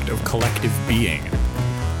hyper-object of collective being.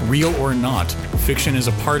 Real or not, fiction is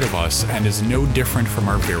a part of us and is no different from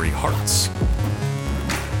our very hearts.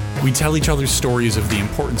 We tell each other stories of the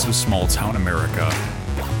importance of small-town America.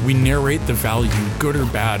 We narrate the value, good or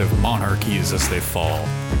bad, of monarchies as they fall.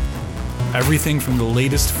 Everything from the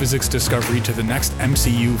latest physics discovery to the next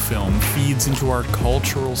MCU film feeds into our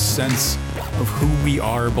cultural sense of who we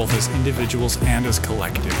are both as individuals and as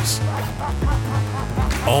collectives.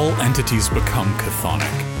 All entities become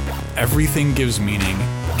chthonic. Everything gives meaning,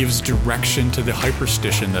 gives direction to the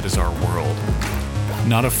hyperstition that is our world.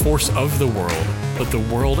 Not a force of the world, but the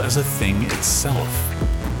world as a thing itself.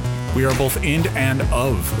 We are both in and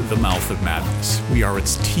of the mouth of madness. We are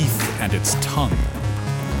its teeth and its tongue.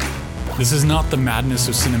 This is not the madness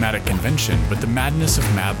of cinematic convention, but the madness of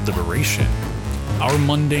mad liberation. Our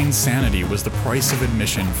mundane sanity was the price of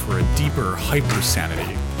admission for a deeper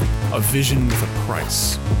hyper-sanity, a vision with a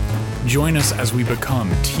price. Join us as we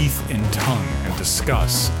become teeth in tongue and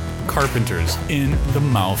discuss Carpenter's In the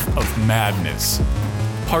Mouth of Madness,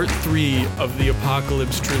 part 3 of the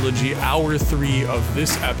Apocalypse trilogy, hour 3 of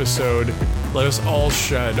this episode. Let us all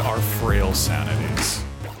shed our frail sanities.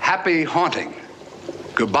 Happy haunting.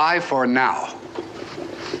 Goodbye for now.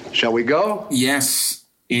 Shall we go? Yes,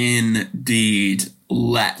 indeed.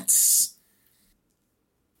 Let's.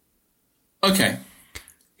 Okay.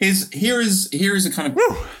 Here is a kind of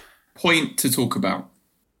point to talk about.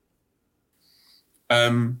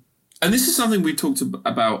 And this is something we've talked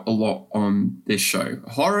about a lot on this show.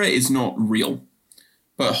 Horror is not real,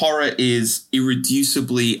 but horror is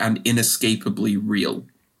irreducibly and inescapably real,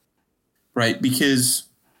 right? Because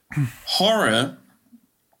horror,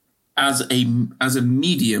 as a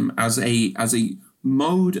medium, as a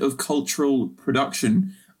mode of cultural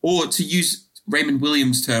production, or to use Raymond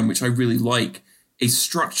Williams' term, which I really like, a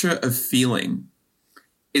structure of feeling,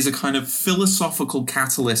 is a kind of philosophical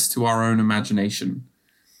catalyst to our own imagination,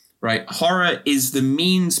 right? Horror is the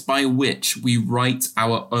means by which we write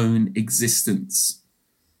our own existence.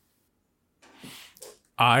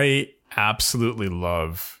 I absolutely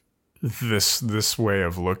love this way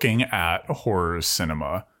of looking at horror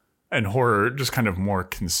cinema and horror just kind of more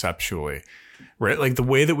conceptually, right? Like the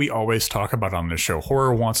way that we always talk about on this show,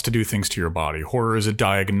 horror wants to do things to your body. Horror is a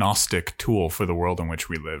diagnostic tool for the world in which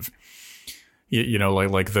we live. You know,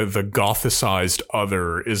 like the gothicized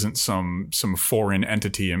other isn't some foreign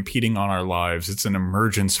entity impeding on our lives. It's an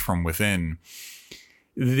emergence from within.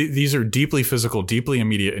 These are deeply physical, deeply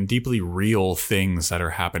immediate, and deeply real things that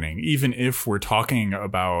are happening. Even if we're talking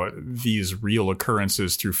about these real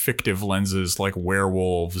occurrences through fictive lenses like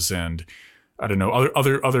werewolves and, I don't know,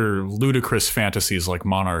 other ludicrous fantasies like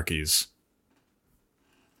monarchies.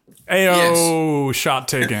 Ayo, yes. Shot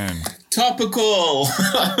taken. Topical.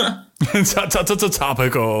 Topical. Here's the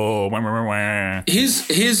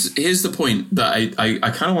point that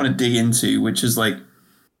I kind of want to dig into, which is like,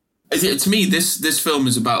 to me, this film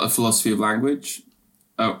is about a philosophy of language,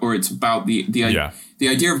 or it's about the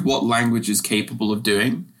idea of what language is capable of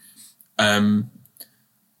doing, and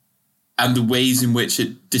the ways in which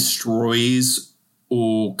it destroys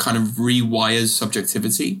or kind of rewires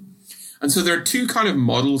subjectivity. And so there are two kind of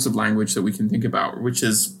models of language that we can think about, which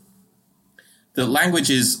is that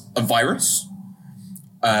language is a virus,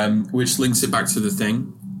 which links it back to the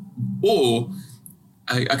thing, or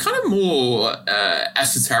a kind of more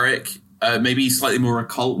esoteric, maybe slightly more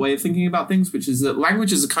occult way of thinking about things, which is that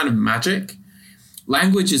language is a kind of magic.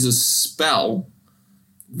 Language is a spell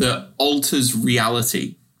that alters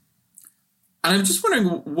reality. And I'm just wondering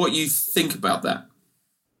what you think about that.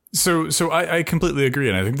 So I completely agree,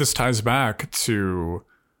 and I think this ties back to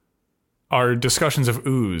our discussions of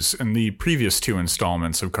ooze in the previous 2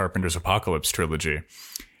 installments of Carpenter's Apocalypse trilogy.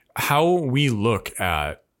 How we look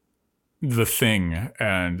at the Thing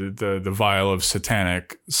and the vial of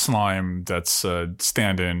satanic slime that's a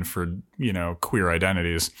stand-in for, you know, queer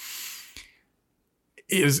identities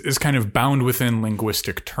is kind of bound within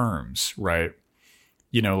linguistic terms, right?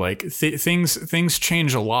 You know, like things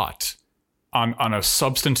change a lot on a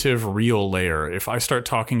substantive real layer. If I start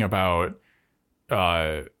talking about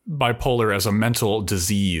bipolar as a mental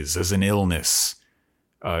disease, as an illness,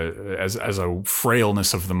 as a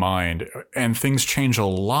frailness of the mind, and things change a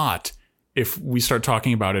lot if we start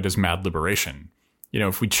talking about it as mad liberation. You know,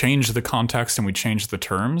 if we change the context and we change the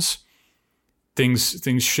terms, things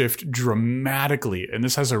shift dramatically, and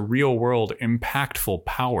this has a real world impactful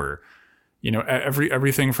power. You know,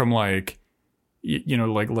 everything from like, you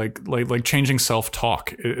know, like changing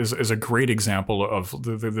self-talk is a great example of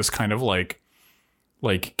this kind of like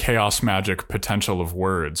chaos magic potential of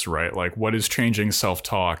words, right? Like, what is changing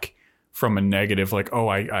self-talk from a negative, like, oh,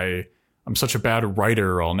 I'm such a bad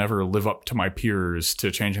writer, I'll never live up to my peers, to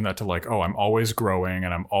changing that to like, oh, I'm always growing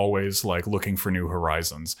and I'm always like looking for new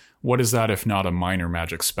horizons. What is that if not a minor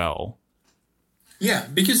magic spell? Yeah,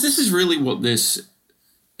 because this is really what this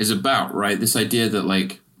is about, right? This idea that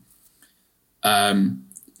like, in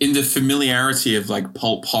the familiarity of like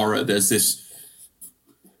pulp horror, there's this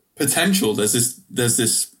potential, there's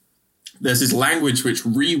this language which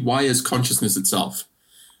rewires consciousness itself.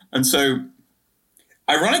 And so,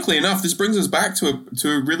 ironically enough, this brings us back to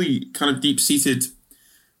a really kind of deep-seated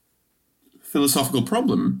philosophical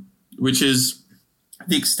problem, which is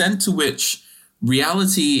the extent to which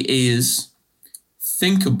reality is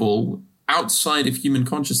thinkable outside of human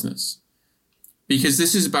consciousness. Because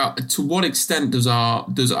this is about to what extent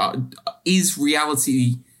is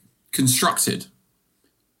reality constructed?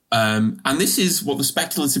 And this is what the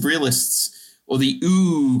speculative realists or the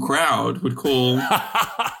ooh crowd would call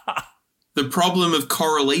the problem of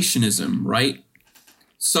correlationism, right?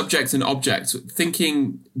 subject and object,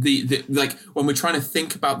 thinking the like when we're trying to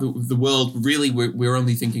think about the world, really we're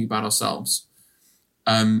only thinking about ourselves.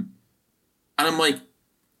 And I'm like,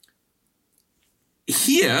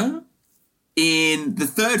 here in the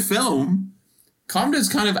third film, Kamda's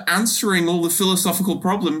kind of answering all the philosophical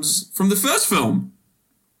problems from the first film.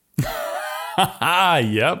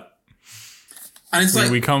 Yep. And it's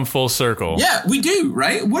we come full circle. Yeah, we do,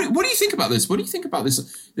 right? What do you think about this? What do you think about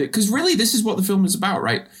this? Because really, this is what the film is about,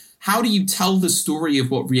 right? How do you tell the story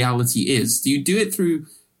of what reality is? Do you do it through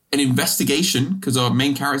an investigation, because our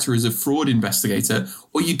main character is a fraud investigator,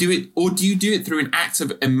 or do you do it through an act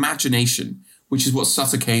of imagination, which is what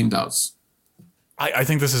Sutter Kane does? I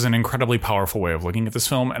think this is an incredibly powerful way of looking at this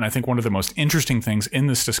film, and I think one of the most interesting things in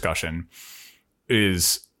this discussion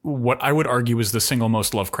is what I would argue is the single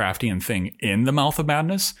most Lovecraftian thing in The Mouth of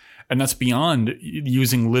Madness, and that's beyond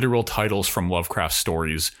using literal titles from Lovecraft's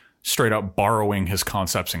stories, straight up borrowing his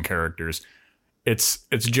concepts and characters. It's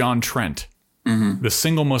John Trent. Mm-hmm. The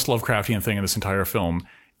single most Lovecraftian thing in this entire film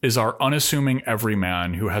is our unassuming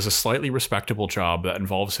everyman who has a slightly respectable job that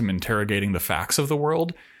involves him interrogating the facts of the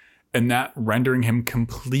world, and that rendering him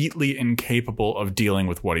completely incapable of dealing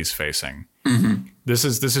with what he's facing. Mm-hmm. This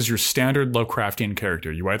is your standard Lovecraftian character.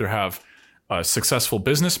 You either have successful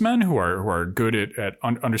businessmen who are good at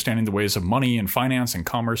understanding the ways of money and finance and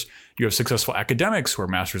commerce. You have successful academics who are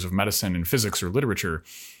masters of medicine and physics or literature.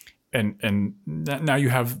 And now you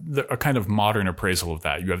have a kind of modern appraisal of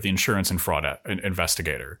that. You have the insurance and fraud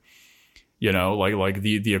investigator, like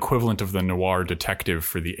the equivalent of the noir detective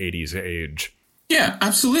for the 80s age. Yeah,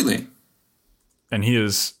 absolutely. And he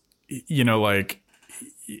is, like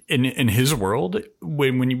in his world,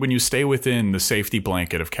 when you stay within the safety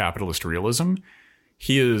blanket of capitalist realism,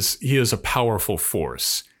 he is a powerful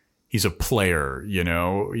force. He's a player,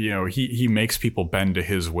 he makes people bend to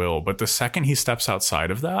his will. But the second he steps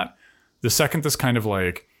outside of that, the second this kind of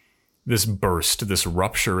like this burst, this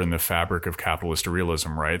rupture in the fabric of capitalist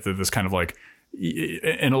realism, right? This kind of like,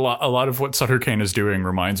 and a lot of what Sutter Kane is doing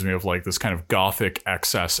reminds me of like this kind of gothic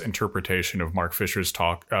excess interpretation of Mark Fisher's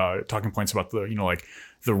talking points about the, like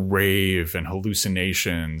the rave and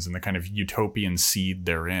hallucinations and the kind of utopian seed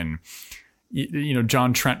therein.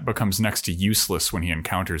 John Trent becomes next to useless when he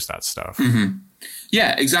encounters that stuff. Mm-hmm.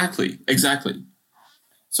 Yeah, exactly.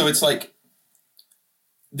 So it's like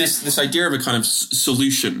this idea of a kind of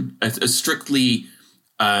solution, a strictly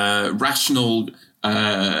rational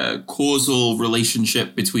causal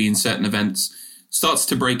relationship between certain events starts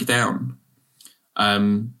to break down.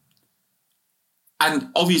 And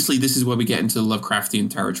obviously this is where we get into the Lovecraftian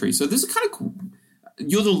territory. So this is kind of cool.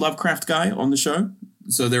 You're the Lovecraft guy on the show.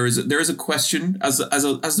 So there is a question as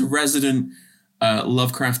the resident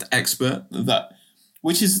Lovecraft expert,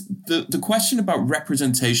 which is the question about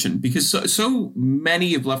representation, because so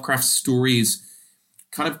many of Lovecraft's stories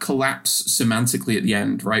kind of collapse semantically at the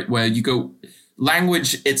end, right? Where you go,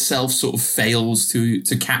 language itself sort of fails to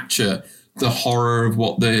capture the horror of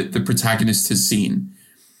what the protagonist has seen.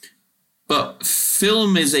 But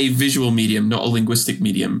film is a visual medium, not a linguistic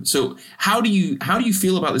medium. So how do you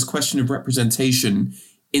feel about this question of representation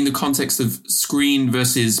in the context of screen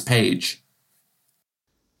versus page?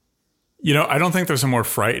 I don't think there's a more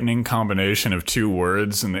frightening combination of two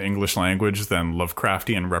words in the English language than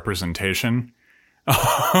Lovecraftian representation.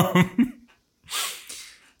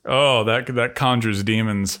 Oh, that conjures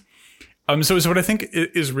demons. So what I think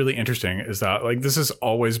is really interesting is that like this has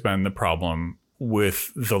always been the problem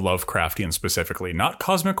with the Lovecraftian specifically, not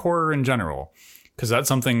cosmic horror in general, because that's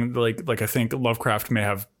something like I think Lovecraft may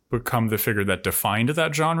have become the figure that defined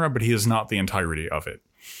that genre, but he is not the entirety of it.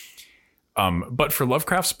 But for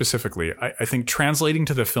Lovecraft specifically, I think translating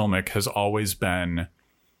to the filmic has always been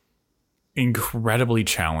incredibly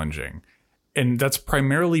challenging. And that's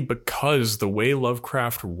primarily because the way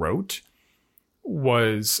Lovecraft wrote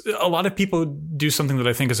was, a lot of people do something that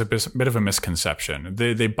I think is a bit of a misconception.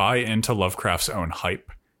 They buy into Lovecraft's own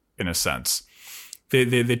hype, in a sense.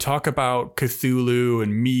 They talk about Cthulhu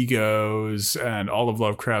and Migos and all of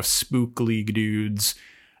Lovecraft's spook league dudes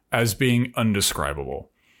as being undescribable.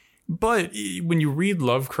 But when you read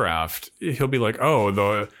Lovecraft, he'll be like, oh,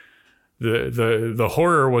 the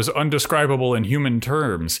horror was undescribable in human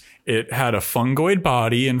terms. It had a fungoid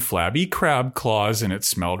body and flabby crab claws, and it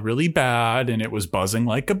smelled really bad, and it was buzzing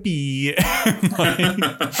like a bee.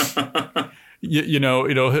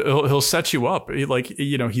 He'll set you up.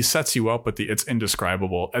 He sets you up with it's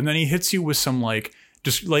indescribable, and then he hits you with some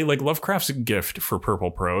just like Lovecraft's gift for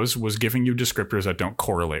purple prose was giving you descriptors that don't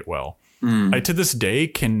correlate well. I to this day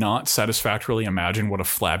cannot satisfactorily imagine what a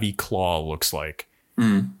flabby claw looks like.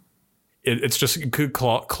 it's just good.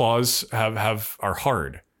 Claws are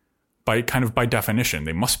hard by definition.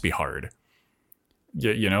 They must be hard.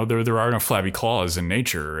 You know, there are no flabby claws in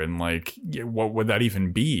nature, and like, what would that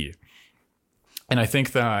even be? And I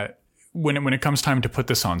think that when it comes time to put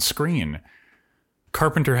this on screen,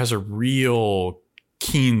 Carpenter has a real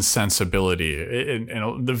keen sensibility, and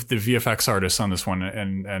the VFX artists on this one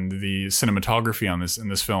and the cinematography in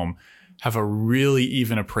this film have a really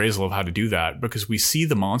even appraisal of how to do that, because we see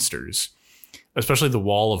the monsters, especially the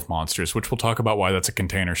wall of monsters, which we'll talk about why that's a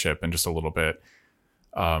container ship in just a little bit.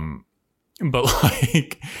 But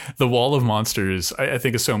like the wall of monsters, I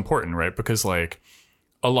think is so important, right? Because like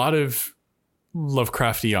a lot of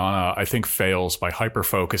Lovecraftiana, I think, fails by hyper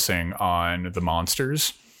focusing on the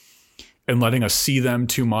monsters and letting us see them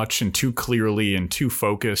too much and too clearly and too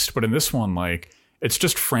focused. But in this one, like, it's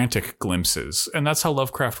just frantic glimpses, and that's how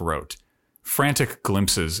Lovecraft wrote. Frantic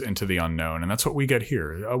glimpses into the unknown, and that's what we get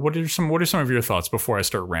here. What are some of your thoughts before I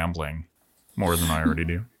start rambling more than I already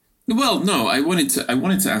do? Well, no, I wanted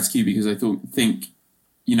to ask you, because I think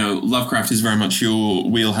you know, Lovecraft is very much your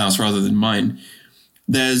wheelhouse rather than mine.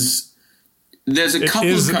 There's a couple.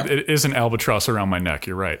 It is an albatross around my neck.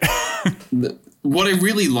 You're right. What I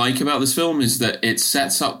really like about this film is that it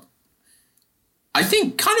sets up, I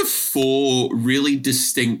think, kind of 4 really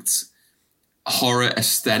distinct horror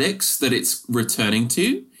aesthetics that it's returning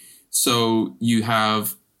to. So you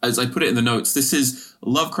have, as I put it in the notes, this is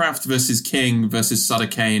Lovecraft versus King versus Sutter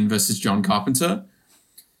Kane versus John Carpenter.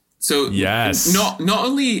 So yes, not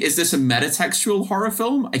only is this a metatextual horror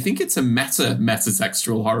film, I think it's a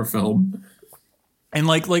metatextual horror film. And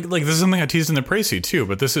like this is something I teased in the Précis too,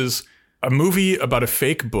 but this is a movie about a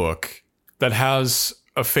fake book that has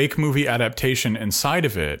a fake movie adaptation inside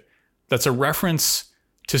of it that's a reference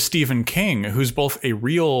to Stephen King, who's both a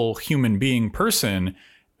real human being person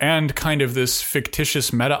and kind of this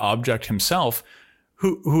fictitious meta object himself,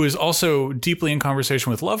 who is also deeply in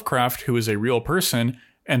conversation with Lovecraft, who is a real person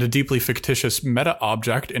and a deeply fictitious meta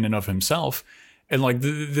object in and of himself. And like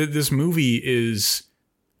this movie is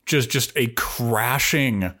just a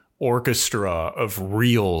crashing orchestra of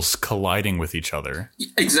reels colliding with each other.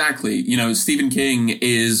 Exactly. You know, Stephen King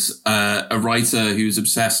is a writer who's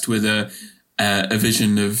obsessed with a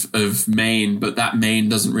vision of Maine, but that Maine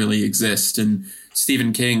doesn't really exist. And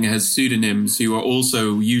Stephen King has pseudonyms who are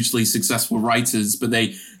also hugely successful writers, but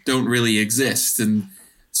they don't really exist. And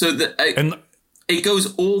so it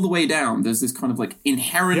goes all the way down. There's this kind of like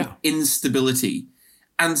inherent instability.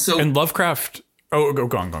 And Lovecraft... Oh,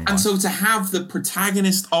 go on. And so to have the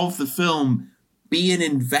protagonist of the film be an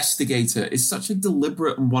investigator is such a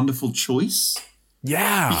deliberate and wonderful choice.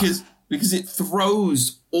 Yeah. Because it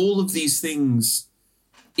throws all of these things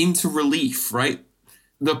into relief, right?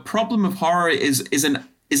 The problem of horror is an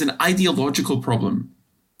ideological problem,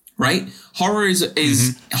 right? Horror is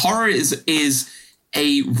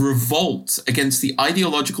a revolt against the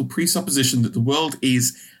ideological presupposition that the world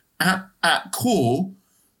is at core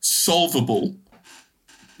solvable.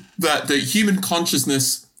 That the human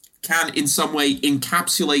consciousness can in some way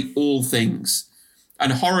encapsulate all things.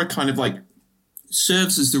 And horror kind of like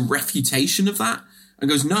serves as the refutation of that and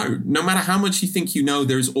goes, no matter how much you think you know,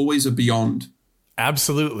 there's always a beyond.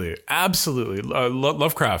 Absolutely.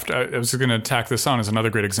 Lovecraft, I was going to tack this on as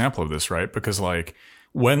another great example of this, right? Because like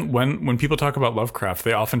when people talk about Lovecraft,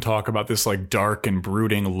 they often talk about this like dark and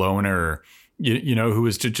brooding loner, you know, who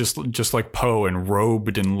is just like Poe and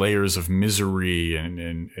robed in layers of misery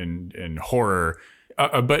and horror.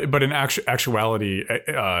 But in actuality,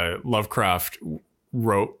 Lovecraft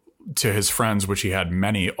wrote to his friends, which he had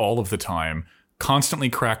many all of the time,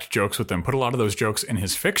 constantly cracked jokes with them, put a lot of those jokes in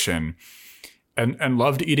his fiction, and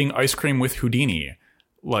loved eating ice cream with Houdini.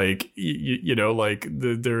 Like, you know, like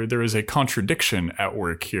there is a contradiction at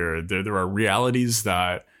work here. There are realities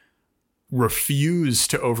that refuse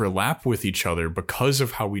to overlap with each other because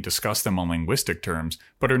of how we discuss them on linguistic terms,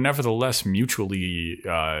 but are nevertheless mutually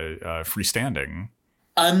freestanding.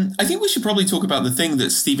 I think we should probably talk about the thing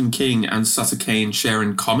that Stephen King and Sutter Kane share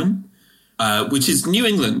in common, which is New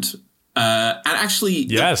England. And actually...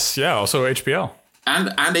 Yes, also HBO. And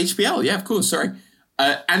HBO, yeah, of course, sorry.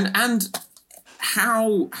 And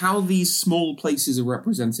how these small places are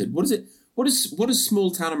represented. What is it? What does small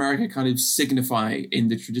town America kind of signify in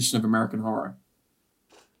the tradition of American horror?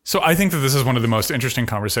 So I think that this is one of the most interesting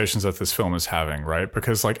conversations that this film is having, right?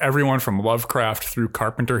 Because like everyone from Lovecraft through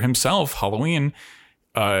Carpenter himself, Halloween,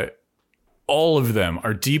 all of them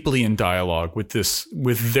are deeply in dialogue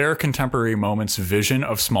with their contemporary moment's vision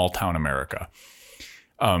of small town America.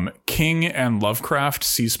 King and Lovecraft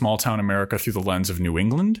see small town America through the lens of New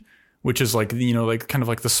England, which is like, you know, like kind of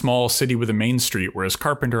like the small city with a main street, whereas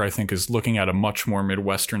Carpenter, I think, is looking at a much more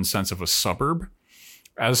Midwestern sense of a suburb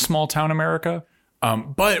as small town America.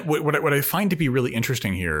 But what I find to be really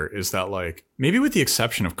interesting here is that, like, maybe with the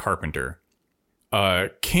exception of Carpenter,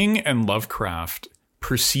 King and Lovecraft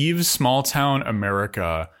perceives small town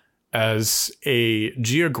America as a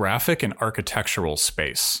geographic and architectural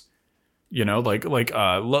space. You know,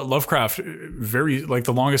 Lovecraft, very, like,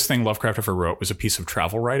 the longest thing Lovecraft ever wrote was a piece of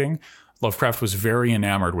travel writing. Lovecraft was very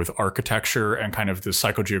enamored with architecture and kind of the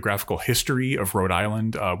psychogeographical history of Rhode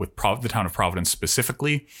Island, with the town of Providence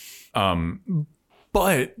specifically.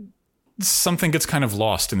 But something gets kind of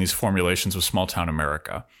lost in these formulations of small town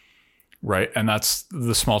America, right? And that's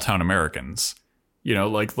the small town Americans. You know,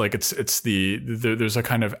 like there's a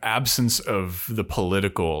kind of absence of the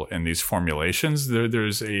political in these formulations.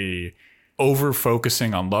 There's a over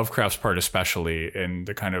focusing on Lovecraft's part, especially in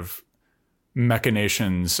the kind of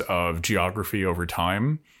machinations of geography over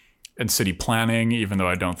time and city planning, even though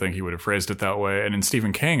I don't think he would have phrased it that way. And in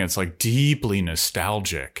Stephen King, it's like deeply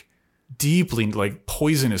nostalgic, deeply, like,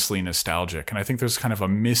 poisonously nostalgic. And I think there's kind of a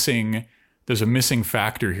missing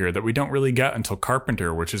factor here that we don't really get until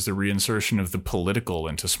Carpenter, which is the reinsertion of the political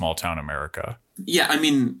into small town America. Yeah, I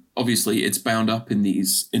mean, obviously it's bound up in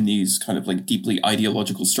these kind of like deeply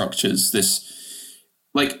ideological structures. This,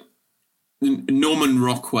 like, Norman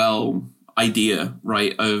Rockwell idea,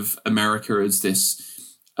 right, of America as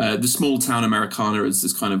this, the small town Americana as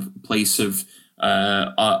this kind of place of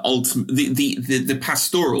the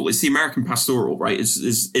pastoral. It's the American pastoral, right?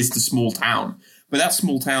 Is the small town, but that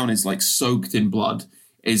small town is like soaked in blood,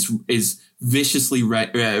 is viciously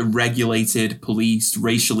regulated, policed,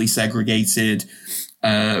 racially segregated,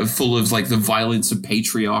 full of like the violence of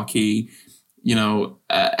patriarchy. You know,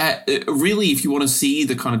 really, if you want to see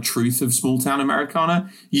the kind of truth of small town Americana,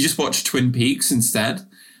 you just watch Twin Peaks instead.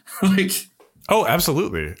 Like, oh,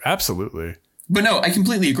 absolutely, absolutely. But no, I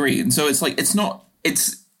completely agree. And so it's like, it's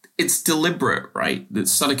deliberate, right? That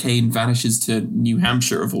Sutter Kane vanishes to New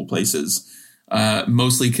Hampshire, of all places,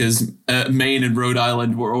 mostly because Maine and Rhode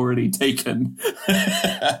Island were already taken.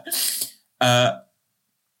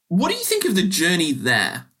 What do you think of the journey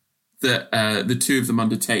there that the two of them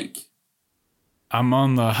undertake? I'm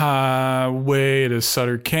on the highway to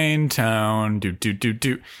Sutter Kane Town.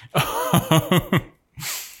 Do.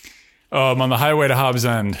 I'm on the highway to Hobbs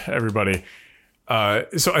End, everybody.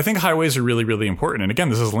 So I think highways are really, really important. And again,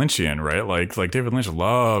 this is Lynchian, right? Like David Lynch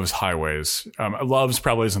loves highways. Loves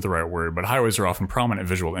probably isn't the right word, but highways are often prominent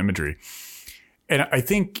visual imagery. And I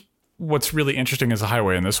think what's really interesting as a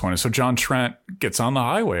highway in this one is, so John Trent gets on the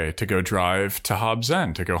highway to go drive to Hobbs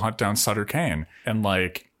End, to go hunt down Sutter Kane. And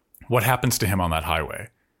like, what happens to him on that highway?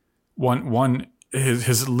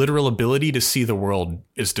 His literal ability to see the world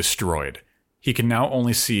is destroyed. He can now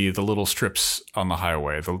only see the little strips on the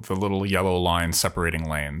highway, the little yellow lines separating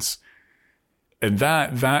lanes. And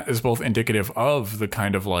that is both indicative of the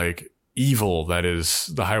kind of like evil that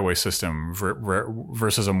is the highway system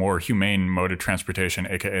versus a more humane mode of transportation,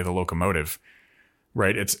 aka the locomotive,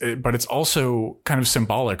 right? But it's also kind of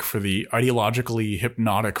symbolic for the ideologically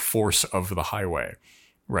hypnotic force of the highway,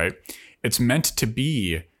 right? It's meant to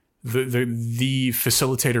be the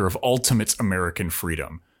facilitator of ultimate American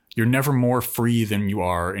freedom. You're never more free than you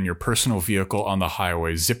are in your personal vehicle on the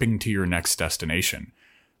highway, zipping to your next destination.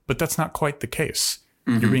 But that's not quite the case.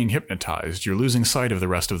 Mm-hmm. You're being hypnotized. You're losing sight of the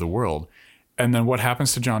rest of the world. And then what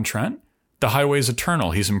happens to John Trent? The highway is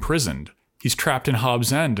eternal. He's imprisoned. He's trapped in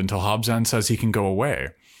Hobbs End until Hobbs End says he can go away.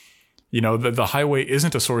 You know, the highway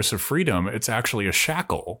isn't a source of freedom. It's actually a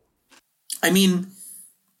shackle. I mean,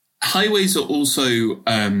 highways are also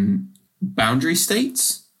boundary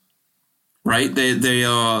states. Right, they're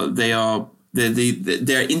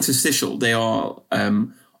interstitial. They are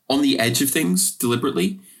on the edge of things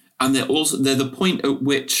deliberately, and they're the point at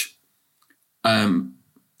which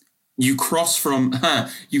you cross from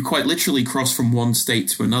you quite literally cross from one state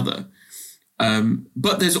to another.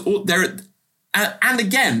 But there's again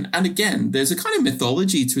there's a kind of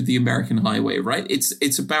mythology to the American highway, right?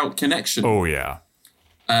 It's about connection. Oh yeah.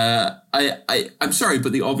 I'm sorry,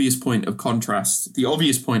 but the obvious point of contrast, the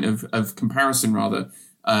obvious point of comparison, rather,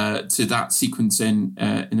 to that sequence in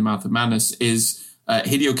The Mouth of Madness is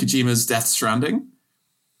Hideo Kojima's Death Stranding.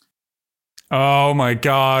 Oh my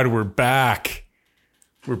God, we're back.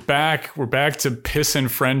 We're back to Piss and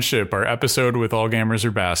Friendship, our episode with All Gamers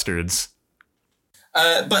Are Bastards.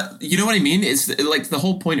 But you know what I mean? It's like the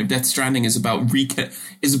whole point of Death Stranding is about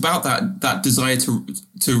that desire to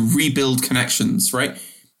rebuild connections, right?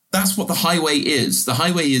 That's what the highway is. The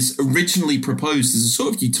highway is originally proposed as a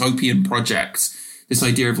sort of utopian project this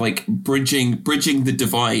idea of like bridging the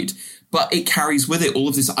divide, but it carries with it all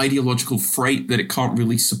of this ideological freight that it can't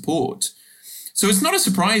really support. So it's not a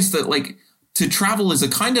surprise that like to travel is a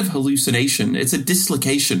kind of hallucination. It's a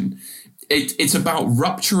dislocation. It's about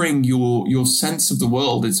rupturing your sense of the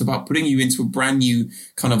world. It's about putting you into a brand new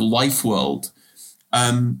kind of life world.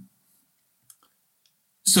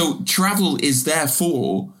 So travel is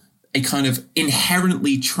therefore a kind of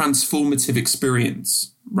inherently transformative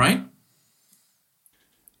experience, right?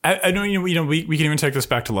 I know, we can even take this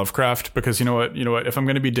back to Lovecraft, because you know what, if I'm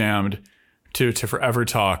going to be damned to forever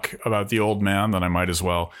talk about the old man, then I might as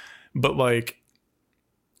well. But like,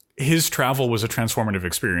 his travel was a transformative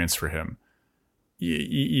experience for him.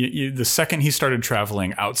 The second he started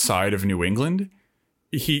traveling outside of New England,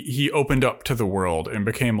 he opened up to the world and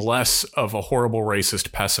became less of a horrible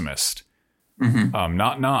racist pessimist. Mm-hmm.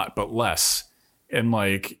 But less. And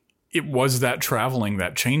like, it was that traveling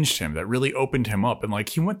that changed him, that really opened him up. And like,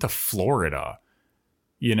 he went to Florida,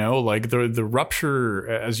 like the rupture,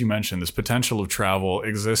 as you mentioned, this potential of travel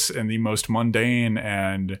exists in the most mundane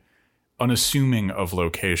and unassuming of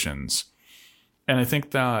locations. And I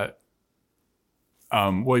think that,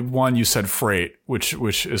 one, you said freight, which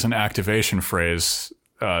is an activation phrase.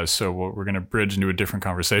 So we're going to bridge into a different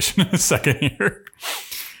conversation in a second here.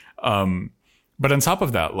 But on top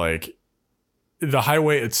of that, like, the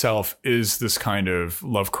highway itself is this kind of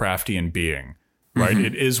Lovecraftian being, right? Mm-hmm.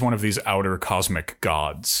 It is one of these outer cosmic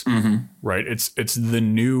gods, mm-hmm. right? It's the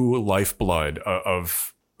new lifeblood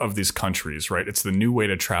of these countries, right? It's the new way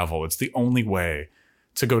to travel. It's the only way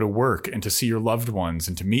to go to work and to see your loved ones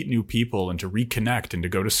and to meet new people and to reconnect and to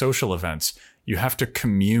go to social events. You have to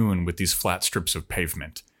commune with these flat strips of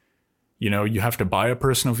pavement. You have to buy a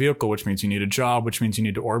personal vehicle, which means you need a job, which means you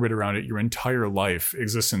need to orbit around it. Your entire life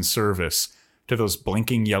exists in service to those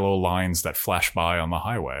blinking yellow lines that flash by on the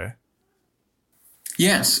highway.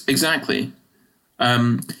 Yes, exactly.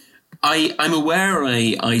 I'm aware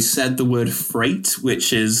I said the word freight,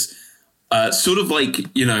 which is sort of like,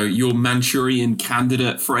 your Manchurian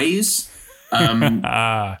candidate phrase.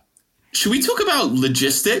 Should we talk about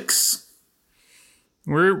logistics?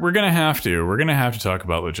 We're gonna have to. We're gonna have to talk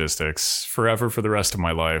about logistics forever for the rest of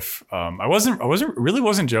my life. I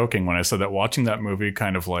wasn't joking when I said that watching that movie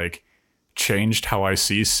kind of like changed how I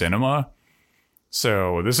see cinema.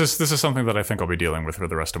 So this is something that I think I'll be dealing with for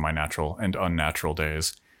the rest of my natural and unnatural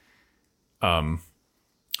days.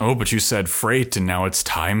 But you said freight, and now it's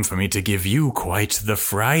time for me to give you quite the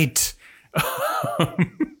fright.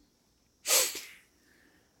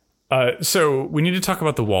 So we need to talk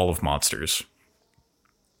about the Wall of Monsters.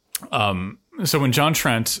 So when John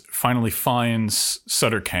Trent finally finds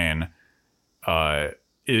Sutter Kane,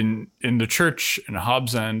 in the church in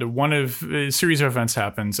Hobbs End, a series of events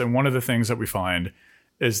happens, and one of the things that we find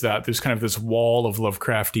is that there's kind of this wall of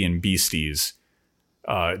Lovecraftian beasties,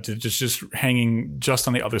 just hanging just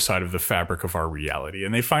on the other side of the fabric of our reality,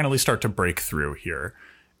 and they finally start to break through here,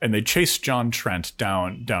 and they chase John Trent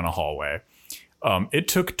down a hallway. It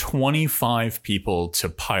took 25 people to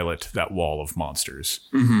pilot that wall of monsters.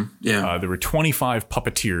 Mm-hmm. Yeah. There were 25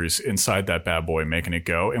 puppeteers inside that bad boy making it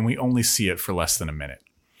go, and we only see it for less than a minute.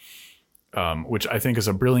 Which I think is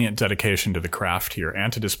a brilliant dedication to the craft here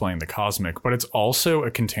and to displaying the cosmic, but it's also a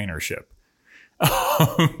container ship.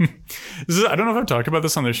 I don't know if I've talked about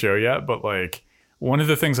this on the show yet, but like, one of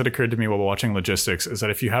the things that occurred to me while watching logistics is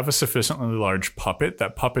that if you have a sufficiently large puppet,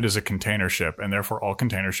 that puppet is a container ship, and therefore all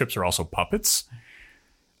container ships are also puppets.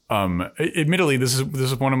 Admittedly, this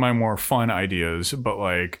is one of my more fun ideas, but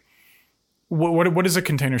like, what is a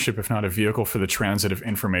container ship if not a vehicle for the transit of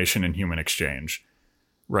information and human exchange?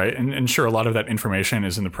 Right? And sure, a lot of that information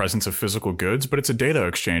is in the presence of physical goods, but it's a data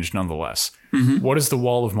exchange nonetheless. Mm-hmm. What is the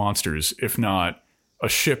Wall of Monsters if not a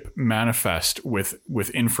ship manifest with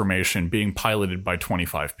information being piloted by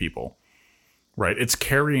 25 people? Right? It's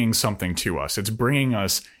carrying something to us. It's bringing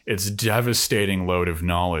us its devastating load of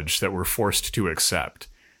knowledge that we're forced to accept.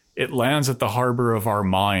 It lands at the harbor of our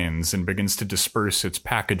minds and begins to disperse its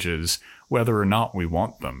packages, whether or not we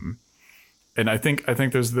want them. And I think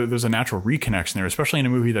there's a natural reconnection there, especially in a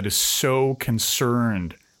movie that is so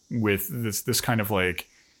concerned with this kind of like,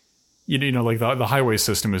 like the highway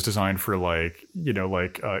system is designed for like,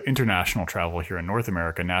 international travel here in North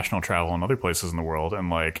America, national travel in other places in the world. And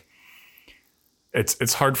like,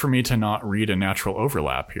 it's hard for me to not read a natural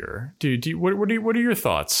overlap here. What are your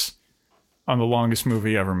thoughts on the longest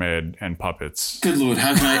movie ever made and puppets? Good Lord.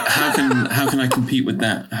 How can I compete with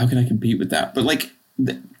that? How can I compete with that? But like,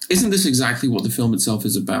 isn't this exactly what the film itself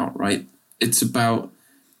is about, right? It's about,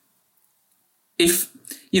 if,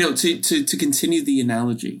 to continue the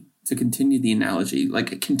analogy,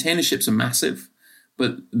 like container ships are massive,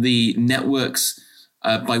 but the networks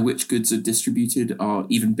by which goods are distributed are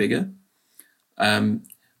even bigger.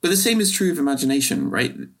 But the same is true of imagination,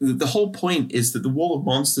 right? The whole point is that the Wall of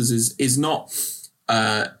Monsters is not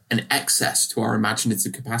an excess to our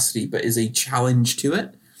imaginative capacity, but is a challenge to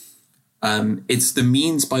it. It's the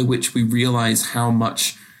means by which we realize how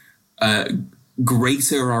much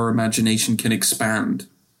greater our imagination can expand.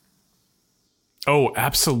 Oh,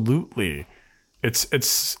 absolutely. It's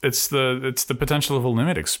the potential of a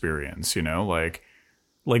limit experience, you know, like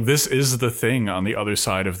this is the thing on the other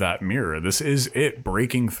side of that mirror. This is it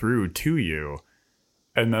breaking through to you.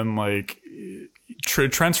 And then like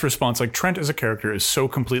Trent's response, like Trent as a character is so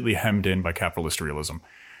completely hemmed in by capitalist realism.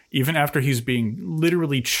 Even after he's being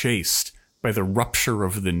literally chased by the rupture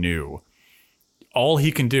of the new, all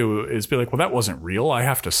he can do is be like, well, that wasn't real.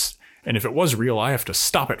 And if it was real, I have to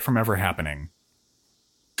stop it from ever happening.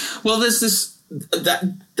 Well, there's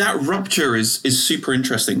that rupture is super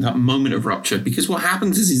interesting, that moment of rupture, because what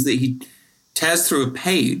happens is that he tears through a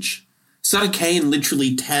page. Sutter Kane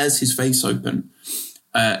literally tears his face open,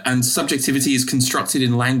 and subjectivity is constructed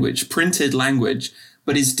in language, printed language,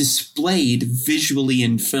 but is displayed visually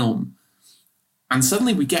in film. And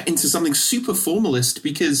suddenly we get into something super formalist,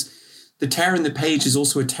 because the tear in the page is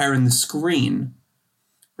also a tear in the screen,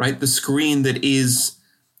 right? The screen that is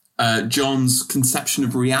John's conception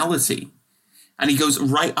of reality. And he goes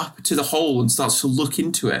right up to the hole and starts to look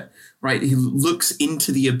into it, right? He looks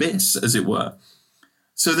into the abyss, as it were.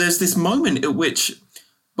 So there's this moment at which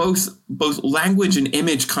both language and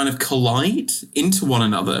image kind of collide into one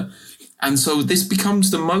another. And so this becomes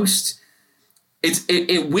the most...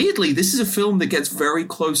 It weirdly, this is a film that gets very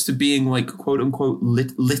close to being like, quote unquote,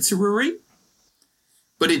 literary.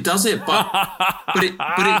 But it does it by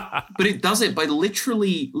but it does it by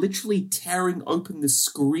literally tearing open the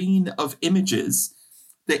screen of images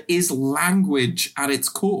that is language at its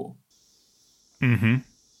core. Mm-hmm.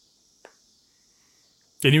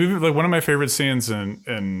 And even like one of my favorite scenes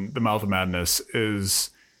in The Mouth of Madness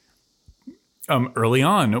is early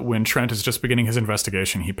on when Trent is just beginning his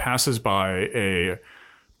investigation. He passes by a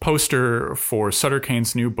poster for Sutter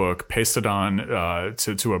Kane's new book pasted on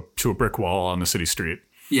to a brick wall on the city street.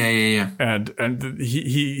 Yeah. And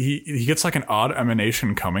he gets like an odd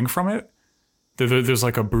emanation coming from it. There's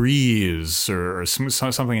like a breeze or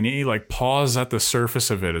something, and he like paws at the surface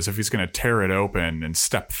of it as if he's going to tear it open and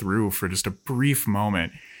step through for just a brief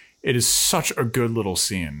moment. It is such a good little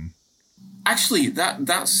scene. Actually,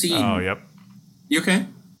 that scene. Oh, yep. You okay?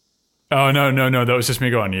 Oh, no. That was just me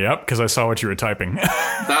going, yep, because I saw what you were typing.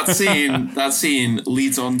 That scene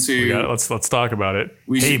leads on to... Let's talk about it.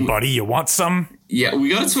 Hey, buddy, you want some? Yeah, we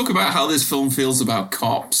got to talk about how this film feels about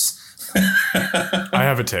cops. I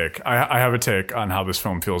have a take. I have a take on how this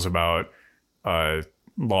film feels about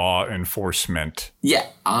law enforcement. Yeah,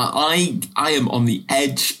 I am on the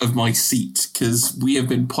edge of my seat because we have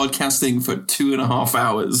been podcasting for 2.5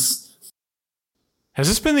 hours. Has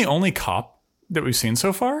this been the only cop that we've seen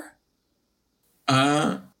so far?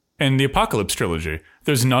 In the Apocalypse trilogy.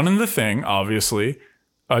 There's none in The Thing, obviously.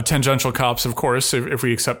 Tangential cops, of course, if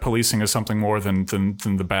we accept policing as something more than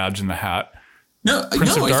the badge and the hat.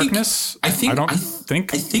 Prince of Darkness? I don't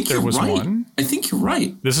think there was right. one. I think you're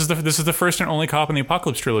right. This is the first and only cop in the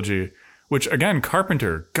Apocalypse trilogy, which, again,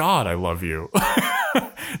 Carpenter, God, I love you.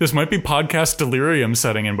 This might be podcast delirium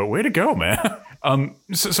setting in, but way to go, man.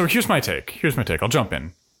 So here's my take. I'll jump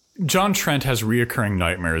in. John Trent has reoccurring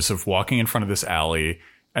nightmares of walking in front of this alley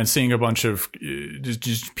and seeing a bunch of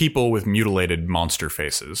just people with mutilated monster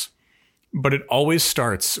faces. But it always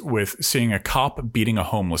starts with seeing a cop beating a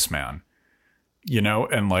homeless man, you know,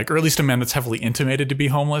 and like, or at least a man that's heavily intimated to be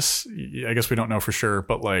homeless. I guess we don't know for sure,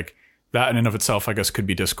 but like that in and of itself, I guess, could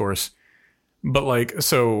be discourse. But like,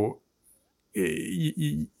 so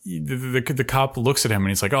the cop looks at him and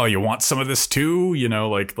he's like, oh, you want some of this too? You know,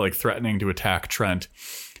 like threatening to attack Trent.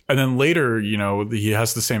 And then later, you know, he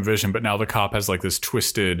has the same vision, but now the cop has like this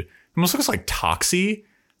twisted, almost looks like Toxie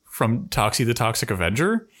from Toxie the Toxic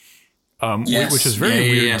Avenger, yes. Which is very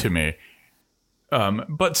weird to me.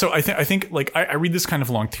 But so I think like I read this kind of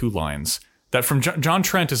along two lines, that from John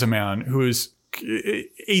Trent is a man who is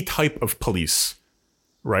a type of police,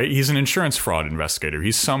 right? He's an insurance fraud investigator.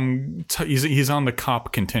 He's he's on the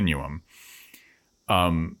cop continuum.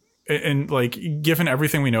 And like, given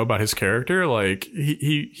everything we know about his character, like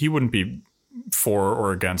he wouldn't be for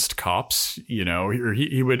or against cops, you know, or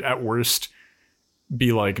he would at worst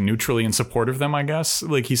be like neutrally in support of them, I guess.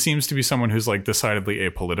 Like he seems to be someone who's like decidedly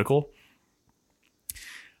apolitical.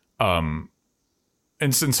 And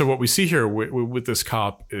so what we see here with this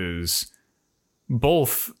cop is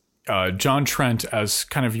both John Trent as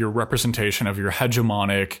kind of your representation of your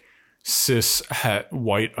hegemonic cis het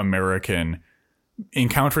white American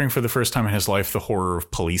encountering for the first time in his life the horror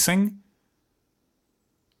of policing.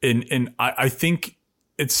 And I think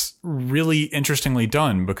it's really interestingly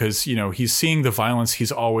done because, you know, he's seeing the violence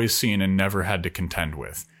he's always seen and never had to contend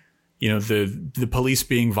with. You know, the police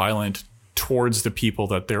being violent towards the people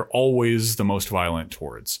that they're always the most violent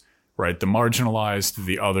towards, right? The marginalized,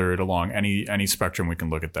 the othered, along any spectrum we can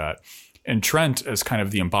look at that. And Trent as kind of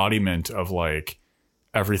the embodiment of like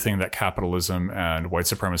everything that capitalism and white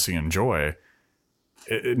supremacy enjoy,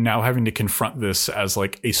 now having to confront this as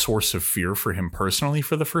like a source of fear for him personally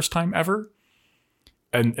for the first time ever.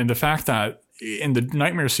 And the fact that in the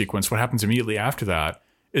nightmare sequence, what happens immediately after that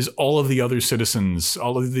is all of the other citizens,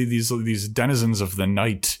 all of these denizens of the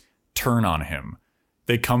night turn on him.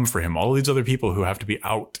 They come for him. All of these other people who have to be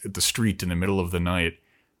out at the street in the middle of the night,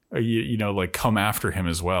 you know, like come after him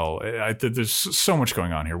as well. There's so much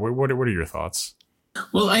going on here. What are your thoughts?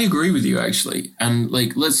 Well, I agree with you, actually. And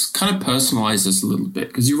like, let's kind of personalize this a little bit,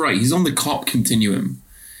 because you're right. He's on the cop continuum.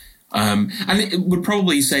 And it would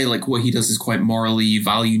probably say like what he does is quite morally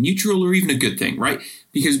value neutral or even a good thing, right?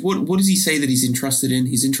 Because what does he say that he's interested in?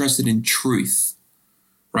 He's interested in truth,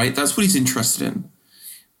 right? That's what he's interested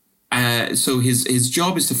in. So his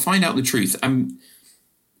job is to find out the truth. On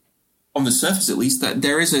the surface, at least, that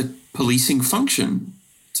there is a policing function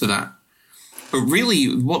to that. But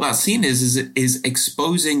really, what that scene is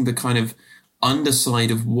exposing the kind of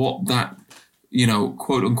underside of what that, you know,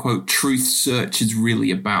 quote unquote truth search is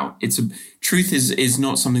really about. Truth is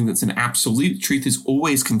not something that's an absolute. Truth is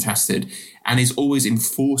always contested and is always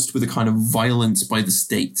enforced with a kind of violence by the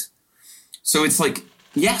state. So it's like,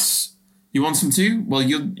 yes, you want some too? Well,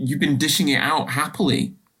 you've been dishing it out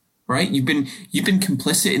happily, right? You've been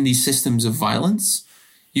complicit in these systems of violence.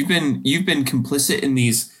 You've been complicit in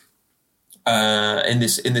these in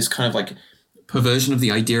this kind of like perversion of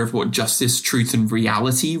the idea of what justice, truth, and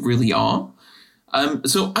reality really are.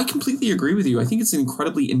 So I completely agree with you. I think it's an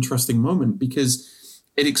incredibly interesting moment because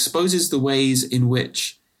it exposes the ways in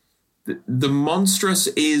which the monstrous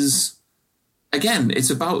is, again, it's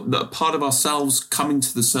about the part of ourselves coming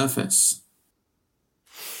to the surface.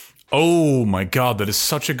 Oh my God, that is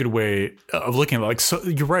such a good way of looking at it. Like, so,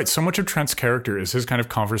 you're right. So much of Trent's character is his kind of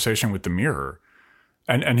conversation with the mirror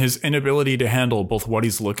and his inability to handle both what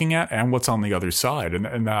he's looking at and what's on the other side.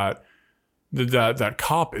 And that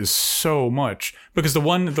cop is so much because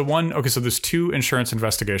okay, so there's 2 insurance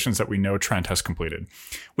investigations that we know Trent has completed.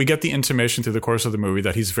 We get the intimation through the course of the movie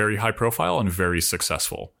that he's very high profile and very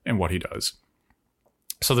successful in what he does.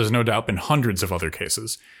 So there's no doubt been hundreds of other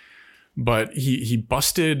cases, but he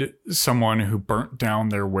busted someone who burnt down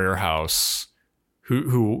their warehouse,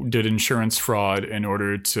 who did insurance fraud in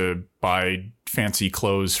order to buy fancy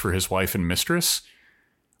clothes for his wife and mistress,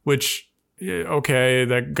 which, okay,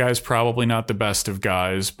 that guy's probably not the best of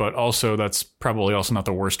guys, but also that's probably also not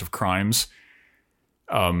the worst of crimes.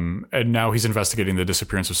 And now he's investigating the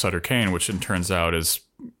disappearance of Sutter Kane, which it turns out is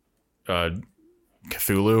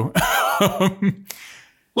Cthulhu.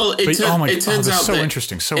 Well, it turns out so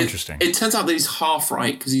interesting. It turns out that he's half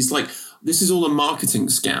right because he's like, this is all a marketing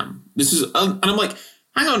scam. This is, and I'm like,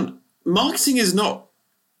 hang on, marketing is a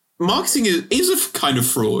kind of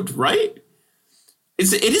fraud, right?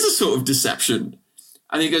 It is a sort of deception.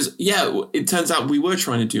 And he goes, yeah, it turns out we were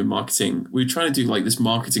trying to do marketing. We were trying to do like this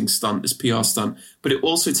marketing stunt, this PR stunt, but it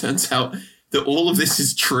also turns out that all of this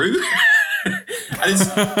is true. And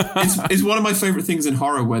it's one of my favorite things in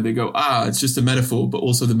horror where they go, it's just a metaphor, but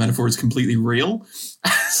also the metaphor is completely real.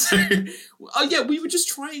 So, yeah, we were just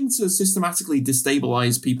trying to systematically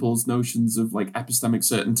destabilize people's notions of like epistemic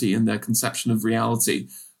certainty and their conception of reality.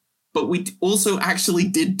 But we also actually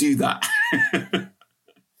did do that.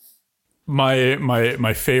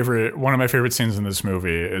 My favorite, one of my favorite scenes in this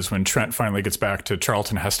movie is when Trent finally gets back to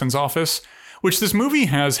Charlton Heston's office, which this movie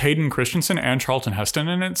has Hayden Christensen and Charlton Heston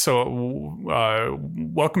in it. So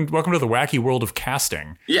welcome to the wacky world of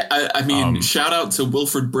casting. Yeah, I mean, shout out to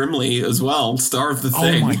Wilfred Brimley as well, star of The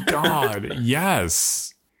Thing. Oh my God,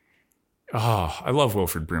 yes. Oh, I love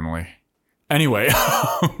Wilfred Brimley. Anyway,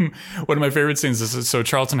 one of my favorite scenes is, so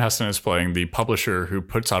Charlton Heston is playing the publisher who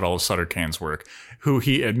puts out all of Sutter Kane's work, who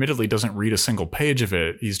he admittedly doesn't read a single page of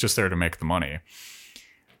it. He's just there to make the money.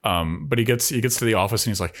 But he gets to the office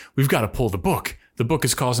and he's like, we've got to pull the book. The book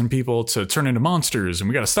is causing people to turn into monsters and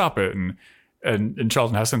we got to stop it. And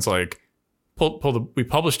Charlton Heston's like, we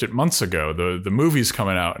published it months ago. The movie's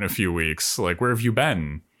coming out in a few weeks. Like, where have you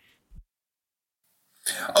been?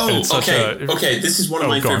 Oh, okay. This is one of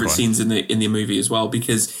my favorite scenes in the movie as well,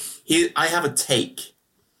 because I have a take.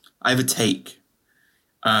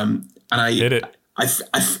 And I Hit it.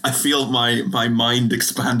 I feel my mind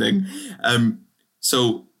expanding.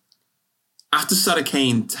 So after Sutter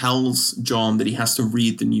Kane tells John that he has to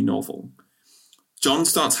read the new novel, John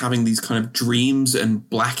starts having these kind of dreams and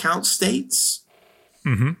blackout states,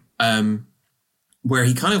 where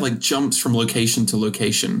he kind of like jumps from location to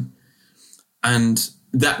location, and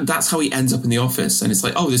that's how he ends up in the office. And it's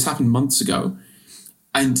like, oh, this happened months ago.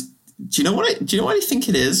 And do you know what I think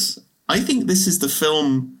it is? I think this is the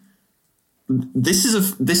film. This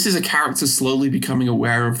is a character slowly becoming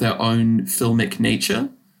aware of their own filmic nature.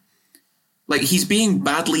 Like, he's being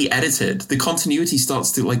badly edited. The continuity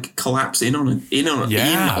starts to like collapse in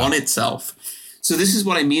on itself. So this is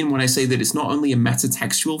what I mean when I say that it's not only a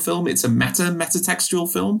metatextual film, it's a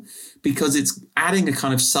metatextual film, because it's adding a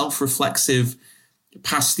kind of self-reflexive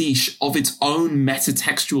pastiche of its own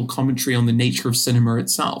metatextual commentary on the nature of cinema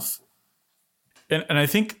itself. And I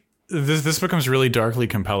think this becomes really darkly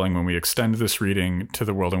compelling when we extend this reading to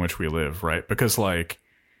the world in which we live, right? Because like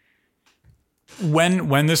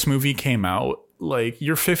when this movie came out, like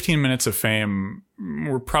your 15 minutes of fame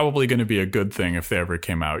were probably going to be a good thing if they ever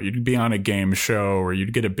came out. You'd be on a game show or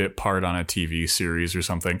you'd get a bit part on a TV series or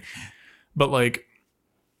something. But like,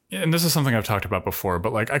 and this is something I've talked about before,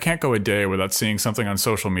 but like I can't go a day without seeing something on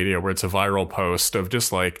social media where it's a viral post of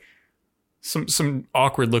just like some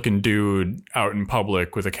awkward looking dude out in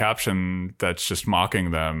public with a caption that's just mocking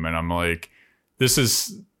them. And I'm like, this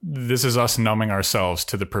is us numbing ourselves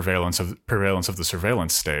to the prevalence of the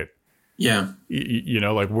surveillance state. Yeah. You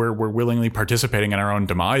know, like we're willingly participating in our own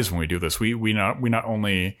demise when we do this. We not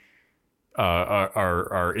only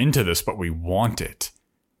are into this, but we want it.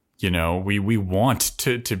 You know, we want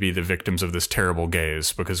to be the victims of this terrible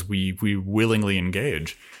gaze because we willingly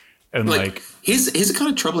engage. And like here's a kind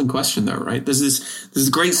of troubling question though, right? There's this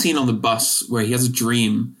great scene on the bus where he has a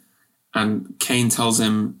dream and Kane tells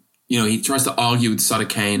him, you know, he tries to argue with Sutter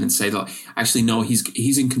Kane and say that actually no,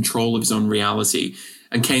 he's in control of his own reality.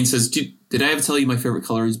 And Kane says, did I ever tell you my favorite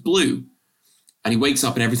color is blue? And he wakes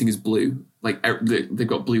up and everything is blue. Like they've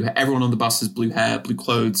got blue hair. Everyone on the bus has blue hair, blue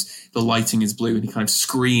clothes. The lighting is blue. And he kind of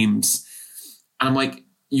screams. And I'm like,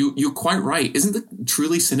 you're quite right. Isn't the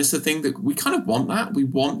truly sinister thing that we kind of want that? We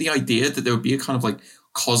want the idea that there would be a kind of like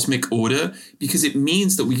cosmic order, because it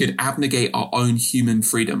means that we could abnegate our own human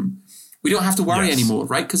freedom. We don't have to worry anymore,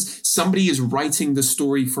 right? Because somebody is writing the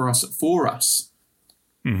story for us.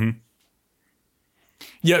 Mm-hmm.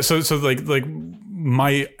 Yeah, so like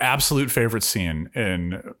my absolute favorite scene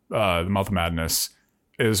in The Mouth of Madness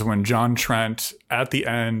is when John Trent at the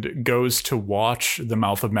end goes to watch the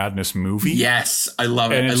Mouth of Madness movie. Yes, I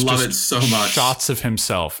love it. I love it so much. Shots of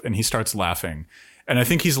himself, and he starts laughing. And I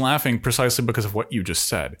think he's laughing precisely because of what you just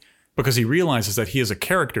said. Because he realizes that he is a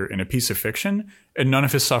character in a piece of fiction, and none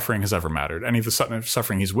of his suffering has ever mattered. Any of the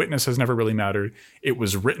suffering he's witnessed has never really mattered. It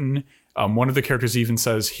was written. One of the characters even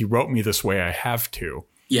says, he wrote me this way, I have to.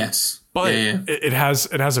 Yes. But it has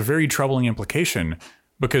a very troubling implication,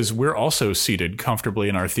 because we're also seated comfortably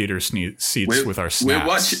in our theater seats with our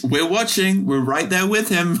snacks. We're watching. We're right there with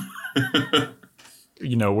him.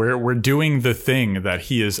 You know, we're doing the thing that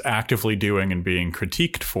he is actively doing and being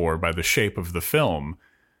critiqued for by the shape of the film.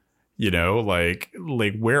 You know, like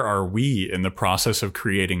where are we in the process of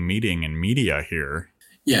creating meaning and media here?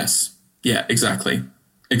 Yes. Yeah, exactly.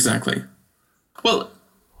 Well,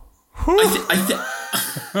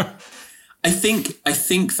 I think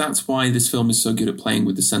that's why this film is so good at playing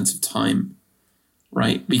with the sense of time,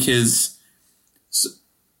 right? Because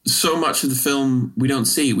so much of the film we don't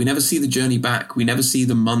see. We never see the journey back. We never see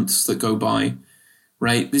the months that go by,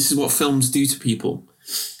 right? This is what films do to people.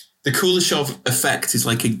 The Kuleshov effect is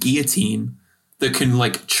like a guillotine that can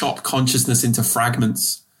like chop consciousness into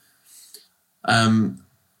fragments. There's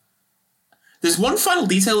one final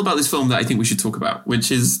detail about this film that I think we should talk about,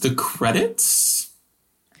 which is the credits.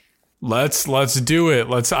 Let's do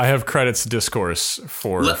it. I have credits discourse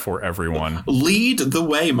for everyone. Lead the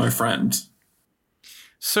way, my friend.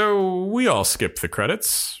 So we all skip the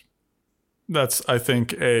credits. That's, I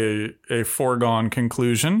think, a foregone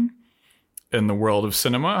conclusion in the world of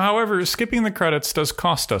cinema. However, skipping the credits does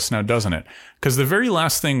cost us now, doesn't it? Because the very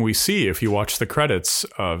last thing we see, if you watch the credits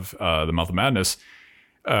of The Mouth of Madness,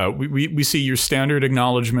 we see your standard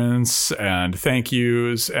acknowledgments and thank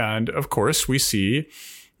yous, and of course we see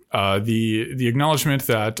the acknowledgement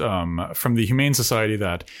that from the Humane Society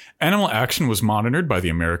that animal action was monitored by the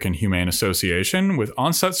American Humane Association with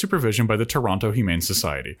on-set supervision by the Toronto Humane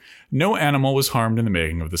Society. No animal was harmed in the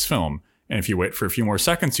making of this film. And if you wait for a few more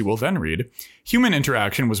seconds, you will then read, human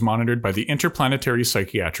interaction was monitored by the Interplanetary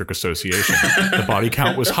Psychiatric Association. The body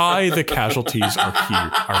count was high, the casualties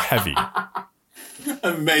are heavy.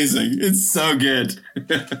 Amazing. It's so good.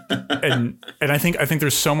 and I think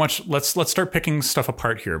there's so much. Let's start picking stuff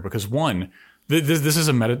apart here, because one, this is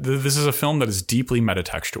a film that is deeply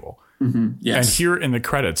metatextual. Mm-hmm. Yes. And here in the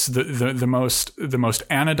credits, the most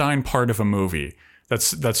anodyne part of a movie,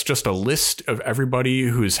 that's just a list of everybody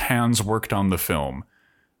whose hands worked on the film,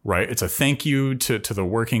 right? It's a thank you to the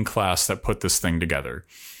working class that put this thing together,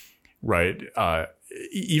 right?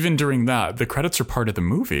 Even during that, the credits are part of the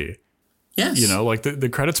movie. Yes. You know, like the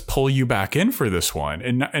credits pull you back in for this one,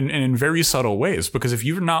 and in very subtle ways, because if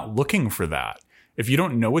you're not looking for that, if you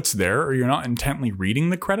don't know it's there, or you're not intently reading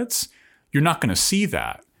the credits, you're not going to see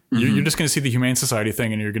that. Mm-hmm. You're just going to see the Humane Society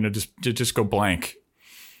thing, and you're going to just go blank,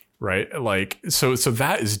 right? Like, so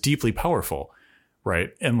that is deeply powerful,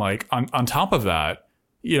 right? And like on top of that,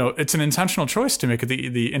 you know, it's an intentional choice to make it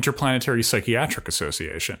the Interplanetary Psychiatric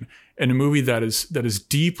Association, in a movie that is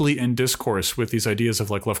deeply in discourse with these ideas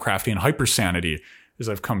of like Lovecraftian hypersanity, as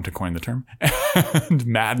I've come to coin the term, and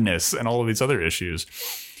madness, and all of these other issues.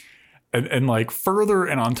 And like further,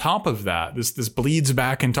 and on top of that, this bleeds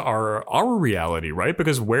back into our reality, right?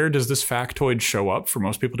 Because where does this factoid show up for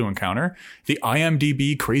most people to encounter? The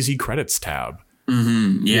IMDb crazy credits tab.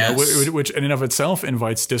 Mm-hmm. Yes. You know, which in and of itself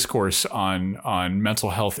invites discourse on mental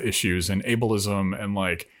health issues and ableism, and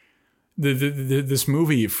like this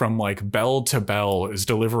movie, from like bell to bell, is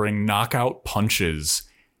delivering knockout punches,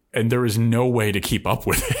 and there is no way to keep up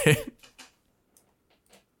with it.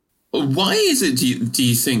 Why is it, do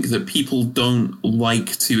you think, that people don't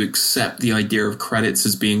like to accept the idea of credits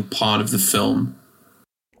as being part of the film?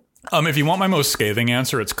 If you want my most scathing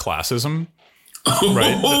answer, it's classism.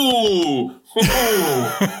 Right?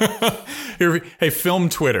 Here, hey, film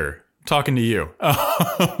Twitter, talking to you.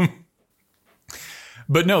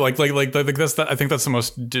 But no, like that's that. I think that's the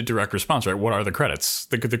most direct response, right? What are the credits?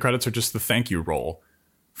 The credits are just the thank you roll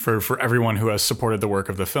for everyone who has supported the work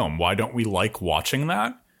of the film. Why don't we like watching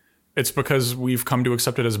that? It's because we've come to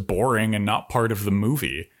accept it as boring and not part of the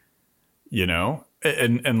movie, you know?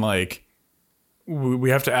 And like, we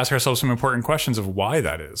have to ask ourselves some important questions of why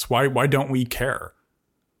that is. Why don't we care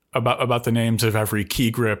about the names of every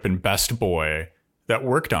key grip and best boy that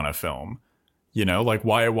worked on a film? You know, like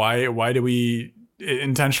why do we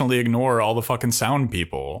intentionally ignore all the fucking sound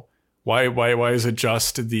people? Why is it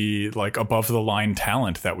just the like above the line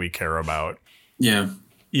talent that we care about? Yeah.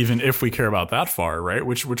 Even if we care about that far, right?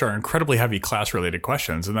 Which are incredibly heavy class related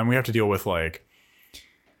questions. And then we have to deal with like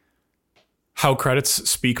how credits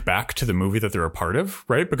speak back to the movie that they're a part of,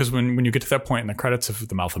 right? Because when you get to that point in the credits of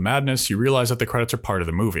The Mouth of Madness, you realize that the credits are part of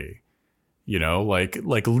the movie, you know, like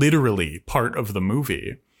literally part of the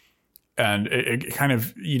movie. And it kind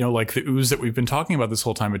of, you know, like the ooze that we've been talking about this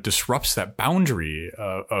whole time, it disrupts that boundary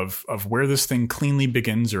of where this thing cleanly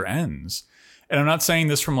begins or ends. And I'm not saying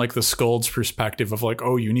this from like the Scold's perspective of like,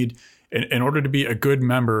 oh, you need, in order to be a good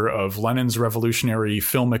member of Lenin's revolutionary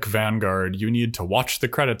filmic vanguard, you need to watch the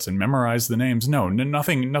credits and memorize the names. No,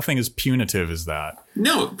 nothing as punitive as that.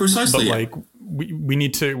 No, precisely. But like we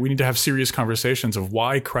need to have serious conversations of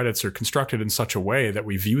why credits are constructed in such a way that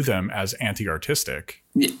we view them as anti-artistic.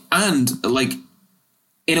 And like,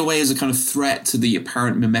 in a way, as a kind of threat to the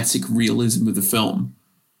apparent mimetic realism of the film.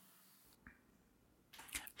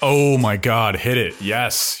 Oh my God, hit it.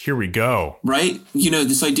 Yes, here we go. Right? You know,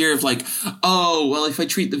 this idea of like, oh, well, if I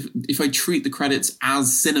treat the credits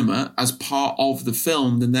as cinema, as part of the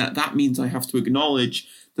film, then that means I have to acknowledge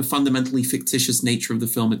the fundamentally fictitious nature of the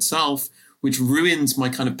film itself, which ruins my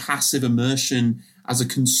kind of passive immersion as a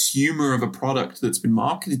consumer of a product that's been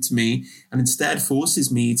marketed to me, and instead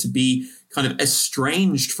forces me to be kind of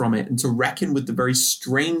estranged from it and to reckon with the very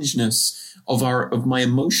strangeness of my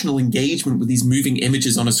emotional engagement with these moving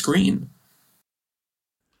images on a screen.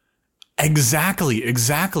 Exactly.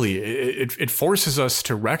 It forces us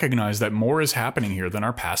to recognize that more is happening here than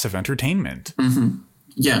our passive entertainment. Mm-hmm.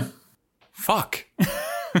 Yeah. Fuck.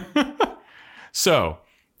 So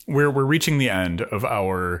we're reaching the end of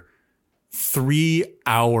our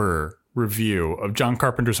 3-hour review of John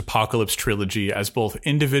Carpenter's Apocalypse trilogy as both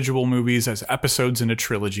individual movies, as episodes in a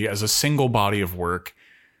trilogy, as a single body of work.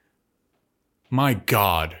 My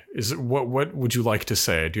God, what would you like to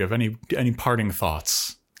say? Do you have any parting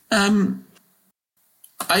thoughts? I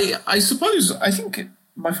suppose I think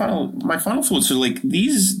my final thoughts are like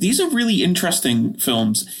these are really interesting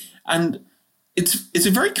films, and it's a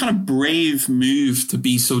very kind of brave move to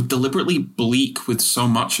be so deliberately bleak with so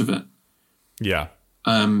much of it. Yeah.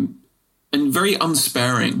 And very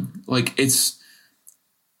unsparing. Like it's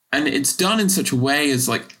done in such a way as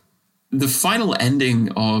like the final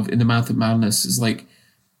ending of In the Mouth of Madness is like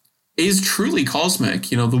is truly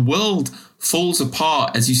cosmic. You know, the world falls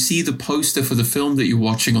apart as you see the poster for the film that you're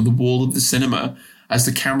watching on the wall of the cinema, as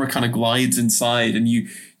the camera kind of glides inside, and you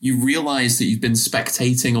realize that you've been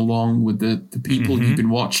spectating along with the people you've been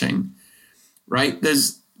watching, right?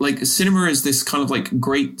 There's like, cinema is this kind of like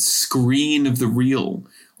great screen of the real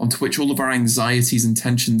onto which all of our anxieties and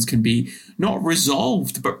tensions can be not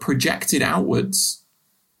resolved, but projected outwards.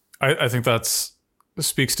 I think this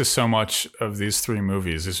speaks to so much of these three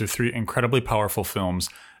movies. These are three incredibly powerful films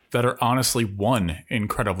that are honestly one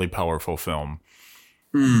incredibly powerful film.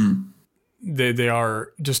 They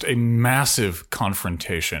are just a massive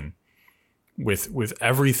confrontation with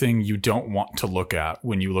everything you don't want to look at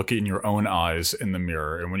when you look in your own eyes in the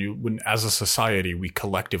mirror, and when as a society we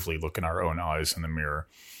collectively look in our own eyes in the mirror.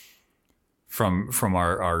 From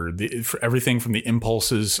for everything from the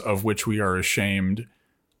impulses of which we are ashamed,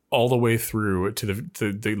 all the way through to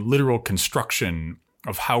the literal construction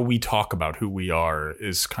of how we talk about who we are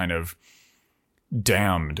is kind of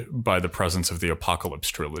damned by the presence of the Apocalypse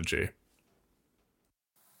trilogy.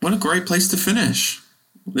 What a great place to finish.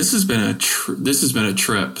 This has been a trip.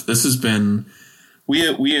 This has been we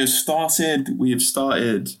have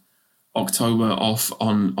started October off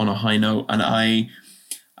on a high note, and I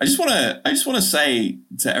just want to say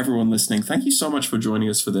to everyone listening, thank you so much for joining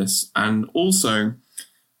us for this, and also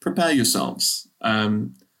prepare yourselves.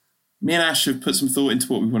 Me and Ash have put some thought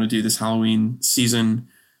into what we want to do this Halloween season.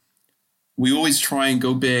 We always try and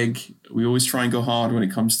go big. We always try and go hard when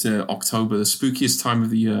it comes to October, the spookiest time of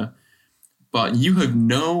the year. But you have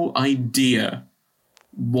no idea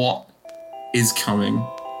what is coming.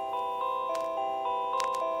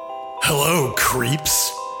 Hello,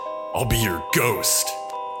 creeps. I'll be your ghost.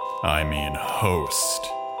 I mean host.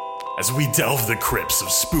 As we delve the crypts of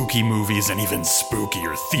spooky movies and even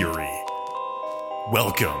spookier theory.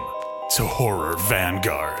 Welcome to Horror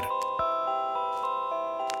Vanguard.